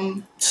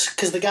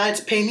 because the guides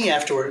pay me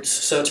afterwards,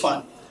 so it's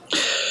fine.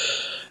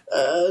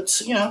 I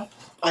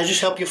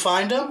just help you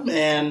find them,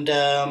 and,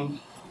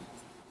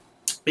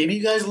 maybe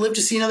you guys live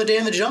to see another day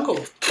in the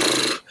jungle.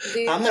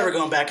 I'm never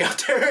going back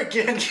out there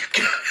again.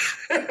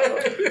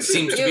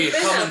 Seems to be a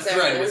common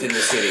thread within the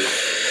city.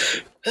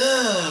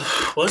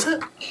 Was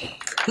it?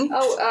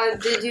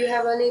 Did you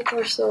have any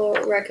personal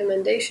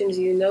recommendations?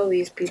 You know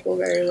these people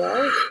very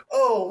well.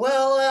 Oh,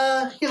 well,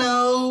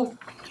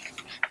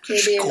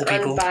 Maybe cool an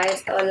people.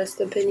 unbiased, honest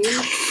opinion.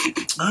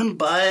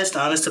 Unbiased,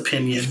 honest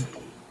opinion.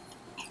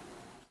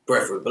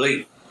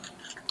 Preferably.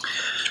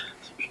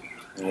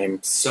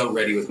 I'm so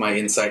ready with my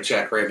insight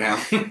check right now.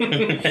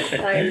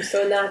 I am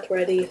so not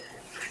ready.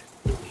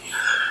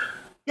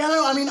 Yeah,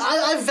 no,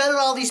 I vetted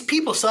all these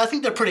people, so I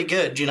think they're pretty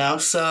good,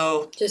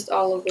 so... Just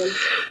all of them.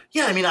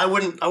 Yeah, I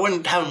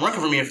wouldn't have them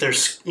working for me if they're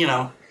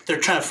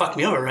trying to fuck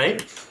me over,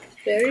 right?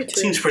 Very true.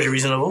 Seems pretty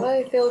reasonable.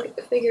 I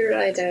figured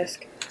I'd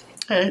ask.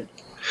 Alright.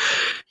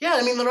 Yeah,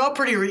 they're all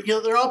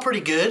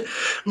pretty good.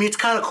 It's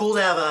kind of cool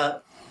to have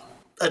a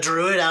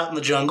druid out in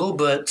the jungle,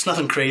 but it's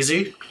nothing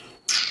crazy.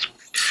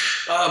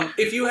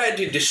 If you had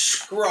to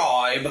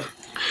describe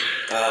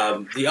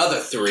the other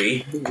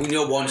three, we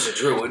know one's a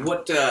druid,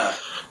 what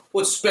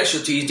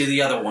specialties do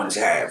the other ones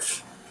have?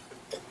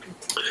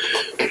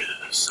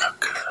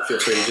 Feel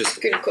free to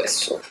just... Good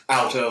question.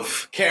 Out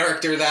of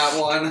character, that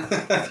one.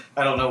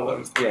 I don't know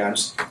what... Yeah, I'm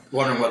just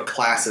wondering what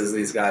classes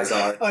these guys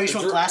are. Oh, you just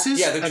want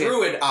classes? Yeah, the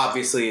druid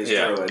obviously is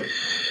druid.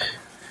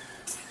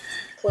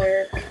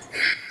 Cleric.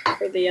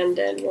 For the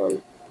undead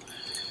one.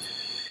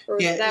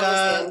 Yeah, that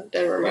was the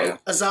never mind.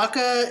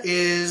 Azaka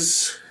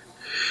is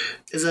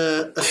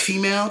a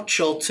female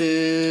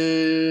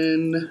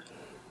Chultan.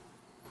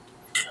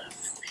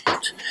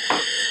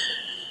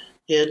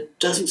 Yeah, it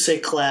doesn't say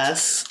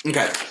class.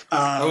 Okay.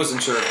 I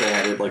wasn't sure if they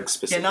had it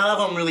specific. Yeah, none of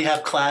them really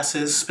have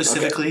classes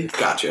specifically. Okay.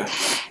 Gotcha.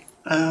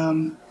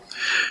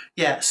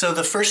 Yeah, so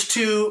the first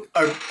two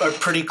are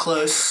pretty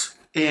close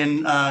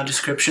in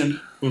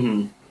description.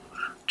 Mm-hmm.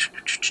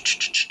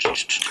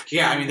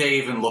 Yeah, they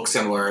even look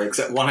similar,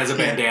 except one has a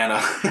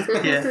bandana.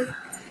 Yeah.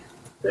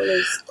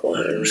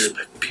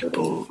 Respect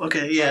people.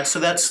 Okay, yeah, so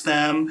that's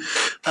them.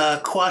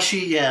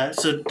 Kwashi, yeah,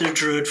 so they're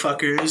druid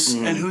fuckers.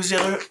 Mm. And who's the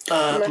other?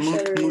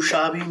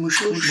 Mushabi?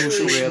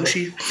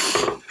 Mushi?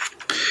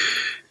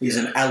 He's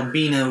an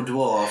albino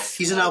dwarf.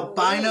 He's an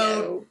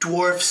albino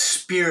dwarf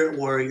spirit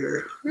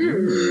warrior.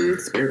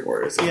 Spirit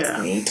warriors,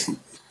 that's neat.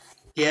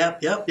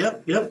 Yep.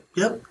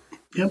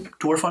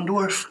 Dwarf on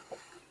dwarf.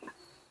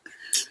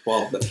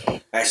 Well,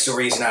 that's the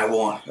reason I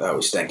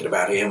was thinking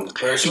about him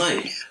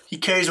personally. He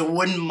carries a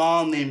wooden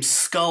maul named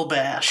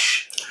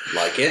Skullbash.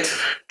 Like it?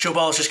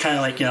 Jobal's just kind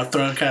of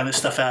throwing kind of this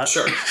stuff out.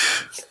 Sure.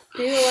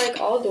 Do you like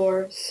all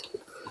dwarves?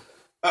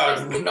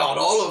 Not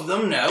all of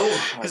them, no.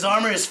 His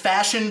armor is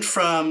fashioned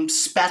from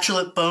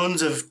spatulate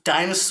bones of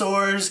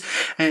dinosaurs,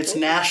 and it's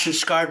gnashed and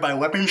scarred by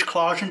weapons,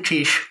 claws, and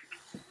teeth.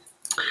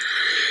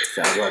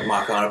 Sounds like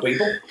my kind of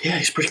people. Yeah,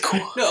 he's pretty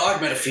cool. No, I've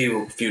met a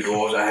few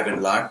dwarves I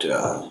haven't liked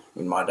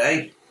in my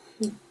day.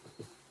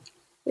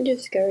 I'm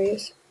just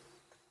curious.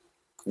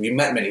 Have you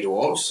met many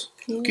dwarves?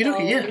 Okay,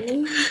 yeah.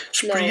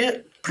 It's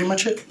pretty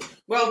much it.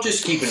 Well,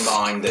 just keep in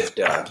mind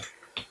that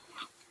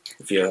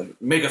if you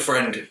make a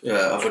friend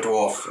of a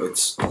dwarf,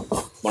 it's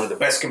one of the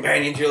best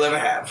companions you'll ever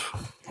have.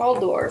 All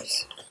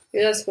dwarves.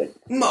 That's what.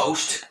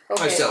 Most.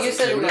 Okay, Myself you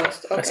said included.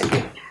 most.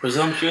 Okay.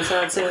 Presumptuous,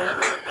 I'd say.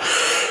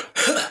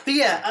 But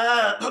yeah,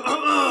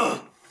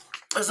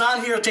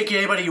 Azan here will take you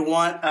anybody you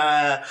want.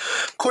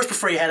 Of course,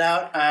 before you head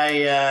out,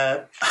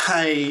 I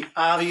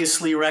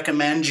obviously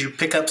recommend you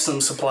pick up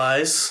some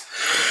supplies.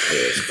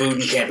 Yes, food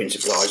and camping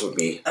supplies would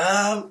be.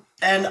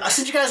 And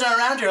since you guys aren't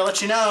around here, I'll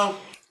let you know.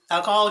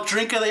 Alcoholic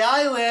drink of the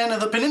island, of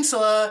the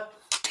peninsula,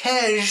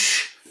 Tej.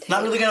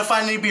 Not really gonna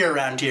find any beer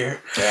around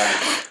here. Yeah.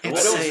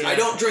 I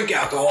don't drink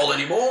alcohol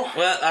anymore.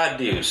 Well, I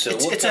do. So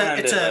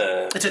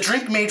it's a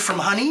drink made from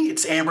honey.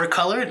 It's amber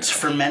colored. It's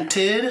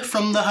fermented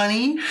from the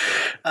honey.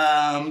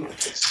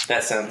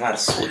 That sounds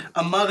nice.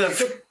 A mug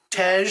of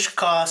Tej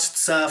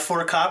costs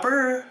 4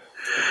 copper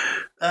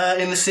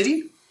in the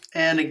city,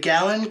 and a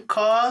gallon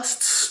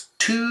costs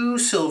 2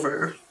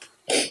 silver.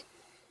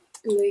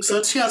 So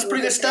it's it's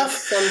pretty good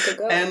stuff,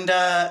 and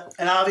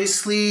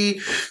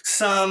obviously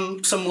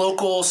some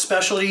local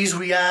specialties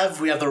we have.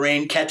 We have the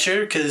rain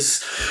catcher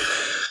because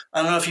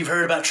I don't know if you've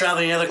heard about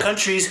traveling in other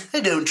countries.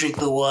 They don't drink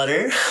the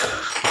water.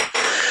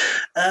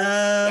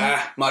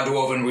 My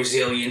dwarven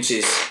resilience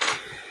is.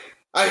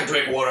 I can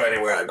drink water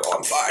anywhere I go.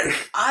 I'm fine.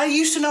 I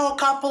used to know a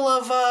couple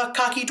of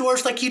cocky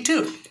dwarves like you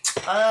too.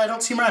 I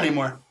don't see them around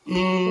anymore.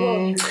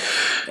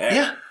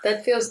 Yeah.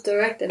 That feels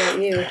directed at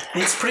you.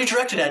 It's pretty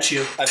directed at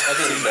you. I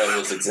think that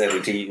was exactly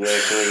to you,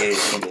 actually.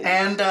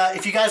 And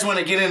if you guys want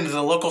to get into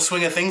the local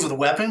swing of things with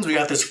weapons, we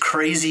got this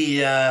crazy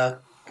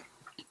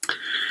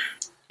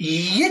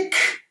Yik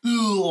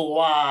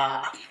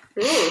Uwa.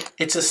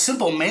 It's a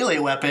simple melee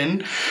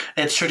weapon.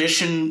 It's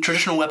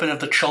traditional weapon of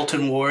the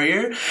Chultan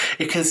warrior.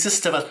 It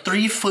consists of a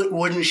 3-foot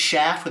wooden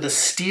shaft with a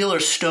steel or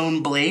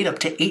stone blade up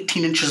to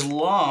 18 inches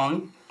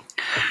long.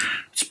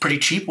 It's pretty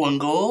cheap, 1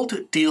 gold.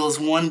 It deals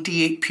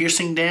 1d8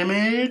 piercing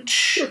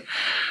damage.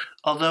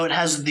 Although it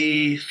has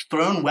the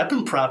thrown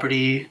weapon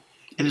property,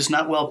 it is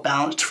not well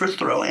balanced for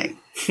throwing.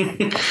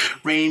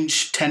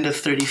 Range 10 to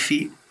 30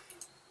 feet.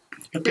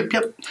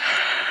 Yep.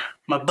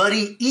 My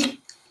buddy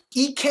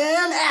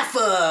Ekan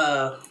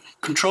Affa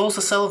controls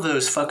the sell of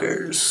those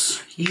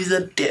fuckers. He's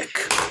a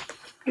dick.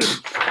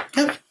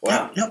 Yep.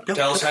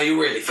 Tell us how you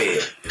really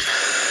feel.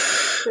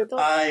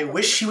 I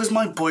wish he was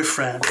my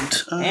boyfriend.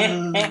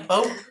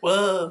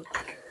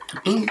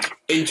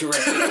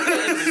 Interesting.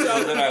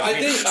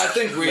 I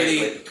think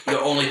really the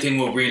only thing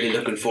we're really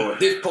looking for at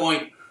this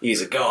point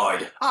is a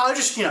guide. Oh,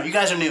 just, you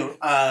guys are new.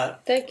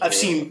 Thank you. I've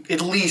seen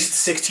at least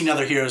 16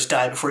 other heroes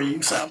die before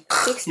you, so.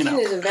 16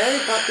 is a very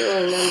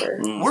popular number.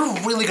 We're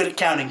really good at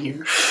counting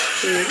here.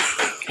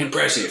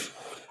 Impressive.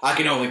 I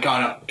can only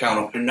count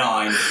up to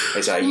 9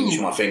 as I use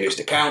my fingers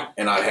to count,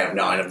 and I have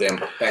 9 of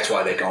them. That's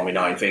why they call me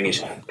 9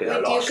 fingers. Wait,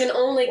 you can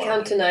only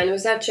count to 9.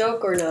 Was that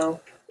joke or no?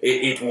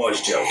 It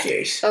was joke,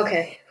 yes.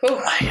 Okay.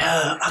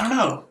 I don't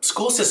know.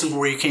 School system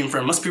where you came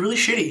from must be really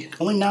shitty.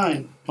 Only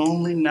 9.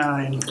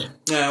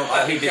 No,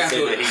 I He think did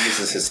say that he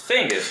uses his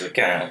fingers to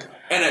count.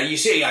 And you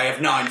see, I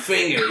have 9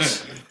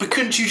 fingers. But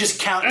couldn't you just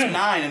count to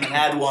 9 and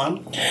add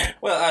 1?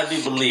 Well, I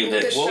do believe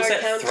that. Just What was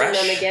start that? counting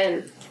Thresh? them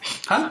again.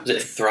 Huh? Is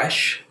it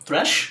Thresh?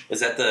 Thresh?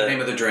 Is that the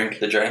Name of the drink.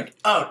 The drink?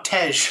 Oh,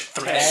 Tej.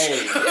 Thresh.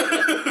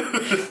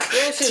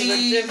 Thresh is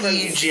a different.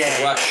 TJ.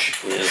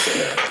 Thrush is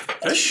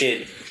a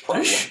kid.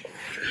 Thresh?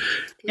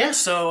 Yeah,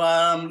 so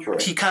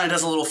he kind of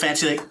does a little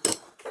fancy like,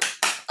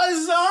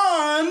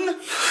 Azan!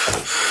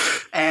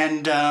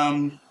 And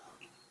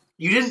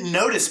you didn't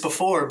notice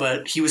before,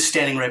 but he was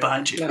standing right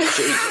behind you.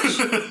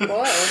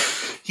 Whoa.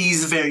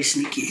 He's very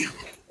sneaky.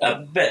 I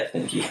bet.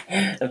 Thank you.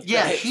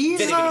 Yeah, he's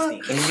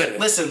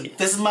listen,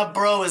 this is my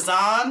bro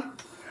Azan.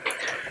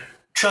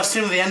 Trust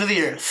him to the end of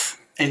the earth.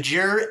 And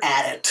you're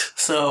at it.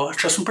 So I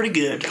trust him pretty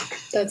good.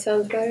 That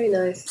sounds very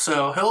nice.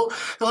 So he'll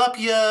help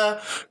you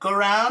go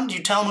around,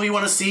 you tell him who you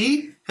want to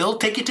see, he'll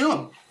take you to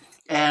him.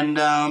 And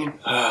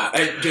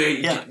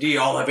do you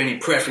all have any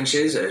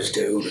preferences as to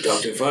who to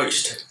talk to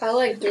first? I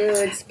like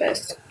druids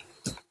best.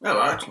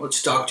 Alright,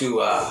 let's talk to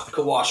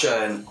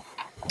Kawasha and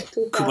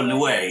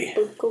Kubalue.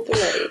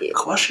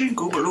 Kawashi and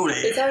Gubalule.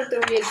 It's hard to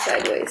read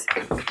sideways.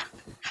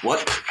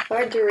 What?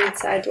 Hard to read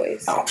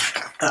sideways. Oh,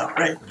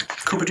 right.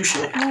 Kubadushe.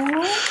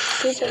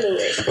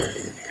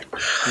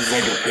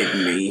 That'll pick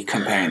me,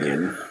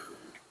 companion.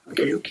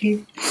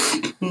 Okay.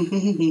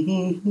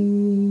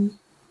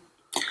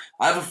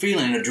 I have a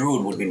feeling a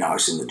druid would be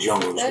nice in the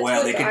jungle as That's well.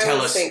 what They could I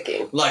was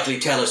thinking. likely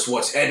tell us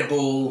what's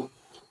edible,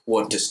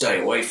 what to stay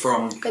away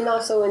from. And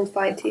also in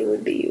fighting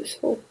would be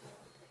useful.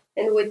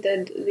 And with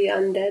the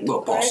undead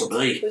Well, part,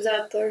 possibly. was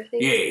that their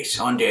thing? Yes,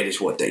 undead is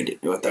what they're looking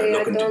to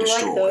I don't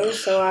destroy. like those,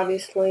 so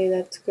obviously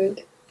that's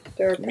good.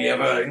 They're Have you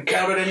ever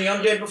encountered any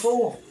undead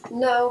before?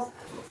 No.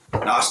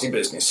 Nasty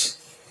business.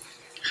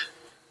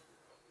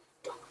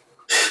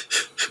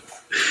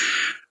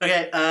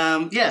 Okay,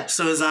 yeah,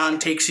 so Azan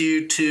takes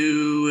you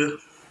to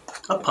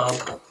a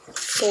pub.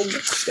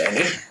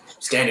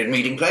 Standard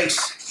meeting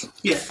place.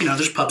 Yeah,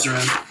 there's pubs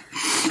around.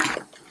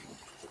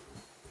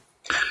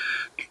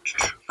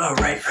 Oh,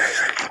 right.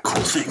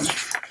 Cool thing.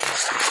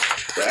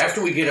 But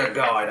after we get our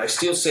guide, I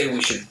still say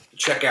we should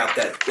check out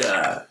that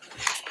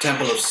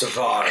Temple of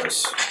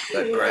Savaras,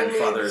 that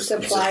grandfather's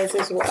supplies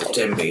as well.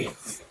 Timby.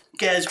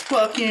 Guys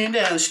walking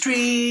down the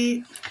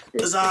street.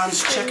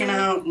 Azan's checking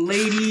out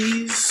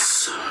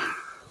ladies.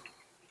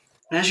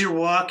 As you're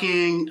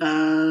walking,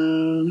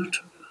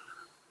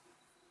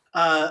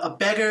 a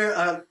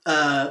beggar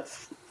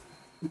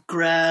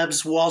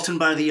grabs Walton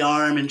by the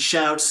arm and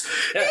shouts,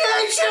 "The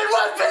ancient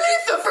one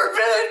beneath the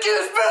forbidden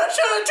gives birth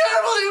to a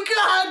terrible new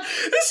god!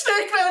 The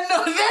snake men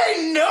know,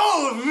 they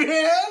know,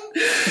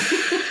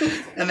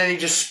 man!" And then he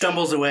just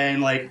stumbles away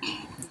and a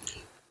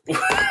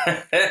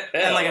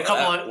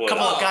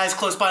couple of guys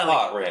close by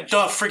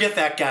don't forget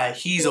that guy.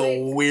 He's a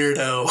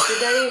weirdo.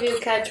 Did any of you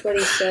catch what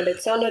he said? It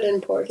sounded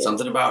important.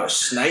 Something about a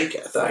snake,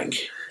 I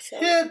think.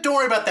 Yeah, don't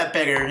worry about that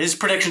beggar. His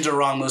predictions are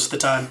wrong most of the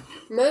time.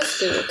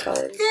 Most of the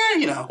time.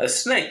 Yeah, A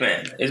snake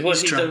man is what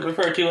he's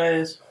referred to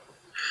as?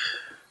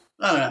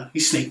 I don't know.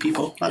 He's snake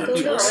people. I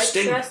don't know. I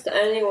trust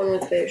anyone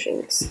with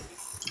visions.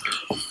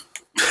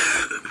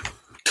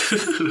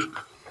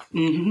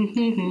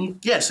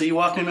 Yeah, so you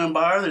walk into a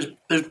bar, there's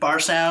bar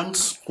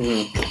sounds.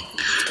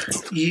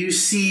 You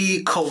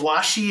see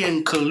Kawashi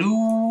and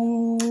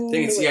Kalu. I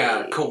think it's,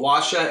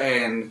 Kawasha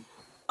and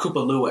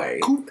Kupalue.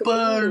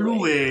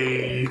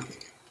 Kupalue.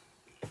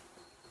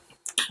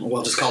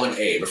 We'll just call him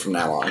Abe from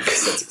now on,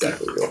 because that's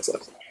exactly what he looks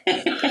like.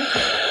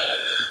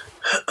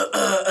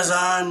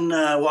 Azan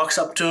walks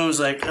up to him and is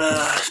like,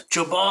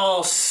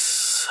 Jobal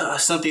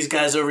sent these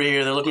guys over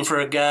here. They're looking for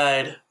a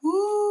guide.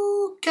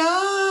 Ooh,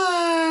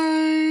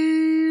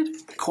 guide.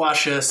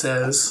 Kwasha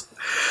says,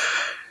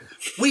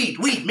 Weed,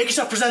 make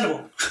yourself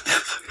presentable.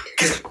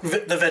 Because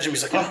the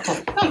Vegeme's like,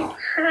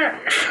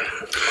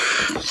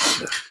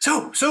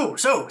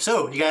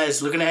 So, you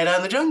guys looking to head out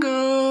in the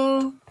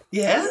jungle?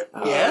 Yeah?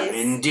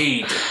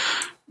 Indeed.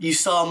 You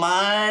saw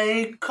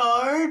my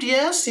card?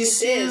 Yes?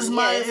 Is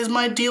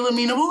my deal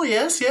amenable?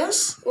 Yes?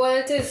 Well,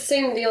 it is the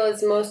same deal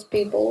as most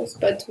people's,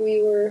 but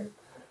your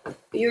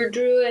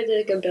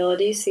druidic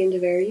abilities seemed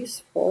very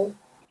useful.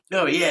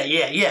 Oh,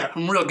 yeah.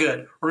 I'm real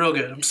good.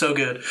 I'm so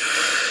good.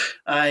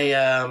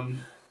 I'm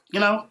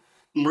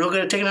real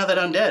good at taking out that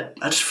undead.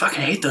 I just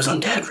fucking hate those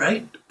undead,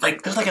 right?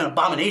 Like, they're like an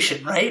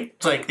abomination, right?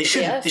 It's like, they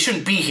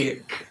shouldn't be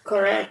here.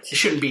 Correct. They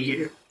shouldn't be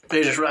here.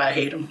 They're just right. I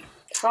hate them.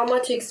 How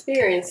much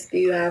experience do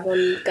you have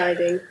on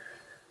guiding?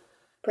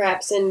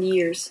 Perhaps in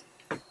years.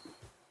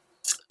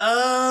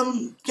 Ever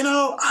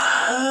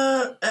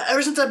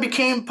since I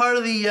became part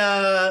of the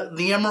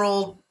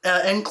Emerald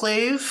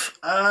Enclave,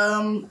 they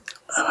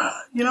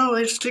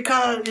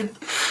kind of...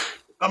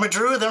 I'm a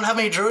druid. They don't have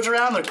any druids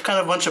around. They're kind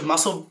of a bunch of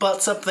muscle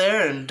butts up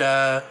there, and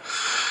I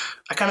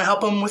kind of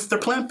help them with their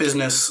plant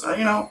business. I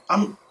don't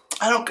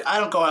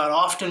go out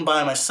often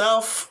by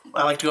myself.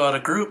 I like to go out a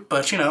group,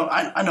 but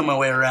I know my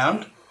way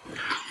around.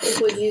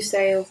 Would you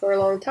say for a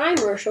long time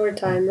or a short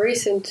time?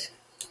 Recent?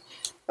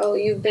 Oh,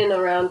 you've been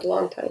around a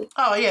long time.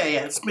 Oh yeah.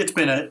 It's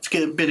been a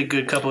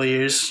good couple of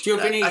years. Do you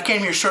have any? I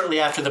came here shortly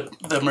after the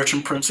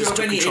merchant princess took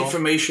control. Do you have any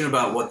information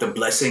about what the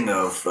blessing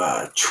of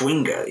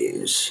Chwinga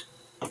is?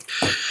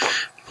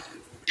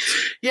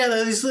 Yeah,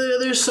 there's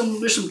some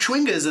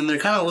Chwingas, and they're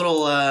kind of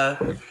little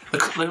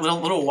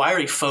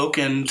wiry folk,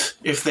 and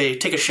if they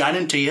take a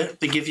shining to you,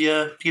 they give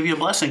you a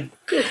blessing.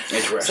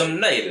 Some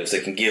natives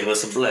that can give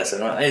us a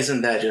blessing.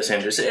 Isn't that just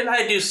interesting? And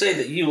I do say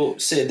that you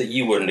said that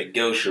you were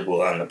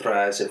negotiable on the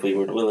price if we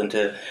were willing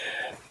to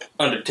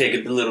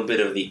undertake a little bit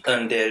of the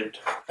undead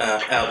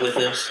out with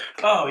us.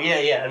 Oh,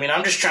 yeah. I mean,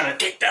 I'm just trying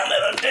to take down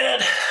that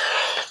undead.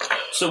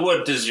 So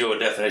what is your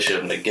definition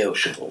of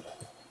negotiable?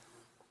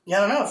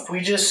 Yeah, I don't know. If we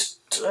just...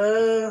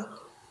 I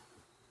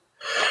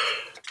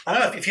don't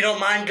know if you don't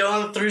mind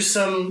going through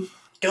some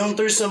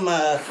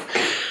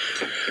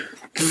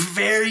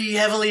very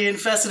heavily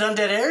infested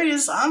undead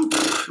areas.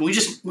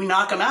 We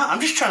knock them out.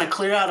 I'm just trying to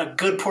clear out a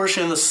good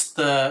portion of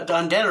the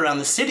undead around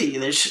the city.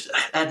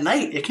 At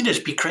night, it can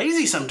just be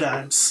crazy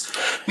sometimes.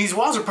 These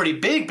walls are pretty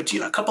big, but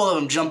a couple of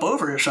them jump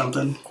over or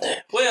something.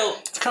 Well,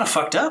 it's kind of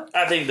fucked up.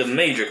 I think the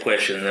major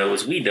question though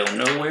is we don't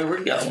know where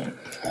we're going.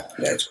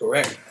 That's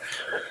correct.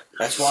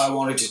 That's why I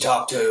wanted to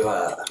talk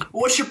to.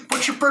 What's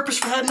your purpose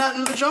for heading out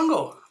into the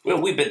jungle? Well,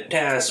 we've been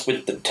tasked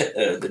with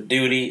the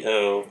duty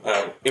of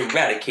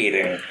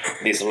eradicating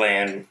this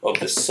land of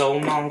the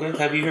soulmonger.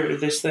 Have you heard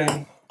of this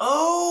thing?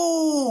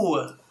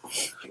 Oh,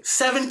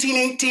 17,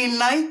 18,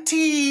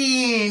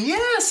 19.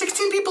 Yeah,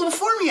 16 people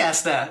before me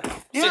asked that.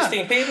 Yeah.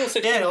 16 people?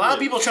 16 yeah, a lot of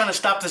people trying to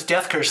stop this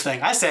death curse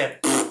thing. I say,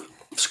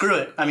 screw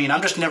it. I mean,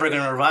 I'm just never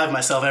going to revive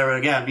myself ever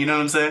again. You know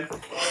what I'm saying?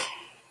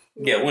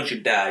 Yeah, once you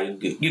die,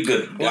 you're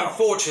good. Well,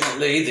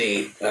 unfortunately,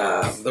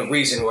 the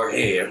reason we're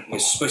here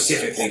is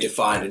specifically to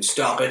find and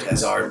stop it,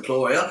 as our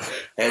employer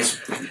has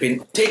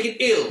been taken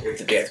ill with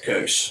the death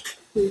curse.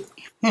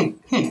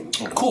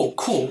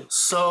 Cool.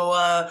 So,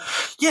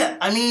 yeah,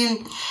 I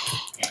mean,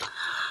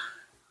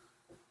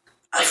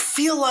 I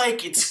feel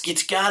like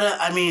it's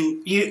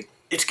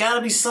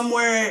gotta be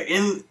somewhere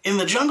in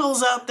the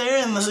jungles out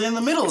there in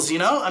the middles, you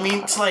know? I mean,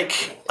 it's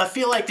like, I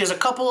feel like there's a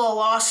couple of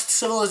lost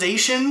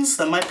civilizations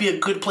that might be a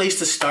good place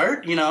to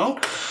start, you know?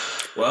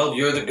 Well,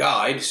 you're the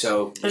guide,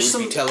 so you'd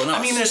be telling us.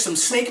 I mean, there's some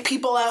snake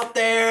people out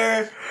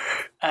there.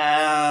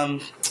 They're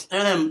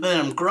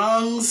them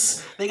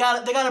grungs. They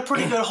got a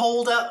pretty good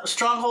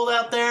stronghold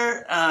out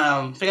there.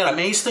 They got a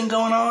mace thing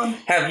going on.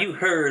 Have you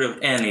heard of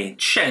any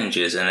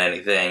changes in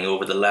anything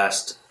over the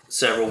last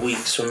several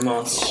weeks or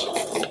months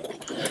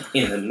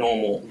in the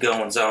normal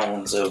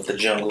goings-ons of the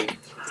jungle?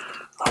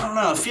 I don't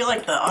know. I feel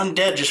like the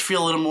undead just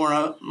feel a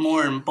little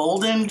more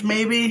emboldened,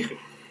 maybe.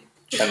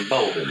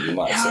 Emboldened, you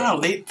might say. I don't know.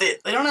 They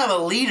don't have a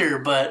leader,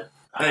 but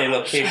any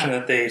location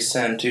that they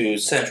send to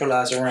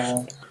centralize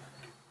around?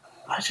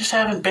 I just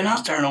haven't been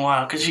out there in a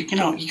while because you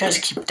guys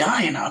keep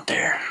dying out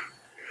there.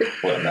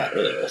 Well, not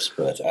us,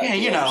 but I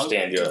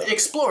understand your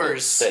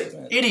explorers,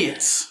 statement.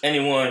 Idiots.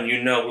 Anyone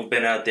you know who've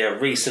been out there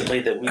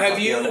recently that we have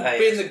you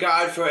been the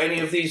guide for any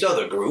of these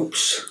other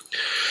groups?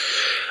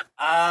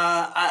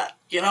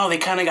 They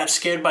kind of got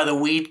scared by the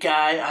weed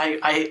guy.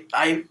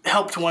 I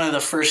helped one of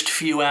the first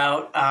few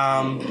out.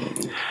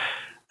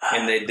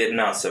 And they did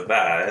not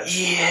survive.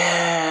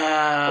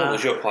 Yeah. What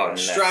was your part in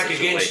that Strike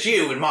against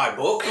you in my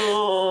book.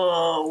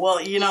 Oh, well,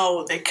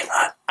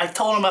 I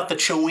told them about the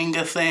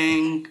Chewinga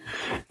thing.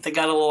 They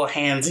got a little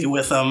handsy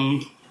with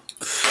them.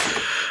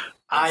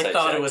 I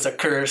thought it was a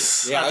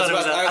curse. Yeah, I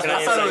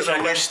thought it was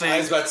a wish thing. I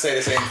was about to say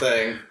the same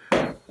thing.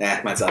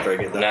 Mine's not very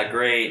good though. Not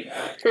great.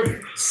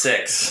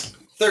 6.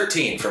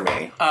 13 for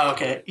me. Oh,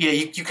 okay. Yeah,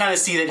 you kind of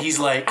see that he's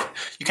like,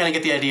 you kind of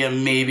get the idea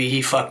maybe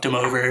he fucked him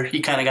over. He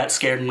kind of got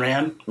scared and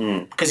ran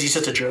because he's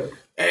just a jerk.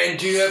 And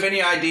do you have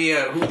any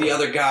idea who the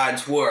other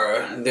guides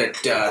were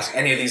that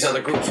any of these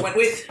other groups went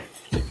with?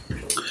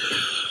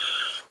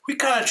 We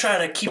kind of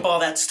try to keep all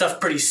that stuff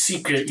pretty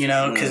secret,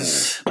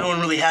 because no one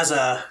really has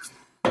a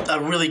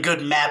really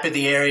good map of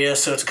the area,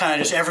 so it's kind of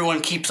just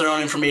everyone keeps their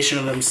own information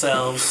to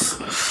themselves.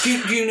 Do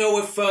you know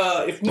if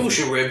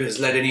Musharib has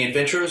led any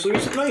adventurers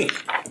recently?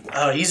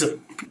 Oh,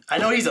 I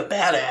know he's a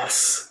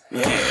badass.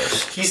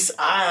 Yes.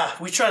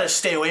 We try to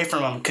stay away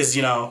from him because,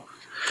 he's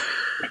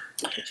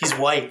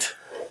white.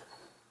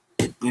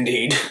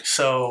 Indeed.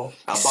 So,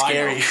 he's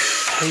scary.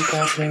 How you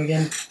pronounce your name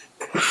again?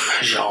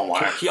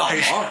 Yalmar.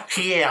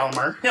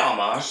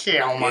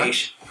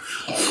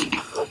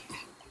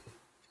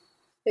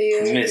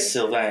 Miss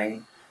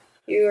Sylvain.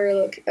 You were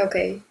looking...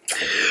 Okay.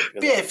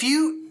 Yeah,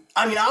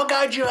 I'll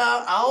guide you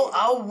out.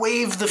 I'll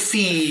waive the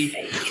fee.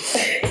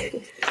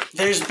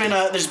 There's been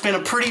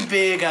a pretty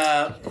big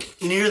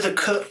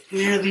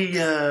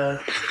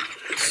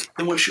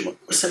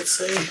what's that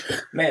say?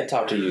 May I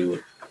talk to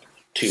you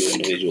two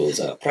individuals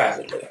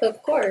privately?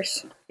 Of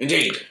course.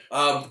 Indeed.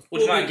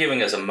 Would you mind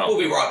giving us a moment? We'll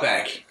be right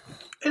back.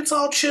 It's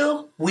all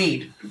chill.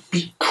 Weed.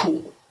 Be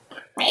cool.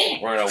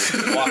 We're gonna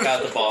walk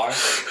out the bar.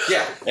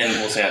 Yeah. And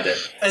we'll say that.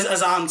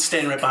 As I'm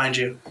standing right behind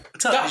you.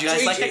 What's up? Did you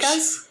guys like that,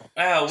 guys?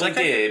 Oh, we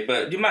did,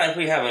 but do you mind if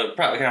we have a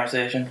private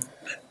conversation?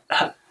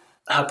 How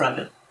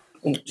private?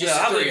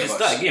 Yeah, I would just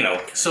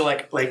So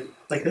like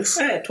this?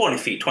 20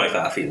 feet,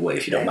 25 feet away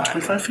if you don't mind.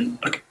 25 feet?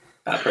 Okay.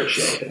 I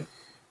appreciate it.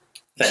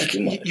 Thank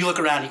you much. You look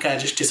around, you kind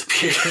of just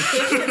disappear.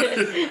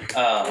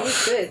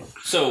 That's good.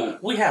 So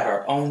we have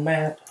our own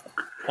map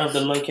of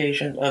the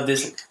location of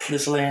this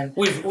land.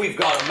 We've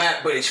got a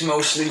map, but it's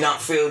mostly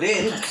not filled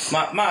in.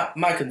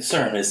 My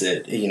concern is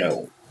that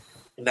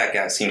that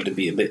guy seems to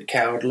be a bit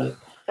cowardly.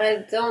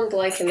 I don't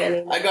like him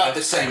anymore. I got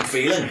the same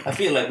feeling. I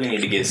feel like we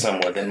need to get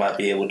someone that might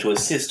be able to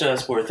assist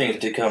us where things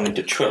do come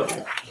into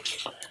trouble.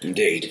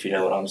 Indeed. If you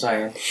know what I'm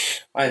saying.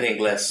 I think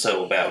less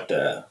so about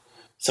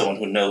someone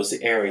who knows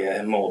the area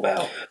and more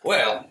about...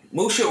 Well,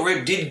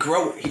 Musharib did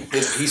grow... He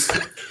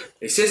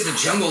says the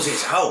jungle's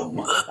his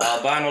home.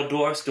 Albino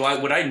dwarfs?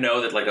 Would I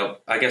know that,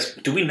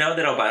 do we know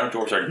that albino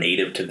dwarfs are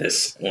native to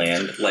this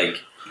land?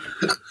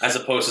 As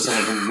opposed to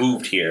someone who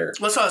moved here.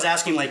 That's what I was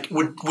asking,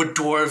 would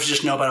dwarves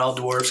just know about all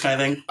dwarves kind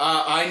of thing?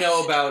 I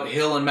know about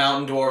hill and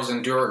mountain dwarves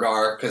in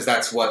Duragar, because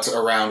that's what's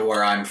around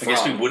where I'm from. I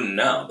guess we wouldn't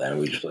know then.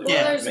 We just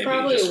there's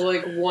probably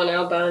one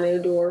albino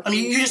dwarf. I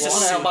mean, you just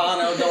one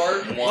albino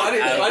dwarf? Why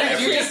did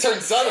you just turn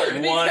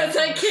southern? Because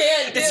I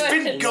can't do it. It's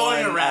been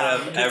going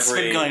around. It's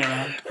been going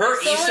around. Her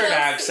eastern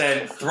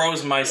accent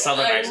throws my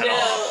southern accent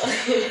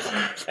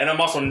off. And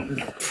I'm also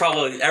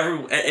probably...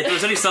 if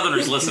there's any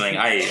southerners listening,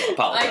 I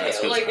apologize.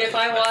 If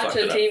I watch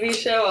a TV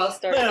show, I'll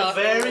start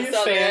talking with a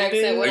southern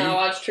accent when I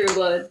watch True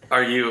Blood.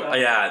 Are you?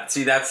 Yeah.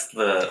 See, that's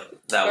the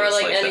That Or was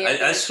like like any that.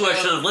 of I swear I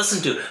should have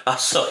listened to. I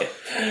suck it.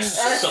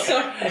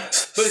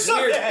 But it's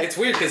weird. It's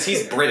weird because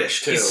he's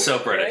British too. He's so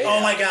British. Oh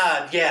my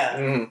god, yeah.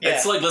 Yeah.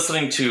 It's like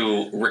listening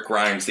to Rick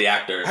Grimes, the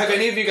actor. Have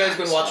any of you guys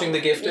been watching The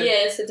Gifted?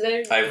 Yes, it's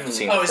very. I've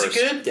seen. Oh, the is it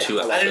first good? 2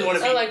 episodes. I didn't want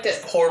to be I liked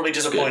it. horribly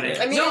disappointed.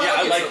 I mean, No, Yeah,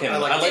 I like him. I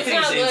like I like it's him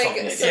as not an like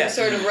insult some man.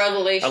 sort of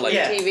revelation I like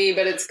it. TV,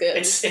 but it's good.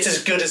 It's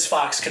as good as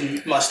Fox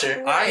can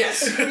muster. I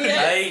Yes.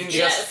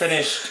 just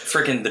finished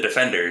freaking The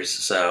Defenders,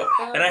 so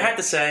and I have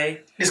to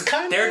say, It's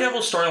kind of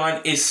Daredevil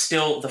storyline is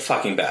still the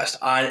fucking best.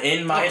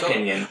 In my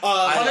opinion,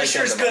 I like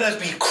Punisher's them the gonna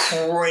be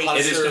crazy.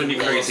 It is gonna be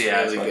crazy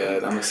as really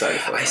good. I'm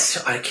excited for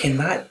that. I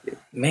cannot.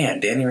 Man,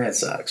 Danny Rand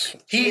sucks.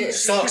 He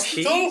sucks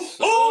He so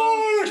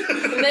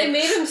hard. They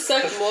made him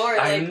suck more.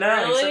 I Like, know.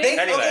 really? They-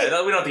 Anyway, okay.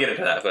 we don't have to get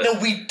into that. But No,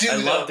 we do I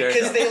though, love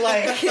because they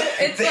like.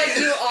 It's like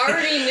you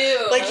already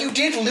knew. Like you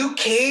did Luke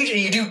Cage and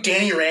you do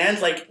Danny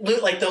Rand, like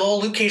the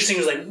whole Luke Cage thing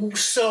was like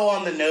so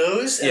on the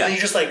nose, and Yeah. then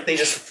you just like they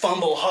just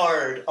fumble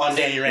hard on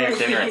Danny Rand.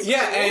 Danny Rand.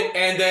 Yeah,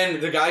 and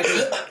then the guy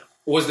who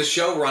was the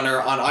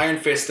showrunner on Iron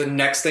Fist, the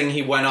next thing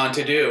he went on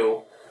to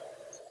do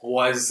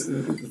was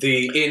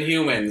the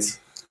Inhumans.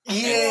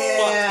 Yeah,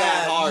 Fuck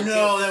that hard, no,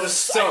 dude. that was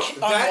So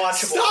unwatchable.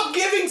 stop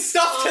giving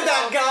stuff to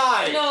that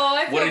guy. No,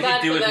 I feel What did he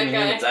bad do for with that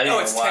Inhumans? guy. I didn't Oh,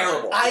 even it's watch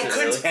terrible. It. I Is it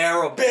could really?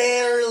 Terrible.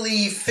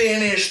 barely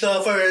finish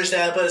the first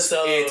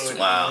episode. It's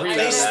Wow. I They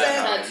never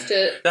spent touched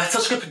it. That's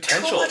such good too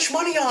potential. much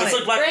money on It's it.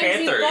 like Black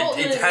Ramsey Panther. Bolton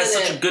It is has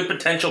in such it. a good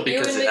potential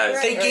because Ewan it has.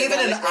 McGregor. They gave it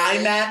an What's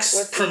his IMAX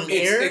name?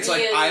 premiere. It's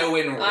like Ian-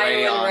 Iowan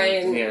Ray Iwan on.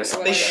 Ray. Yeah,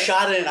 something They like that.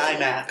 shot it in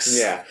IMAX.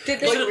 Yeah. Did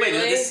they Wait,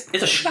 really? it's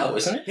a show,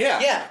 isn't it? Yeah.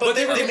 Yeah, but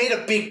they made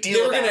a big deal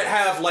They were about gonna it.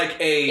 have like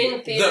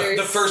In theaters.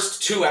 the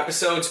first 2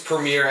 episodes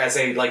premiere as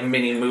a like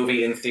mini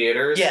movie in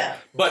theaters. Yeah.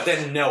 But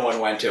then no one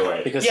went to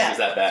it. Because Yeah. it was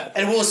that bad.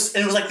 And it was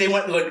like they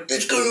went like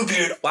it's gonna be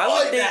an Why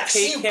would they IMAX.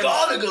 take You him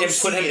gotta go and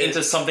see put him it.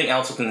 into something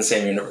else within the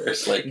same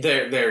universe? Like,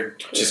 They're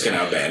just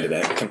gonna abandon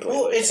it completely.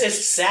 Well,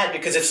 it's sad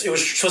because it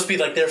was supposed to be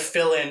like their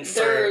fill-in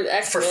Their for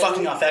X-Men.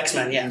 fucking off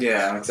X-Men. Yeah.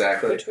 Yeah,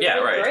 exactly. Which would Yeah,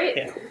 be right. Great.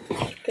 Yeah.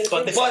 Could've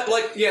But been- But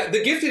like, yeah,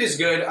 The Gifted is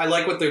good. I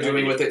like what they're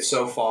doing with it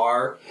so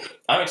far.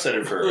 I'm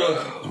excited for.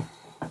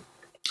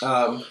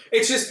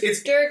 It's just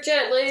it's Dirk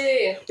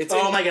Gently.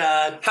 Oh my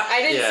god.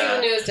 I didn't see Yeah.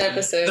 the newest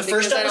episode. The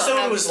first because I don't episode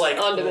have was like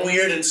on-demand.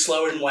 weird and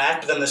slow and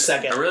whack, but then the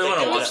second. I really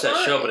want to It watch was that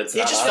fun. show, but it's It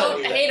not. just on.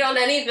 felt Don't hate on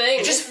anything.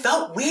 It just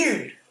felt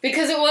weird.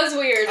 because it was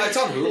weird. it's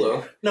on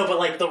Hulu. No, but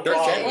like the Dirk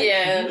raw. Gently?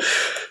 Yeah.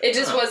 It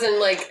just wasn't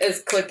like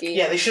as clicky.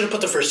 Yeah, they should have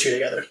put the first 2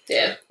 together.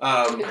 Yeah.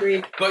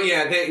 Agreed. But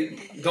yeah,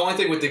 the only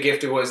thing with The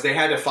Gifted was they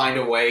had to find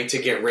a way to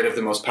get rid of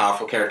the most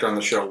powerful character on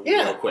the show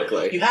Yeah. real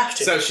quickly. You have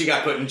to. So she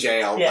got put in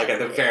jail Yeah. like at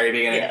the very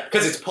beginning Yeah.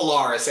 because it's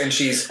Polaris and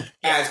she's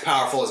as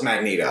powerful as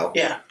Magneto.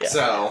 Yeah.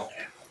 So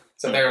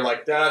they were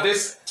like,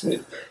 this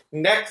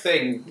neck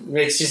thing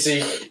makes you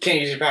see can't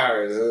use your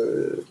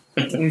powers.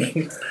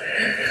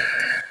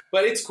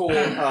 But it's cool.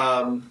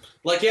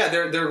 Like yeah,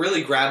 they're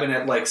really grabbing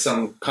at like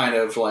some kind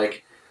of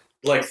like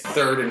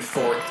 3rd and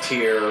 4th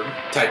tier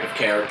type of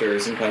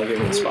characters and kind of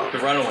giving it a spot. The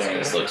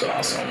Runaways looks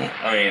awesome.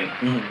 I mean,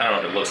 I don't know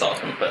if it looks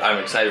awesome, but I'm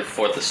excited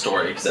for the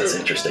story because that's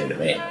interesting to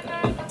me.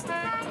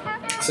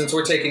 Since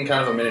we're taking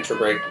kind of a miniature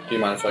break, do you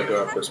mind if I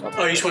go out for a small?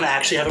 Oh, you just want to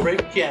actually have a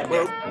break? Yeah.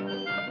 Well,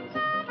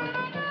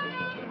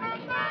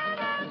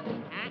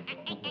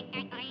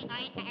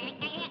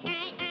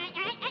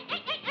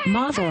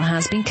 Marvel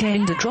has been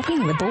kinda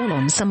dropping the ball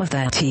on some of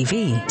their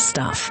TV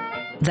stuff.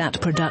 That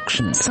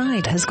production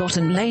side has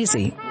gotten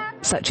lazy.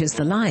 Such is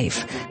the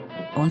life.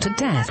 On to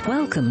death.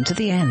 Welcome to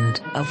the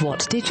end of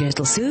what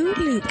Digital Sue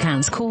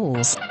Lucans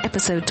calls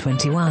episode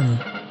 21.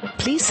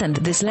 Please send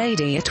this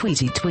lady a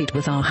tweet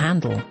with our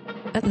handle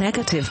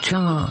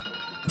 @NegativeChar.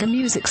 The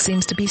music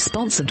seems to be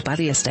sponsored by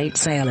the estate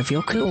sale of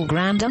your cool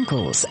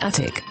granduncle's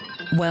attic.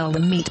 Well, the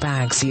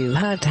meatbags you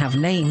heard have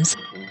names.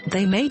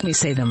 They made me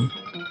say them.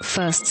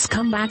 First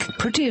scumbag,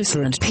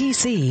 producer and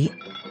PC,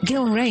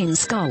 Gil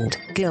Rainscold,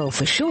 Gil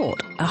for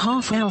short, a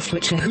half-elf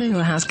witcher who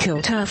has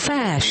killed her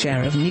fair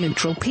share of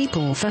neutral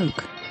people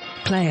folk.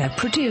 Player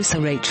producer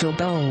Rachel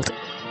Bold.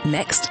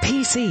 Next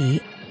PC,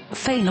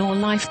 Feanor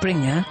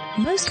Lifebringer,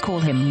 most call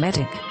him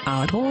Medic,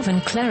 our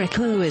dwarven cleric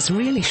who is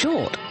really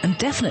short, and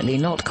definitely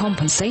not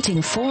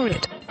compensating for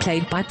it,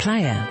 played by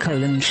player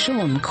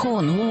Sean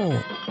Cornwall.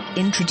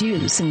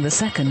 Introducing the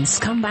second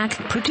scumbag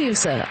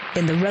producer,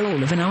 in the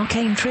role of an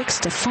arcane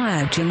trickster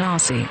Fire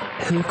Genasi,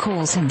 who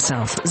calls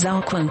himself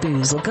Zarquin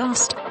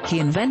Boozlegast. He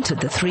invented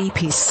the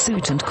 3-piece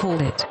suit and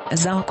called it a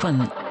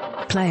Zarquin.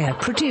 Player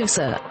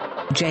producer,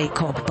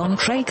 Jacob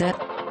Bontrager.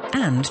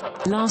 And,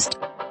 last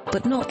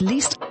but not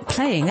least,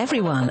 playing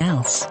everyone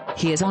else,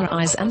 he is our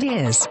eyes and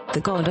ears, the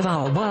god of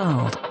our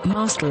world,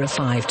 master of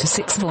 5 to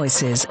 6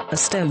 voices, a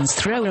stone's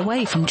throw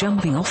away from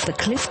jumping off the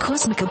cliff,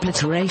 cosmic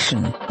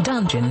obliteration,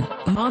 dungeon,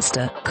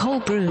 master,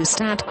 Cole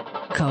Brewstad.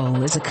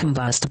 Coal is a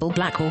combustible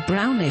black or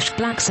brownish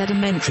black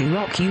sedimentary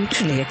rock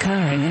usually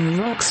occurring in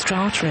rock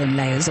strata in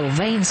layers or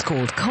veins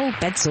called coal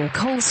beds or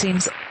coal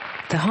seams.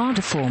 The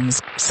harder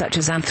forms, such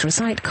as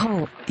anthracite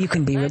coal, you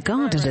can be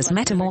regarded as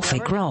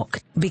metamorphic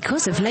rock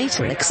because of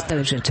later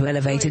exposure to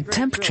elevated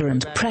temperature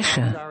and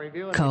pressure.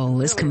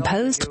 Coal is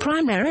composed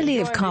primarily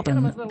of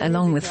carbon,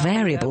 along with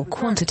variable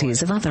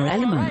quantities of other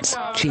elements,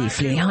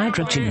 chiefly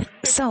hydrogen,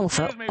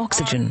 sulfur,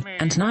 oxygen,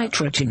 and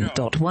nitrogen.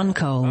 One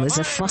coal is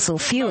a fossil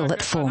fuel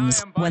that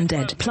forms when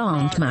dead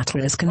plant matter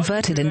is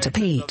converted into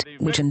peat,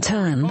 which in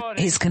turn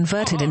is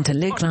converted into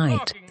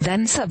lignite,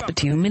 then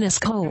subbituminous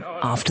coal,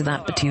 after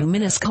that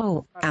bituminous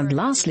coal, and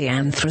lastly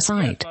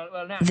anthracite.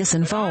 This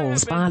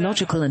involves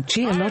biological and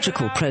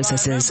geological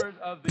processes.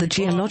 The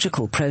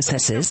geological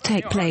processes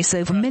take place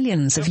over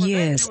millions of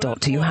years.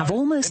 You have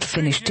almost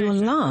finished your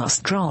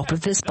last drop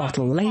of this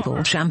bottle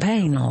labeled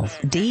champagne of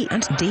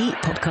D&D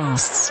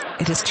podcasts.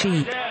 It is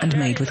cheap and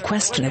made with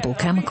questionable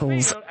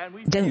chemicals.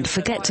 Don't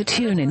forget to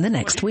tune in the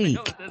next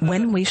week,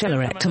 when we shall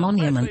erect a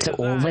monument to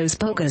all those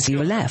buggers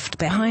you left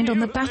behind on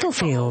the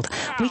battlefield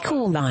we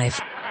call life.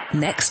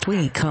 Next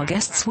week our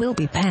guests will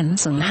be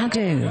Penson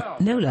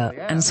Hadu, Nola,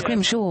 and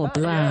Scrimshaw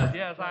Blur.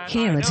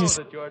 Here it is,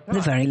 the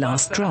very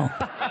last drop.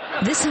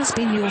 This has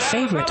been your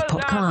favorite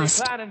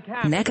podcast,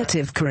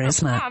 Negative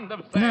Charisma.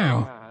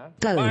 Now,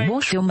 go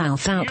wash your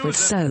mouth out with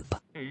soap.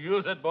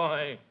 Use it,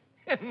 boy,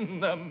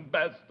 in the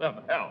best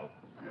of health.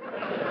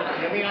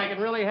 You mean I can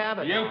really have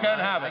it? You can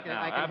have it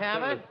now. I can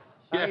have it?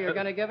 Yes. Oh, you're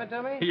going to give it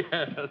to me?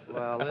 Yes.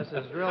 Well, this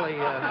is really...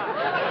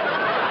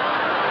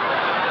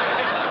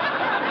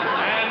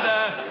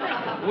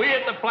 We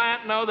at the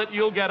plant know that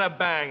you'll get a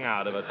bang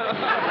out of it.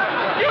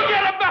 You'll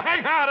get a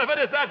bang out of it.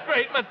 Is that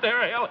great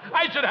material?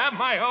 I should have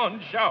my own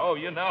show,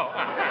 you know.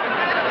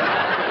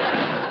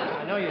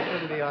 I know you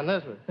shouldn't be on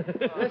this one.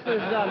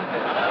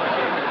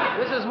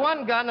 This is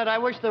one gun that I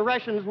wish the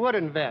Russians would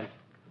invent.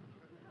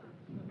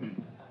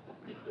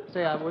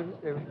 Say, I wouldn't...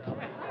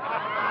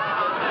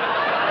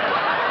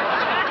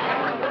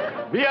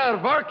 We are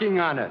working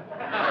on it.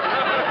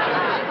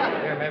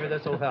 Here, maybe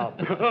this will help.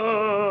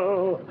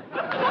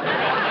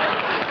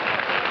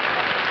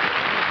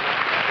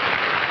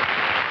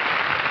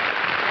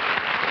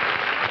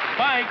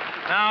 Mike,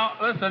 now,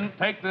 listen,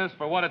 take this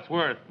for what it's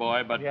worth,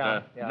 boy, but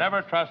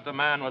never trust a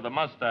man with a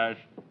mustache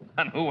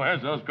and who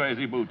wears those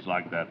crazy boots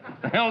like that.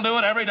 He'll do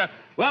it every day.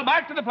 Well,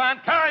 back to the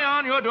plant. Carry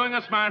on. You're doing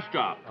a smash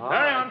job.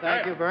 Carry on.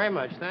 Thank you very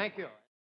much. Thank you.